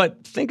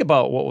 But think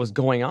about what was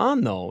going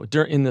on, though,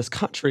 in this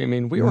country. I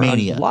mean, we were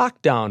Mania. on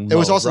lockdown mode, It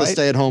was also right? the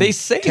stay-at-home They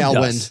saved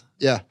tailwind. us.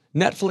 Yeah.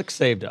 Netflix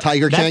saved us.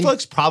 Tiger King.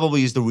 Netflix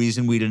probably is the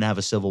reason we didn't have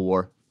a civil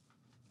war.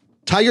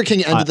 Tiger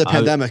King ended the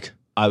pandemic.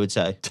 I would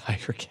say.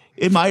 Tiger King.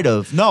 It might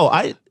have. No,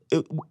 I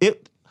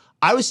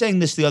was saying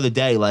this the other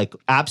day, like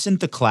absent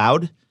the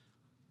cloud,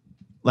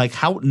 like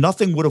how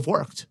nothing would have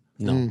worked.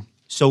 No.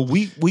 So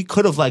we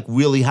could have like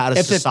really had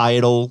a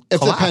societal If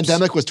collapse. the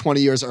pandemic was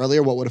 20 years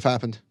earlier, what would have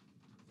happened?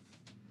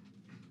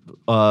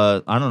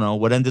 I don't know.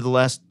 What ended the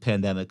last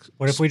pandemic?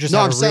 What if we just No,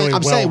 had I'm a saying- really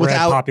I'm saying well-read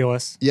without-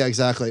 populace? Yeah,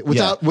 exactly.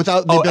 Without the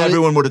ability,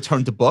 everyone would have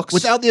turned to books.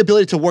 without the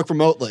ability to work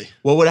remotely.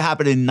 What would have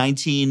happened in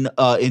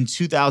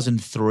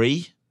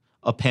 2003,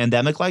 a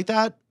pandemic like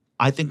that?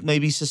 I think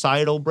maybe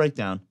societal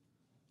breakdown.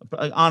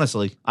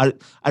 Honestly, I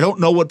don't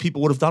know what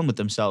people would have done with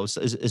themselves.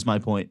 Is my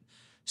point.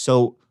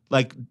 So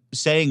like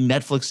saying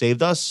Netflix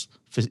saved us,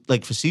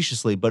 like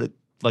facetiously, but it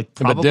like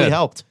probably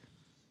helped.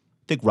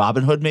 I think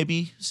Robin Hood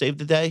maybe saved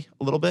the day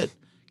a little bit.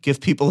 Give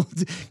people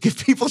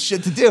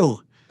shit to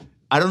do.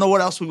 I don't know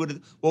what else we would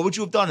have. What would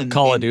you have done?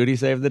 Call of Duty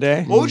saved the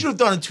day? What would you have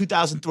done in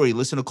 2003?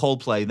 Listen to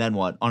Coldplay, then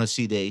what? On a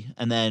CD,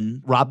 and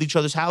then robbed each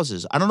other's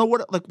houses. I don't know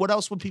what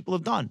else would people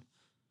have done?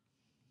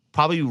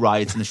 Probably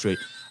riots in the street.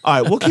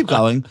 All right, we'll keep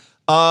going.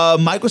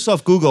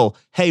 Microsoft, Google.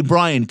 Hey,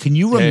 Brian, can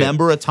you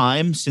remember a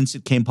time since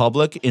it came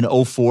public in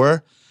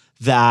 2004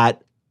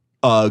 that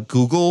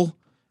Google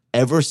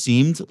ever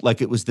seemed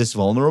like it was this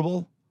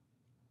vulnerable?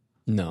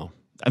 No.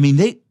 I mean,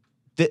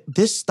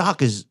 this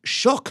stock is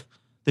shook.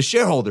 The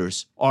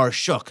shareholders are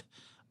shook.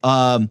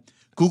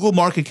 Google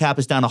market cap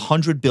is down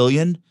 $100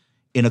 billion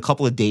in a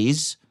couple of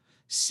days.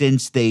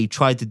 since they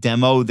tried to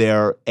demo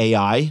their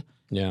AI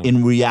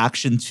in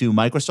reaction to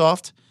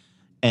Microsoft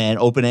and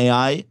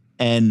OpenAI,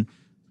 and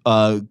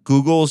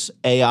Google's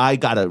AI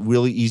got a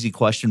really easy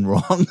question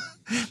wrong.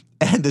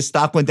 And the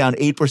stock went down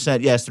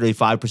 8% yesterday,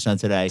 5%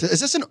 today. Is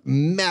this a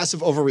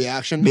massive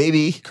overreaction?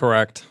 Maybe.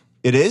 Correct.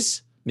 It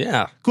is?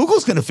 Yeah.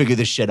 Google's going to figure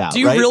this shit out, Do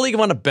you right? really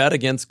want to bet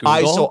against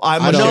Google?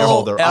 I'm a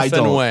shareholder. I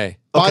don't. Way.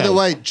 By the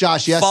way,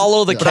 Josh, yes.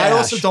 Follow the But cash. I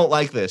also don't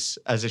like this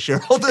as a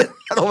shareholder.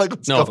 I don't like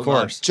what's going on. of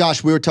course.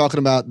 Josh, we were talking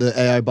about the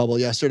AI bubble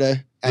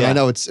yesterday, and I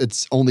know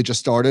it's only just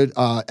started.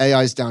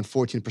 AI is down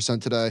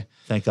 14% today.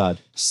 Thank God.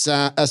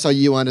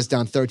 SIUN is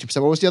down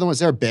 13%. What was the other one? Is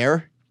there a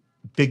bear?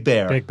 Big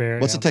Bear. Big Bear.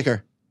 What's the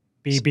ticker?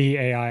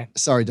 BBAI.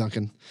 Sorry,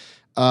 Duncan.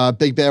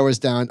 Big Bear was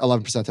down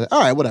 11% today.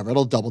 All right, whatever.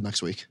 It'll double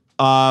next week.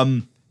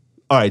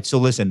 All right, so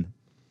listen.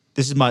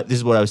 This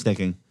is what I was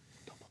thinking.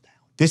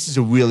 This is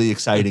a really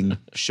exciting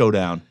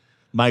showdown.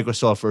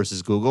 Microsoft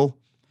versus Google.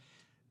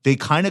 They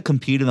kind of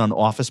competed on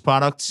Office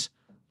products.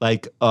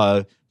 Like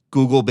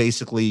Google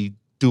basically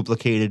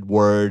duplicated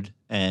Word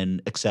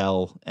and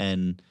Excel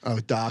and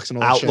Docs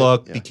and all that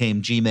Outlook shit.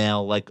 became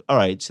Gmail. Like, all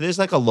right, so there's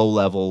like a low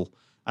level,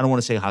 I don't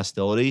want to say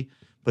hostility,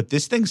 but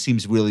this thing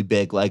seems really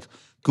big. Like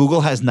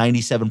Google has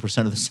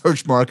 97% of the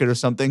search market or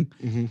something.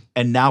 Mm-hmm.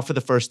 And now for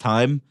the first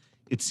time,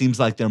 it seems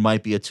like there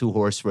might be a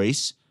 2-horse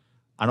race.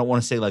 I don't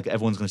want to say like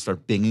everyone's going to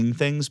start binging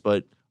things,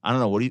 but I don't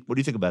know. What do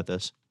you think about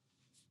this?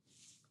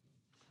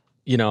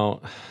 You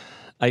know,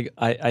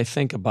 I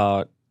think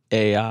about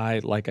AI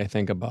like I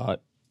think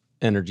about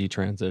energy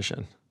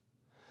transition.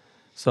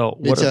 So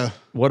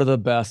what are the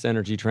best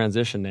energy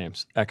transition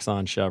names?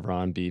 Exxon,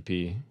 Chevron,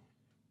 BP,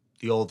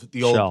 The old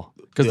Shell,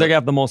 because they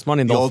have the most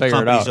money and they'll figure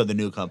it out. The old companies are the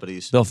new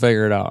companies. They'll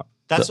figure it out.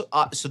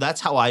 So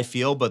that's how I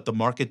feel, but the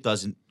market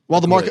doesn't.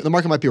 Well, the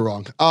market might be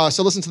wrong.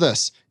 So listen to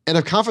this. In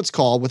a conference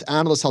call with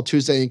analysts held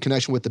Tuesday in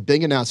connection with the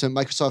Bing announcement,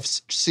 Microsoft's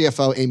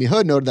CFO Amy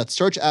Hood noted that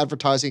search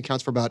advertising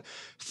accounts for about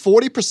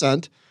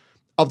 40%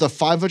 of the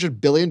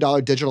 $500 billion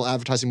digital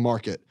advertising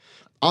market.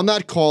 On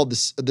that call, the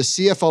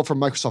CFO from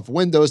Microsoft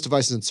Windows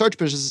devices and search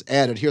businesses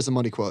added, here's the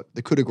money quote,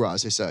 the coup de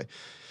grace, they say.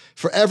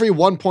 For every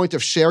 1 point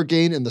of share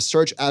gain in the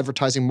search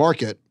advertising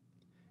market,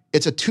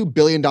 it's a $2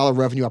 billion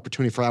revenue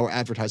opportunity for our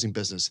advertising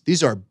business.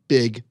 These are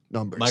big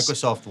numbers.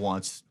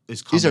 Microsoft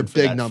is coming These are for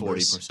big that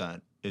numbers.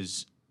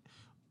 40%.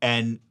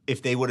 And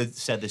if they would have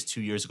said this 2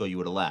 years ago, you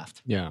would have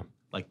laughed. Yeah.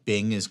 Like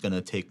Bing is going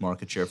to take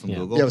market share from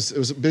Google. Yeah, it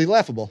was really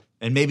laughable.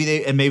 And maybe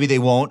they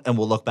won't, and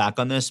we'll look back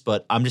on this.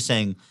 But I'm just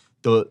saying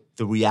the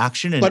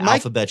reaction in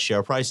Alphabet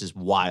share price is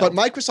wild. But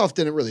Microsoft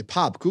didn't really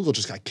pop. Google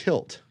just got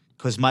killed.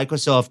 Because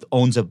Microsoft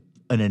owns an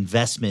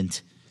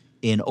investment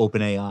in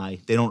OpenAI.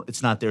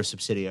 It's not their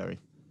subsidiary.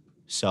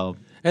 So,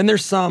 and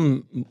there's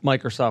some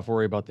Microsoft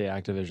worry about the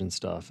Activision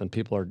stuff, and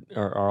people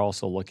are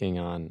also looking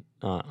on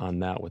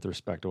that with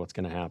respect to what's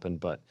going to happen.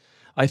 But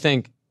I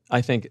think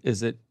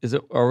is it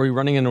are we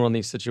running into one of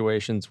these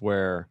situations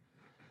where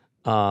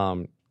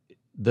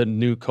the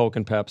new Coke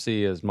and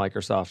Pepsi is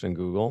Microsoft and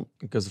Google?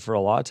 Because for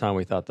a lot of time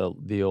we thought the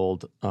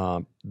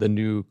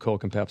new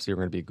Coke and Pepsi are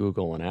going to be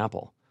Google and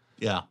Apple.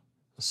 yeah.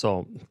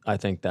 So I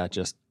think that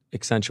just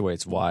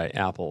accentuates why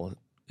Apple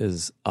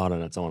is out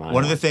on its own island.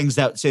 One of the things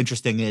that's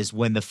interesting is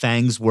when the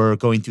FANGs were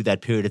going through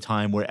that period of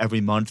time where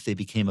every month they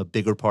became a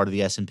bigger part of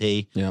the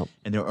S&P, Yeah.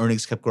 and their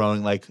earnings kept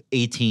growing like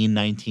 18,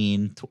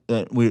 19.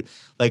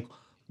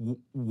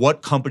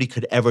 What company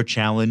could ever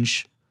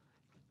challenge?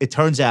 It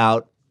turns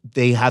out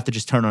they have to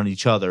just turn on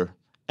each other,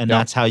 and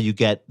that's how you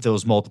get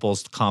those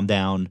multiples to calm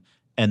down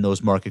and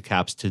those market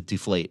caps to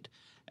deflate.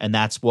 And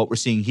that's what we're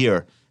seeing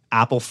here.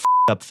 Apple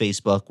f***ed up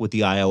Facebook with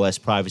the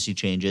iOS privacy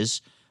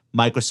changes.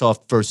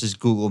 Microsoft versus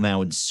Google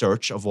now in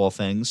search of all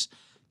things.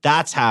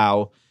 That's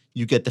how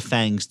you get the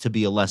FANGs to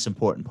be a less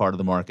important part of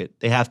the market.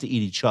 They have to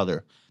eat each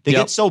other. They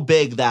get so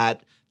big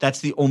that that's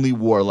the only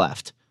war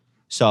left.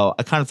 So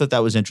I kind of thought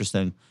that was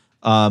interesting.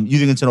 You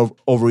think it's an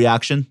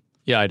overreaction?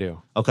 Yeah, I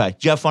do. Okay.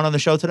 Did you have fun on the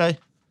show today?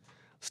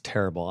 It's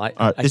terrible. All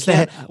right. This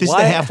is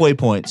the halfway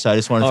point, so I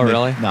just wanted to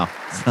really? No.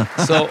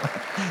 So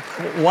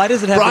why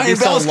does it have to be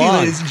so Belski, long?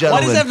 ladies and Why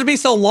gentlemen. does it have to be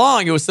so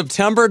long? It was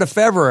September to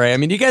February. I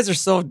mean, you guys are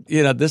so,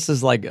 this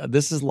is like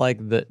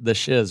the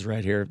shiz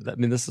right here. I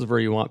mean, this is where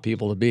you want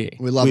people to be.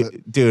 We love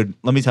it. Dude,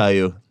 let me tell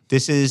you.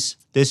 This is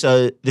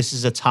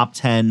a top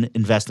 10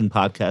 investing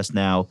podcast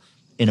now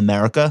in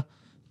America.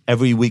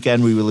 Every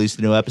weekend we release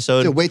a new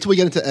episode. Dude, wait till we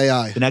get into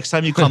AI. The next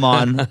time you come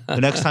on, we're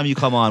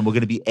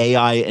going to be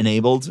AI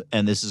enabled,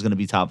 and this is going to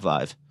be top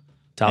 5.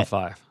 Top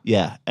 5.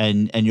 Yeah,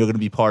 and you're going to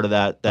be part of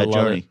that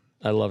journey.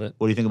 I love it.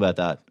 What do you think about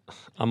that?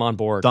 I'm on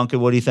board. Duncan,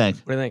 what do you think?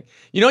 What do you think?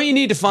 You know, you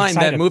need to find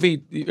Excited. that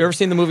movie. You ever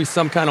seen the movie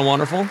Some Kind of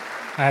Wonderful?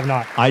 I have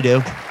not. I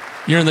do.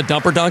 You're in the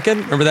dumper, Duncan.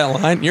 Remember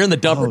that line? You're in the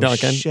dumper,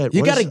 Duncan. Shit.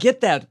 You What got to is it?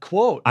 get that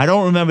quote. I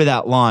don't remember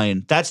that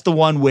line. That's the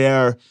one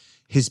where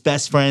his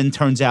best friend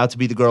turns out to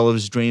be the girl of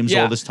his dreams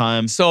all this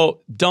time.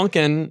 So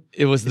Duncan,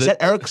 Is that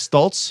Eric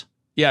Stoltz?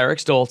 Yeah, Eric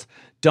Stoltz.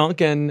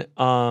 Duncan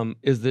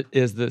is the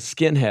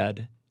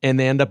skinhead, and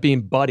they end up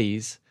being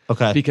buddies.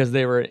 Okay. Because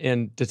they were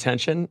in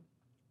detention.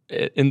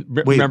 Wait,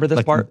 Remember this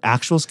like part?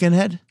 Actual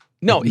skinhead?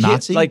 No,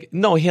 Nazi?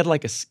 he had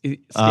like a I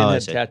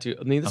skinhead see. tattoo.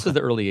 I mean, this was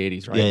the early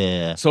 80s, right?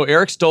 Yeah. So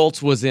Eric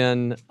Stoltz was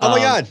in. Oh my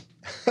God.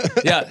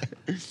 Yeah.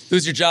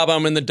 Lose your job,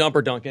 I'm in the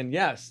dumper, Duncan.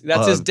 Yes.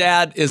 That's his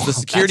dad is the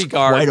security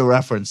guard. Quite a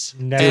reference.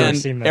 Never And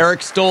seen this. Eric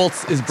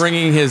Stoltz is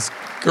bringing his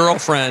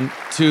girlfriend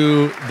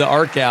to the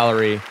art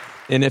gallery.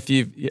 And if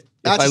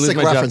That's I a lose sick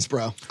my reference, job,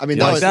 bro. I mean,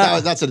 You like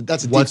that? that's a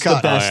deep What's cut.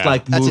 the best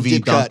like That's a movie?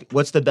 deep cut.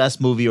 What's the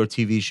best movie or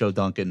TV show,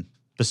 Duncan?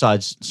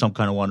 Besides Some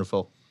Kind of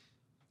Wonderful.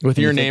 with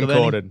Can your you think name of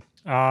any? quoted.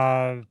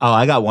 Oh,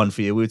 I got one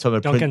for you. We were talking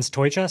about Duncan's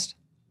toy chest.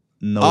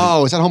 No.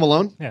 Oh, is that Home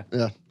Alone?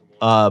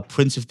 Yeah.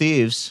 Prince of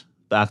Thieves.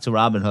 Back to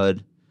Robin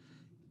Hood.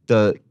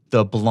 The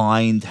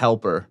blind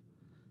helper.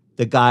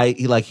 The guy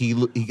he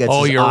gets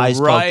Oh, his you're eyes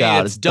right. poked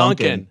out. It's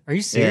Duncan. Are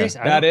you serious?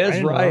 Yeah. I That don't- is I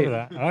didn't right.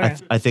 remember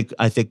that. Okay.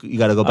 I think you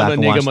got to go back I'm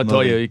and a watch Nigga the Matoya.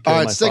 movie. You All killed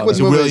right, my stick father. with It's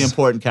a really movies.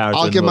 important character.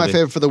 I'll in give the my movie.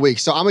 favorite for the week.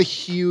 So I'm a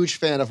huge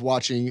fan of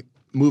watching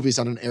movies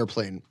on an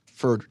airplane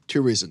for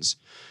two reasons.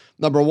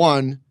 Number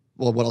one,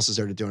 well, what else is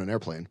there to do on an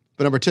airplane?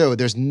 But number two,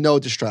 there's no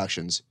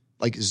distractions,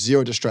 like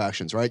zero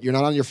distractions, right? You're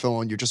not on your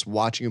phone. You're just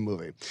watching a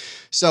movie.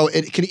 So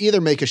it can either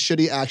make a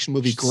shitty action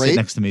movie Sit great.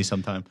 next to me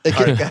sometime. It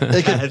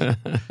can,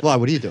 why?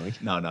 What are you doing?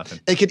 No,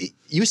 nothing. It could.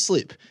 You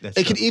sleep. That's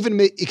It could true. even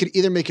make. It could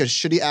either make a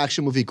shitty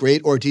action movie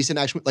great or a decent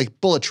action. Like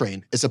Bullet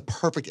Train is a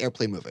perfect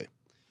airplane movie.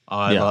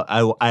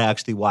 I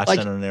actually watched that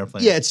on an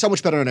airplane. Yeah, it's so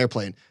much better on an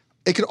airplane.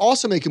 It could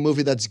also make a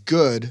movie that's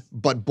good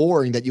but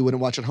boring that you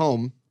wouldn't watch at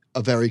home.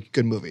 A very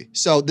good movie.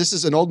 So this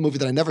is an old movie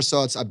that I never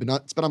saw. It's been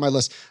on my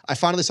list. I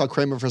finally saw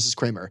Kramer versus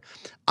Kramer.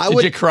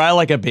 Did you cry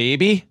like a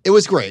baby? It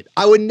was great.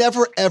 I would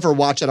never ever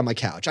watch it on my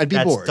couch. I'd be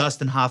That's bored.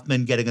 Dustin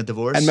Hoffman getting a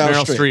divorce. And Meryl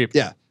Meryl Streep. Streep.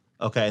 Yeah,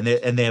 Okay,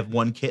 and they have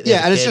one kid.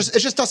 yeah, and it's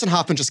just Dustin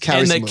Hoffman just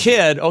carries And the movie.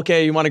 kid,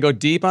 okay, you want to go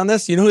deep on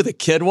this? You know who the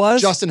kid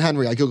was? Justin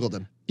Henry. I googled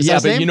him. Is that Yeah,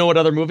 his but name? you know what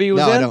other movie he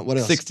was No, in? I don't. What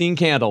else? 16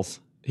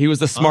 Candles. He was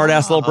the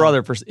smart-ass little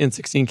brother in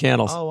 16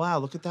 Candles. Oh wow,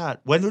 look at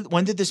that.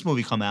 When did this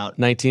movie come out?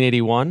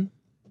 1981,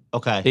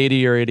 Okay,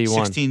 80 or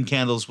 81. 16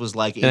 Candles was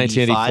like 85?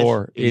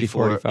 1984,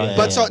 84, 85. Yeah,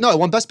 But yeah. so no, it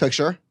won Best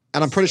Picture,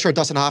 and I'm pretty sure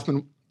Dustin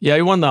Hoffman. Yeah,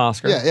 he won the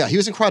Oscar. Yeah, he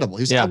was incredible.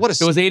 He was Yeah, what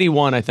a it was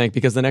 81, I think,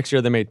 because the next year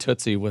they made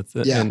Tootsie with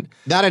it. yeah. And,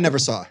 That I never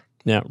saw.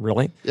 yeah,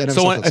 really? Yeah, I never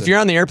so saw when, Tootsie. if you're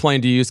on the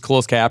airplane, do you use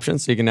closed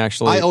captions so you can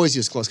actually? I always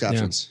use closed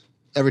captions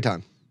every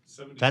time.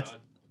 That's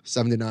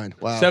 79.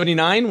 Wow.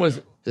 79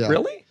 was Yeah.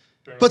 really?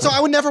 But so I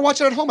would never watch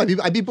it at home.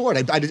 I'd be bored.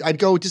 I'd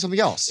go do something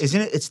else. isn't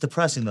it? It's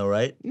depressing though,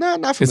 right? No,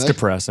 not for It's me.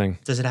 depressing.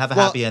 Does it have a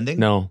Well, happy ending?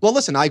 No. Well,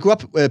 listen, I grew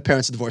up with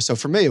parents of divorce, so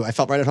for me, I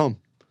felt right at home.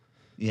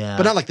 Yeah,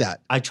 But not like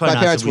that. I try My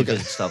not parents to were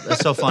revisit good. stuff.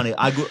 That's so funny.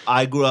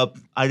 I grew up.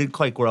 I didn't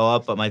quite grow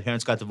up, but my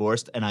parents got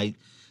divorced, and I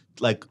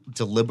like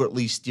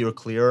deliberately steer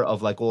clear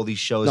of like all these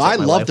shows. No, that I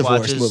my love wife divorce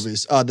watches.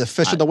 movies. The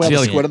Fish and the Whale, the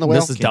Jillian, Squid and the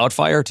Whale. Mrs.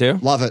 Doubtfire too?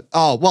 Love it.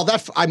 Oh, well,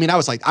 I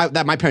was like,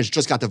 my parents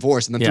just got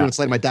divorced, and then 3 Yeah. minutes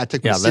later, my dad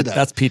took me Yeah, to see that.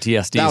 that's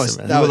PTSD. That was-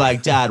 man. that You were was-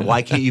 like, Dad,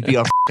 why can't you be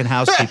our fucking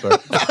housekeeper?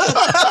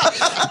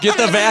 Get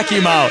the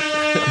vacuum out.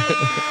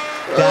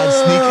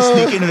 Dad,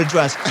 sneak into the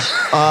dress.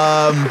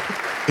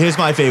 Here's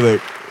my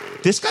favorite.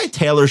 This guy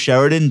Taylor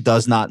Sheridan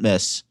does not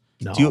miss.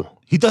 No.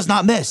 He does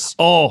not miss.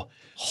 Oh,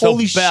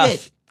 Holy so Beth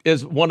shit.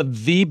 is one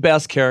of the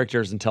best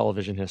characters in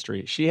television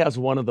history. She has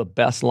one of the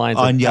best lines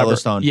On I've ever-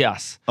 Yellowstone.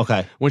 Yes.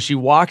 Okay. When she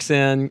walks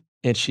in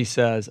and she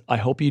says, "I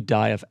hope you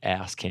die of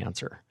ass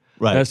cancer."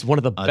 Right. That's one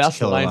of the That's a best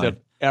killer lines line. I've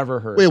ever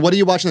heard. Wait, what are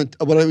you watching?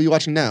 What are you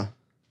watching now?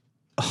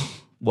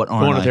 What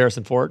Going aren't with I?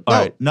 Harrison Ford. All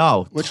right.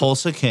 No. Which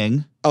Tulsa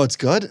King. Oh, it's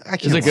good. I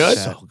can't. Is it watch good?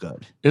 that. So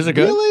good. Is it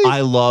good? Really?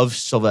 I love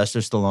Sylvester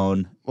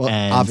Stallone. Well,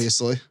 and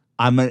obviously.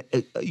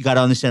 you got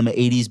to understand, I'm an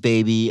 '80s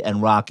baby,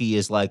 and Rocky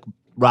is like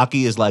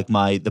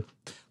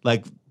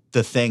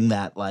the thing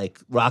that like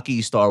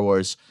Rocky, Star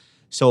Wars.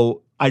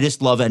 So I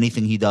just love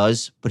anything he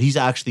does. But he's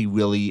actually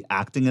really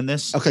acting in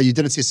this. Okay, you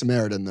didn't see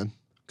Samaritan then,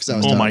 because that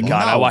was Oh my terrible.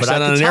 God! I No, watched but I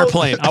that on could an tell-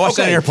 airplane. I watched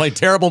that on an Okay. airplane.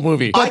 Terrible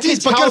movie. But can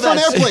good for an tell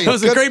that's- airplane. It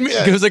was a Good- great.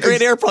 yeah. It was a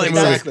great airplane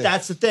movie. Exactly.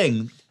 That's the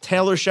thing.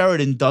 Taylor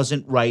Sheridan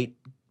doesn't write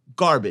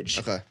garbage.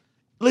 Okay.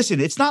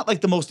 Listen, it's not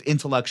like the most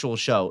intellectual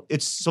show.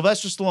 It's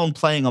Sylvester Stallone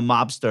playing a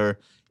mobster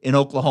in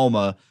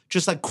Oklahoma,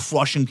 just like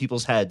crushing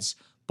people's heads.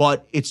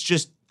 But it's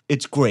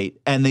great.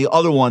 And the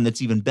other one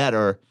that's even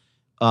better,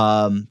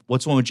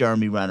 what's the one with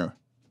Jeremy Renner?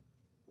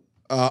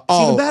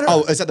 even better.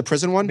 Oh, is that the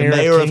prison one? Mayor,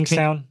 Mayor of of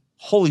Kingstown.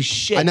 Holy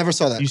shit! I never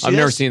saw that. You see I've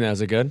never this? seen that.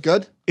 Is it good?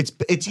 Good.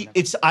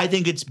 It's. I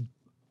think it's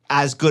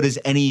as good as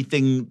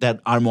anything that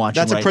I'm watching.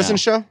 That's a right prison now.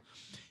 show.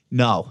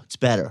 No, it's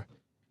better.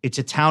 It's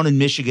a town in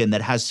Michigan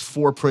that has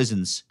 4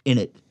 prisons in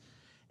it.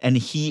 And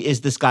he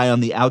is this guy on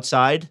the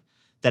outside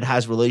that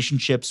has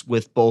relationships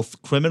with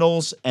both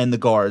criminals and the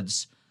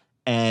guards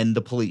and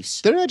the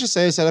police. Didn't I just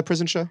say is that a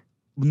prison show?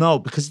 No,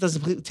 because it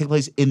doesn't take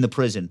place in the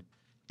prison.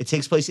 It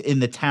takes place in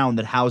the town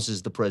that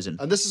houses the prison.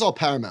 And this is all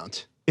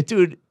Paramount.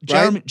 Dude,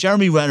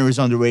 Jeremy Renner is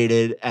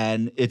underrated,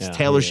 and it's Yeah,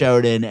 Taylor he is.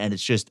 Sheridan, and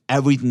it's just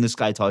everything this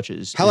guy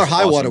touches. Hell or is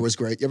High Water awesome. was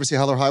great. You ever see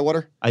Hell or High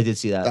Water? I did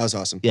see that. That was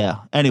awesome. Yeah.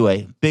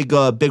 Anyway, big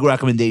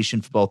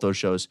recommendation for both those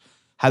shows.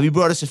 Have you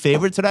brought us a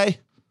favorite today?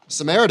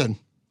 Samaritan.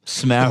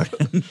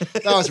 Samaritan.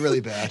 That was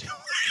really bad.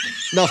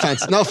 No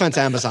offense,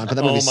 Amazon, but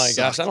that movie Oh my sucked.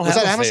 gosh, I don't was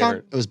have that a Amazon?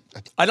 favorite. It was.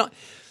 I don't.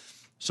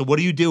 So what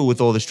do you do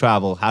with all this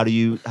travel? How do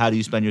you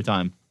spend your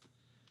time?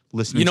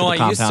 Listening to the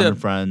Compound and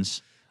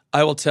Friends.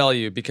 I will tell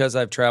you, because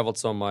I've traveled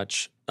so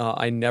much,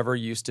 I never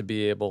used to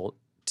be able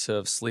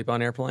to sleep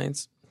on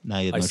airplanes. Now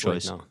you have no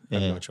choice. No, I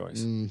have no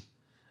choice.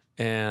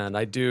 And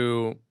I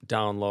do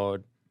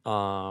download.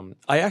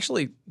 I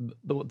actually,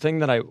 the thing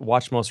that I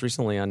watched most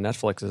recently on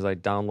Netflix is I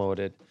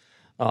downloaded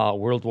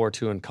World War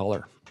II in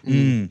color.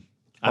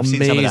 I've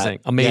seen some of that.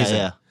 Amazing.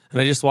 Yeah. And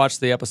I just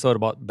watched the episode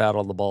about Battle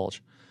of the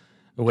Bulge.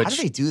 Which, How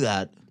do they do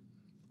that?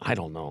 I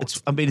don't know. It's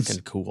fucking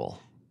cool.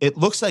 It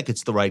looks like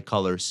it's the right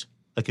colors.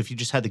 Like if you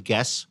just had to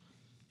guess,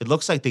 it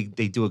looks like they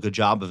do a good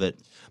job of it.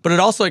 But it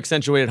also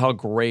accentuated how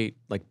great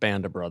like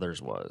Band of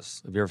Brothers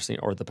was. Have you ever seen,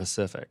 or The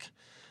Pacific?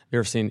 You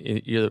ever seen?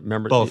 You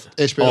remember Both?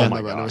 HBO. Oh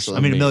my gosh! I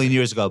mean, a million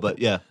years ago, but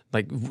yeah.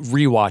 Like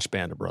rewatch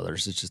Band of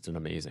Brothers. It's just an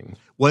amazing.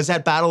 Was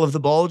that Battle of the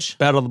Bulge?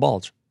 Battle of the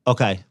Bulge.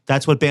 Okay,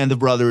 that's what Band of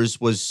Brothers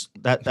was.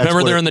 That's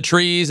remember they're in the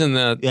trees and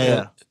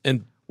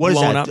and what is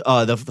blowing that?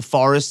 up? The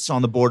forests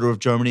on the border of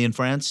Germany and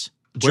France.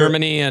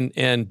 Germany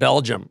and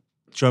Belgium.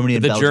 Germany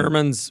and the Belgium.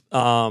 Germans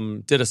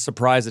did a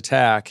surprise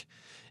attack,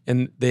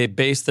 and they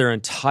based their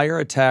entire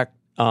attack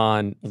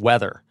on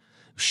weather.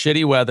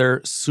 Shitty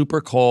weather, super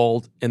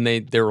cold, and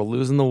they were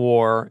losing the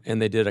war, and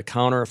they did a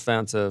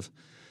counteroffensive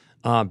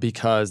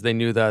because they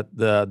knew that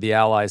the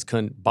Allies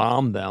couldn't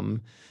bomb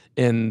them,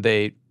 and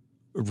they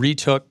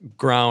retook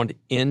ground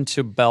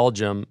into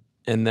Belgium,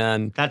 and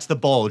then That's the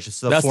bulge. It's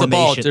the that's formation. the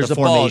bulge. There's the a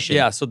bulge, formation.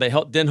 yeah. So they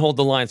didn't hold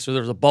the line, so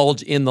there was a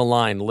bulge in the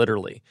line,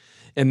 literally,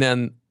 and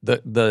then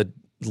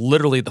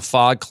literally the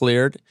fog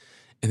cleared.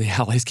 And the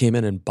Allies came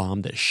in and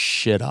bombed the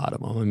shit out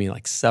of them. I mean,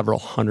 like several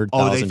 100,000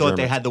 Oh, they thought Germans.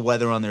 they had the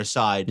weather on their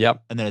side.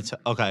 Yep. And then it's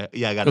okay.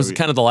 Yeah, I got It was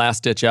kind of the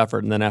last ditch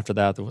effort, and then after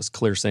that, there was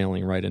clear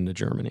sailing right into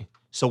Germany.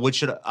 So what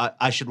should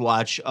I should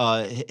watch?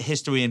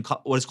 History and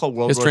what is it called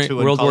World War II in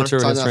World color. War II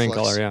It's on History in Netflix.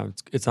 color. Yeah,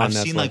 it's on I've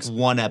Netflix. seen like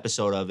one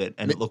episode of it,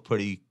 and it looked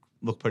pretty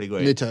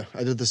great. Me too.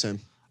 I did the same.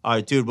 All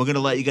right, dude, we're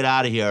gonna let you get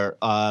out of here.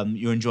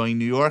 You're enjoying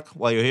New York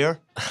while you're here.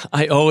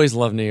 I always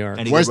love New York.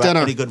 Where's dinner?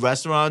 Any good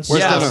restaurants?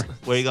 Where's Yes. dinner?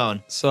 Where you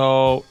going?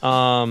 So,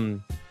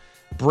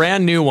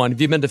 brand new one.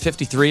 Have you been to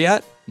 53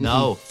 yet?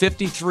 No.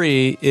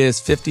 53 is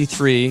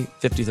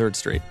 53rd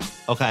Street.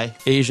 Okay.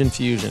 Asian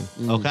fusion.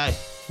 Okay.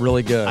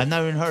 Really good. I've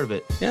never even heard of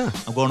it. Yeah.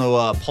 I'm going to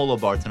a polo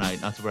bar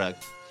tonight. Not to brag.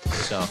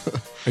 So Are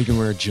you going to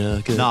wear a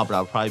jacket? no, but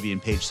I'll probably be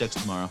in Page 6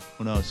 tomorrow.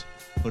 Who knows?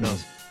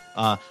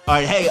 All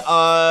right, hey,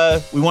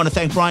 we want to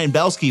thank Brian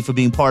Belski for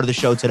being part of the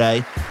show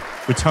today.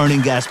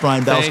 Returning guest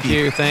Brian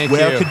Belski. Thank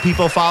Where you. could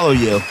people follow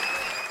you?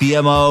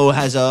 BMO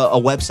has a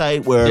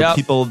website where Yep.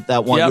 people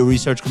that want Yep. your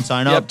research can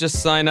sign up. Yep,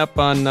 just sign up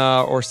on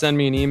or send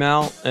me an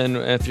email, and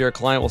if you're a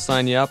client, we'll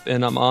sign you up.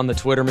 And I'm on the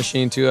Twitter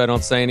machine too. I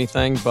don't say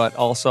anything, but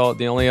also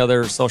the only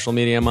other social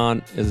media I'm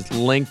on is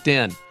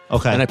LinkedIn.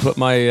 Okay. And I put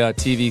my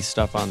TV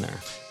stuff on there.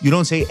 You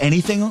don't say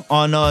anything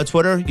on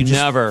Twitter? You just,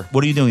 Never.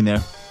 What are you doing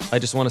there? I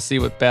just want to see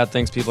what bad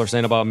things people are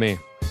saying about me.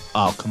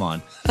 Oh, come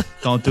on.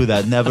 Don't do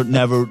that. Never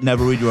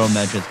read your own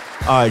mentions.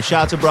 All right,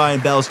 shout out to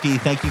Brian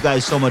Belski. Thank you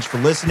guys so much for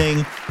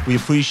listening. We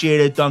appreciate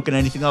it. Duncan,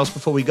 anything else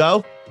before we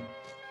go?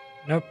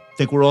 Nope.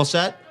 Think we're all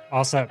set?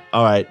 All set.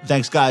 All right.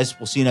 Thanks, guys.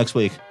 We'll see you next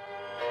week.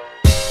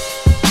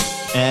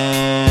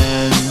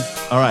 And,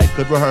 all right,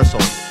 good rehearsal.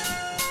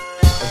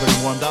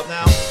 Everybody warmed up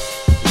now?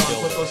 Come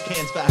on, put those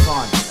cans back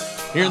on.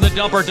 Here in the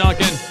dumper,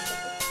 Duncan.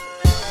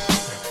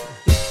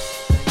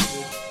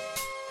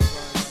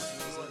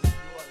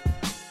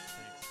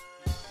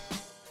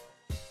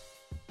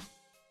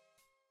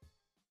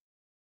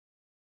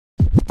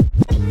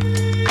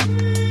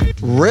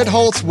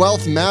 Ritholtz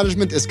Wealth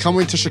Management is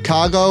coming to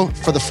Chicago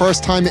for the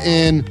first time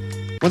in,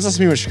 when's the last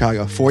time you went to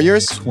Chicago? 4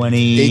 years?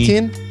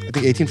 18? I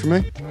think 18 for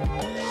me.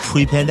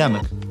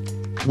 Pre-pandemic.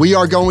 We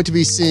are going to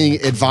be seeing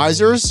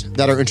advisors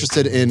that are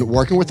interested in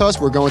working with us.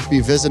 We're going to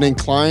be visiting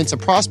clients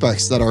and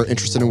prospects that are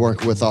interested in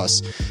working with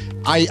us.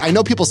 I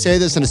know people say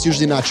this and it's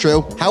usually not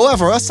true.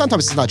 However,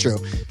 sometimes it's not true.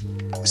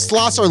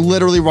 Slots are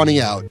literally running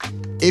out.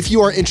 If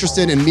you are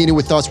interested in meeting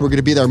with us, we're going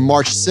to be there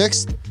March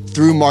 6th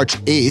through March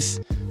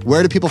 8th.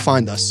 Where do people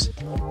find us?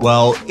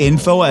 Well,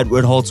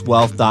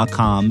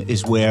 info@ritholtzwealth.com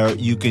is where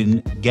you can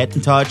get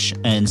in touch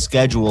and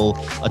schedule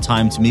a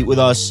time to meet with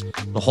us.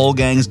 The whole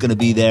gang is going to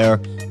be there.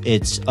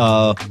 It's,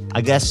 I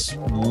guess,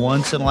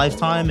 once in a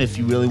lifetime if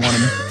you really want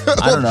to.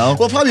 I don't know.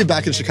 We'll probably be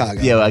back in Chicago.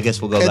 Yeah, I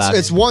guess we'll go back.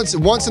 It's once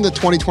in the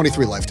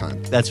 2023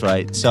 lifetime. That's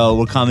right. So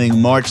we're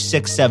coming March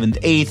 6th, 7th,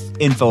 8th.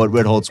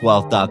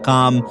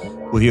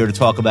 info@ritholtzwealth.com. We're here to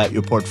talk about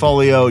your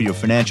portfolio, your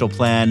financial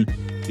plan,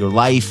 your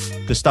life,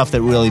 the stuff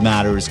that really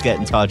matters. Get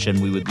in touch,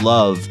 and we would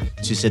love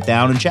to sit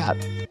down and chat.